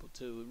bottom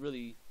too. It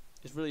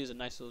really is a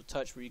nice little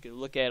touch where you can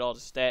look at all the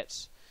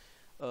stats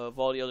of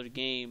all the other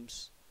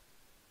games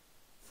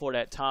for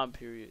that time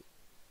period,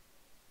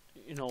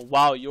 you know,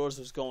 while yours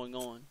was going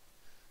on.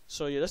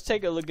 So yeah, let's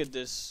take a look at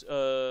this.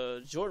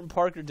 Jordan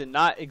Parker did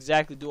not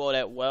exactly do all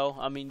that well.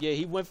 I mean, yeah,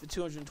 he went for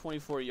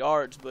 224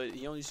 yards, but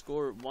he only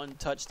scored 1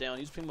 touchdown.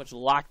 He was pretty much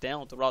locked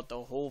down throughout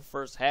the whole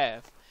first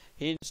half.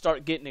 He didn't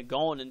start getting it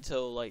going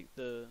until like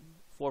the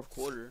 4th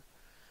quarter.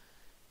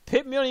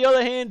 Pittman, on the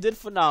other hand, did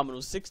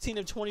phenomenal. 16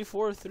 of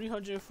 24,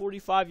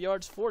 345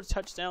 yards, 4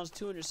 touchdowns,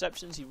 2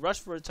 interceptions. He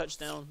rushed for a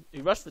touchdown.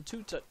 He rushed for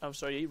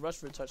he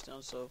rushed for a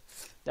touchdown, so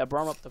that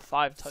brought him up to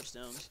 5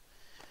 touchdowns.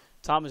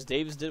 Thomas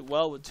Davis did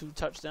well with 2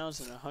 touchdowns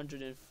and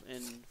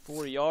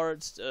 104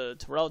 yards.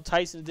 Terrell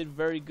Tyson did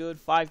very good,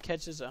 5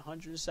 catches,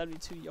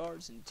 172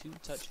 yards, and 2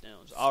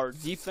 touchdowns. Our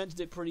defense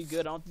did pretty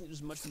good. I don't think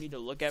there's much we need to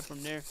look at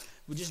from there.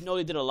 We just know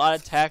they did a lot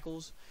of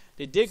tackles.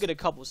 They did get a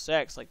couple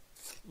sacks, like,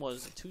 what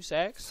is it, 2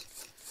 sacks?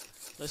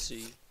 Let's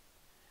see.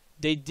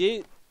 They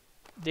did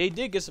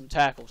get some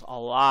tackles, a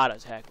lot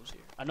of tackles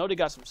here. I know they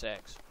got some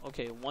sacks.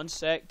 Okay, 1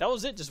 sack. That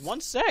was it, just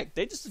 1 sack.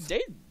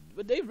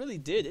 What they really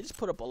did, they just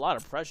put up a lot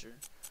of pressure.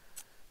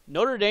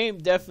 Notre Dame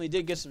definitely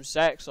did get some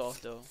sacks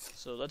off, though.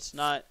 So let's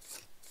not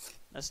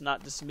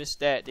dismiss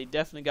that. They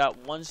definitely got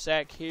 1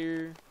 sack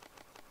here.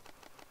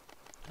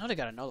 I know they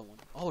got another one.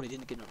 Oh, they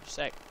didn't get another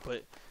sack.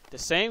 But the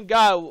same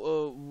guy,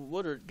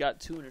 Woodard, got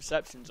 2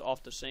 interceptions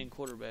off the same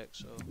quarterback.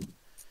 So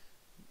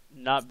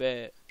not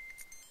bad.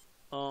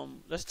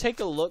 Let's take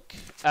a look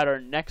at our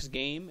next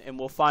game, and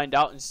we'll find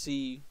out and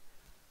see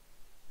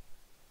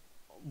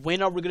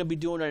when are we going to be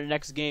doing our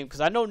next game?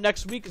 Because I know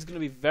next week is going to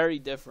be very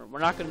different. We're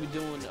not going to be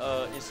doing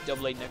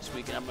NCAA next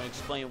week, and I'm going to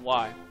explain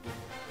why.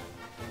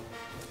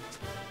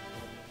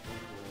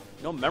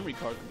 No memory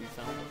card can be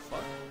found. What the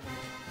fuck?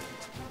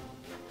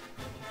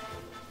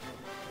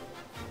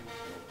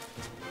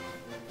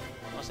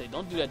 I'll say,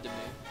 don't do that to me.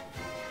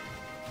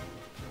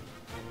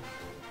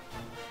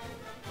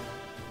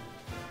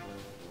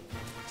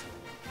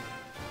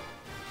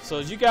 So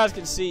as you guys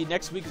can see,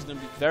 next week is going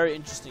to be very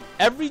interesting.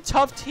 Every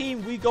tough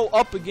team we go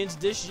up against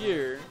this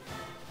year,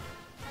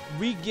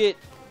 we get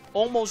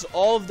almost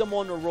all of them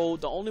on the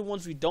road. The only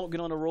ones we don't get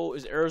on the road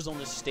is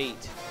Arizona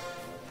State.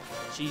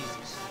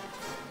 Jesus.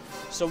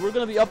 So we're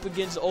going to be up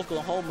against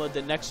Oklahoma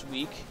the next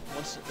week.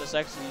 Let's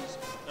actually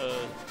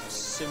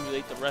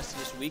simulate the rest of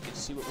this week and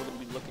see what we're going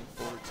to be looking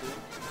forward to.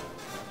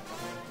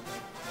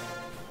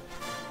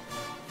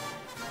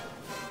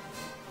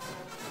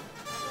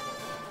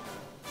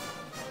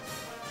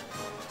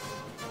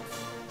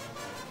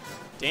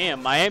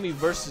 Damn, Miami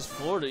versus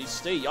Florida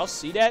State. Y'all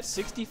see that?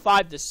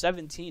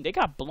 65-17. They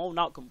got blown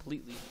out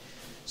completely.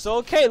 So,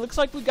 okay, looks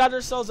like we got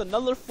ourselves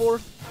another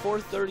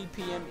 4:30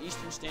 p.m.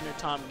 Eastern Standard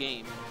Time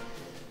game.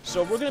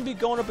 So, we're going to be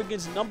going up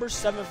against number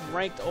 7th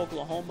ranked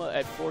Oklahoma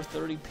at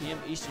 4:30 p.m.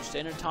 Eastern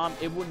Standard Time.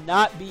 It will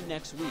not be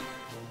next week.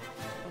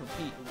 I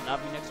repeat, it will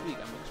not be next week.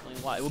 I'm going to explain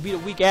why. It will be the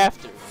week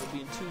after. It will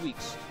be in 2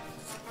 weeks.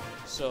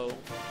 So,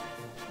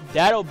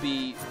 that'll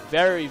be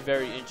very,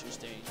 very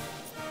interesting.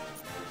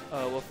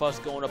 With us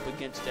going up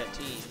against that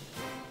team.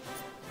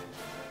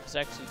 Let's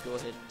actually go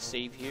ahead and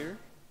save here.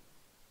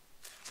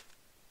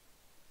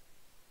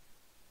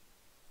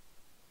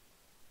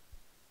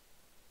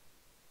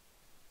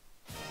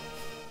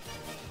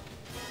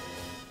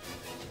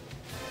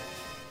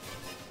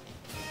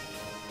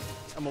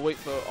 I'm gonna wait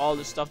for all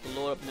this stuff to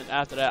load up, and then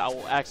after that I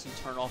will actually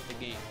turn off the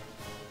game.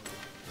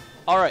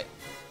 Alright,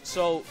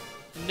 so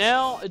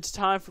now it's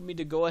time for me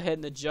to go ahead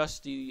and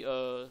adjust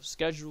the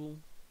schedule.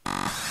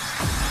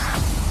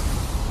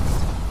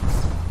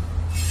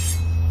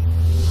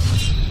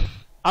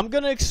 I'm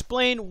gonna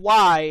explain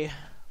why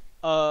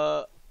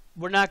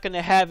we're not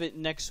gonna have it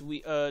next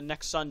week,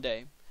 next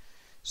Sunday.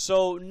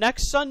 So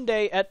next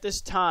Sunday at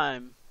this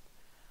time,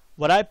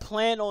 what I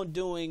plan on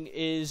doing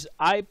is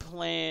I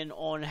plan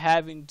on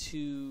having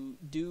to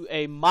do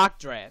a mock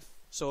draft.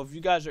 So if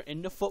you guys are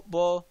into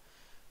football,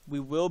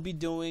 we will be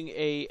doing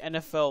a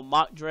NFL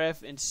mock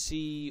draft and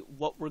see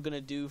what we're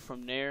gonna do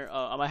from there.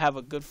 I'm gonna have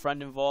a good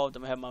friend involved.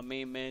 I'm gonna have my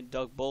main man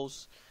Doug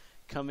Bowles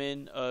come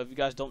in. If you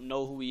guys don't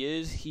know who he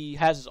is, he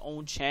has his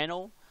own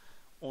channel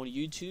on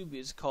YouTube.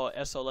 It's called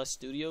SLS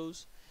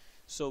Studios.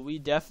 So we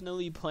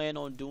definitely plan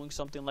on doing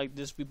something like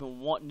this. We've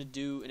been wanting to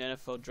do an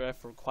NFL draft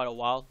for quite a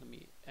while. Let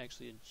me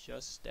actually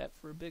adjust that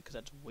for a bit because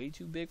that's way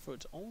too big for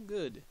its own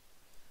good.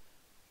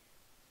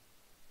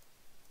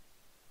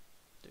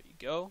 There you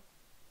go.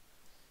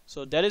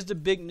 So that is the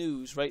big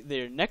news right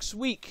there. Next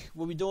week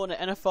we'll be doing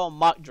an NFL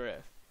mock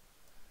draft.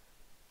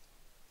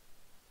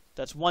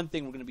 That's one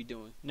thing we're going to be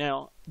doing.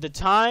 Now, the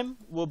time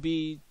will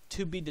be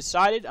to be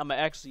decided. I'm going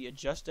to actually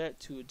adjust that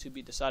to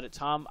be decided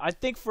time. I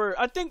think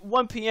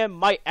 1 p.m.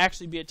 might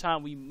actually be a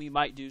time we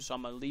might do, so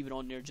I'm going to leave it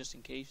on there just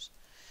in case.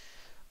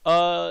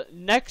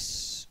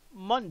 Next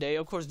Monday,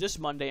 of course, this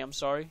Monday, I'm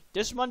sorry.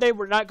 This Monday,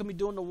 we're not going to be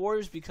doing the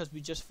Warriors because we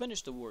just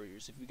finished the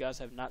Warriors. If you guys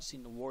have not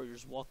seen the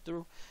Warriors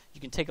walkthrough, you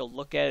can take a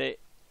look at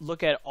it.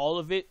 Look at all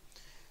of it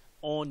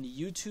on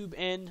YouTube,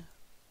 and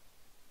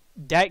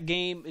that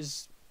game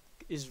is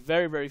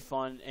very, very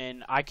fun,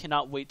 and I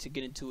cannot wait to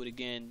get into it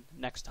again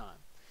next time.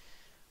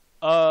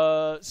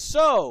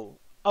 So,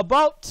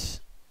 about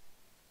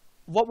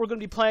what we're going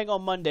to be playing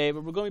on Monday,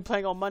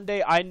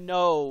 I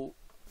know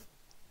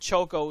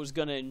Choco is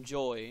going to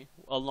enjoy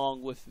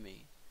along with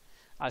me.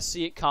 I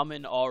see it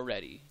coming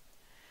already.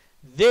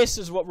 This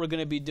is what we're going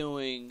to be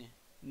doing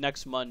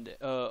next Monday,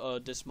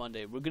 this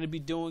Monday. We're going to be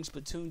doing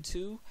Splatoon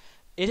 2.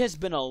 It has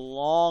been a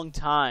long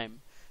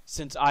time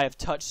since I have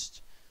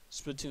touched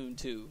Splatoon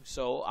 2,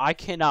 so I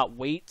cannot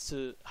wait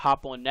to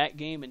hop on that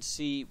game and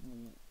see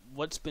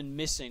what's been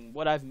missing,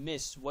 what I've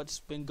missed, what's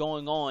been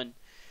going on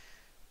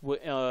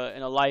in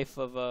the life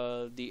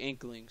of the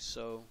Inklings.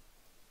 So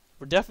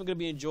we're definitely going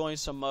to be enjoying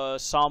some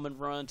salmon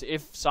runs,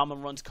 if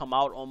salmon runs come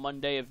out on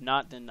Monday. If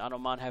not, then I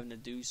don't mind having to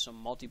do some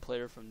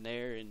multiplayer from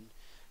there and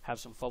have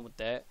some fun with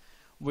that.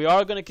 We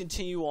are going to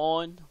continue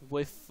on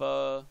with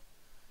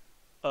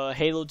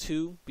Halo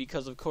 2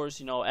 because, of course,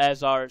 you know,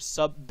 as our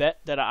sub bet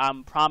that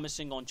I'm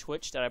promising on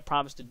Twitch, that I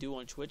promised to do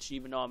on Twitch,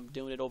 even though I'm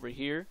doing it over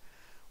here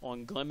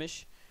on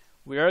Glimish,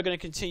 we are going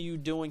to continue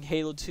doing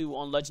Halo 2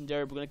 on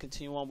Legendary. We're going to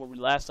continue on where we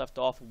last left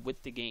off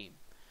with the game.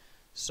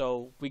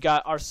 So we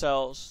got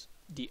ourselves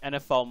the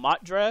NFL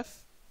mock draft,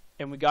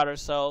 and we got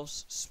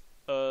ourselves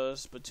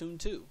Splatoon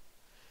 2.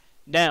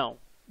 Now,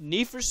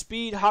 Need for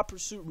Speed Hot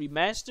Pursuit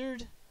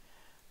Remastered,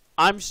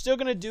 I'm still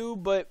going to do,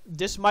 but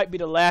this might be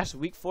the last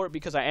week for it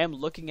because I am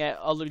looking at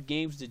other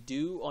games to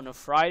do on a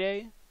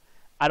Friday.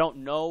 I don't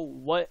know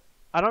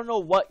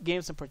what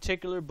games in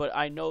particular, but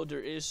I know there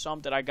is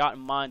some that I got in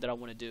mind that I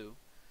want to do.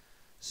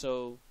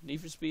 So,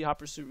 Need for Speed Hot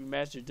Pursuit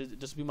Remastered,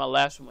 this will be my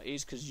last one with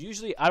Ace, because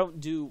usually I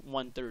don't do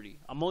 130.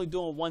 I'm only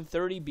doing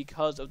 130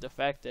 because of the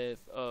fact that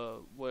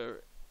where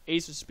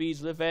Ace of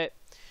Speeds live at,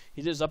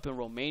 he lives up in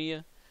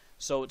Romania,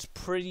 so it's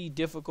pretty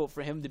difficult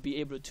for him to be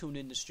able to tune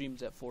in the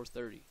streams at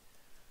 430.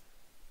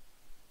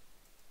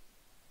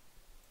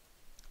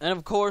 And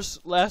of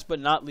course, last but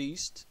not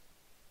least,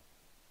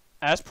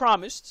 as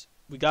promised,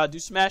 we gotta do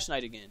Smash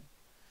Night again.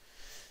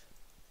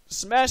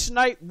 Smash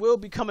Night will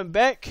be coming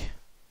back.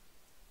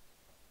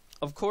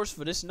 Of course,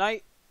 for this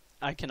night,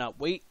 I cannot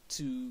wait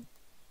to,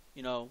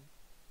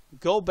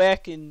 go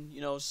back and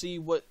see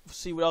what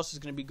else is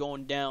gonna be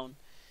going down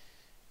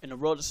in the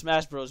world of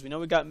Smash Bros. We know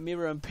we got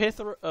Mira and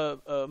Pithra.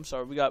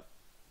 We got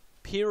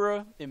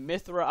Pyrrha and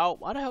Mithra out.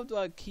 Why the hell do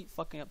I keep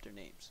fucking up their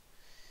names?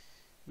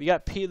 We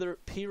got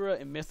Pyrrha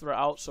and Mithra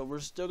out, so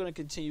we're still gonna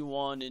continue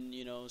on and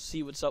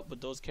see what's up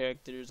with those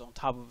characters. On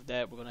top of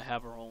that, we're gonna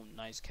have our own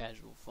nice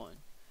casual fun.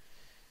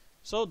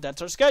 So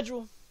that's our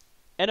schedule.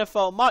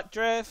 NFL mock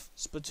draft,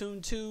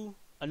 Splatoon 2,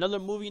 another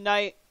movie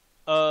night.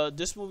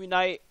 This movie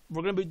night,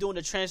 we're going to be doing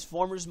the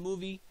Transformers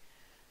movie.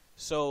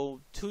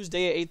 So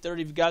Tuesday at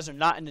 8:30, if you guys are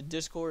not in the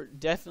Discord,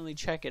 definitely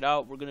check it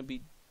out. We're really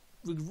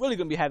going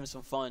to be having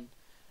some fun.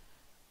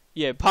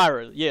 Yeah,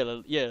 Pyra. Yeah,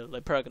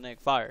 like Pyrokinetic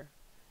Fire.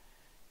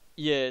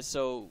 Yeah,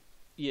 so,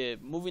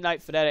 movie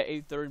night for that at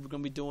 8:30. We're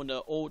going to be doing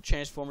the old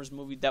Transformers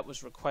movie that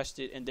was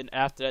requested. And then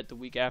after that, the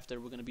week after,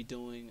 we're going to be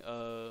doing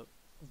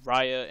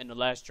Raya and the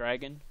Last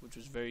Dragon, which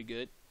was very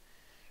good.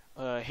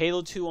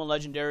 Halo 2 on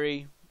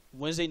Legendary.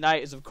 Wednesday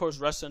night is, of course,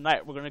 Wrestling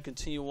Night. We're going to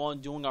continue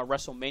on doing our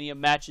WrestleMania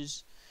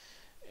matches.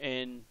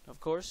 And, of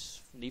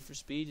course, Need for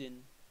Speed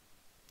and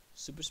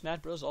Super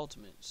Smash Bros.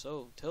 Ultimate.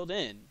 So, till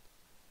then,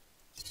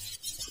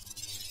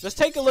 let's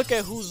take a look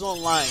at who's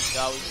online,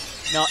 shall we?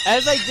 Now,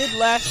 as I did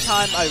last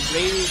time, I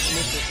rated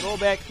Mr.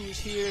 Throwback, who's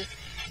here.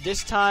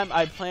 This time,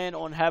 I plan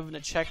on having to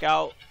check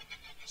out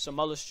some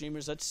other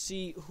streamers. Let's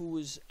see who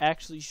is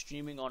actually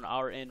streaming on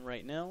our end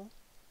right now.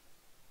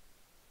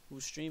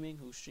 Who's streaming?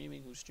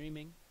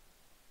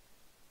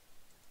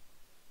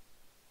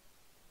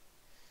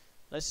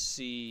 Let's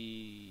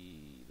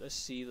see.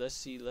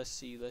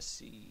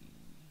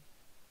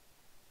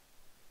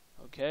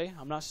 Okay,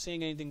 I'm not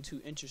seeing anything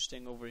too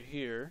interesting over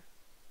here.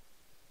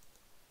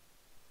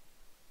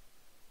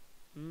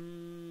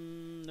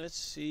 Let's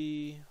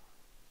see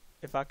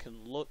if I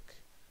can look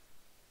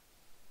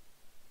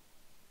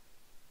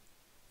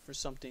for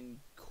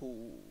something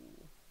cool.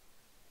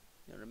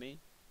 You know what I mean?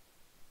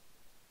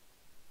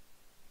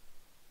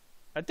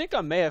 I think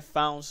I may have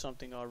found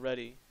something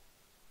already.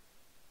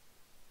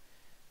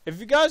 If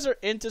you guys are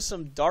into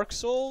some Dark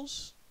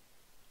Souls,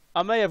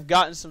 I may have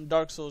gotten some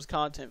Dark Souls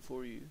content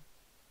for you.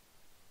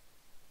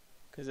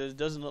 Because it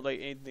doesn't look like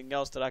anything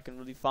else that I can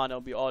really find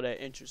that'll be all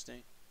that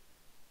interesting.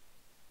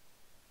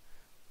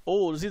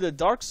 Oh, it's either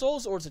Dark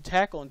Souls or it's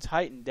Attack on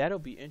Titan. That'll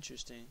be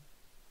interesting.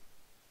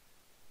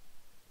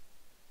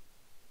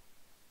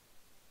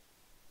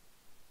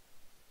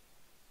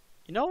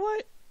 You know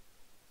what?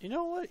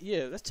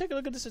 Yeah, let's take a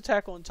look at this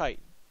Attack on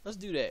Titan. Let's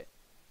do that.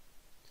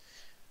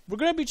 We're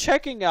going to be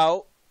checking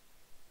out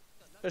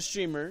a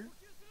streamer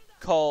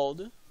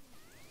called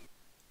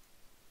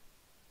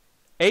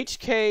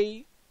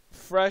HK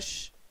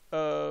Freshhiki.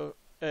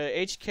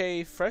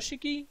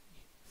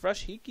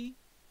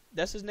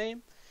 That's his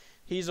name.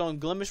 He's on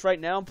Glimish right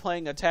now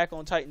playing Attack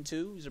on Titan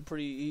 2. He's a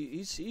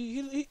pretty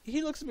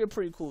he looks to be a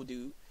pretty cool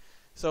dude.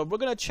 So we're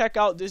going to check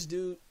out this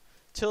dude.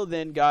 Till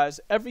then, guys,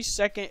 every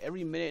second,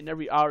 every minute, and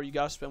every hour you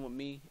guys spend with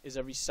me is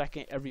every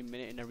second, every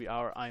minute, and every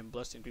hour I am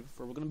blessed and grateful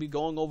for. We're going to be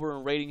going over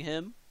and rating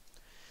him.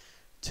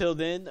 Till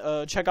then,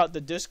 check out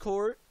the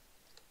Discord.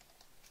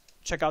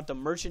 Check out the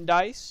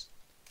merchandise.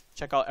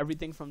 Check out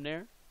everything from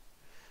there.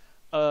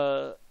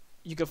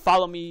 You can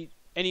follow me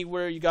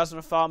anywhere you guys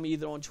want to follow me,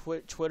 either on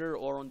Twitter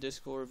or on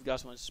Discord. If you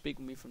guys want to speak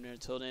with me from there.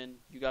 Till then,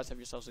 you guys have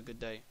yourselves a good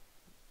day.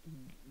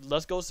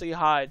 Let's go say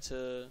hi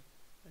to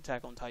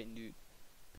Attack on Titan, dude.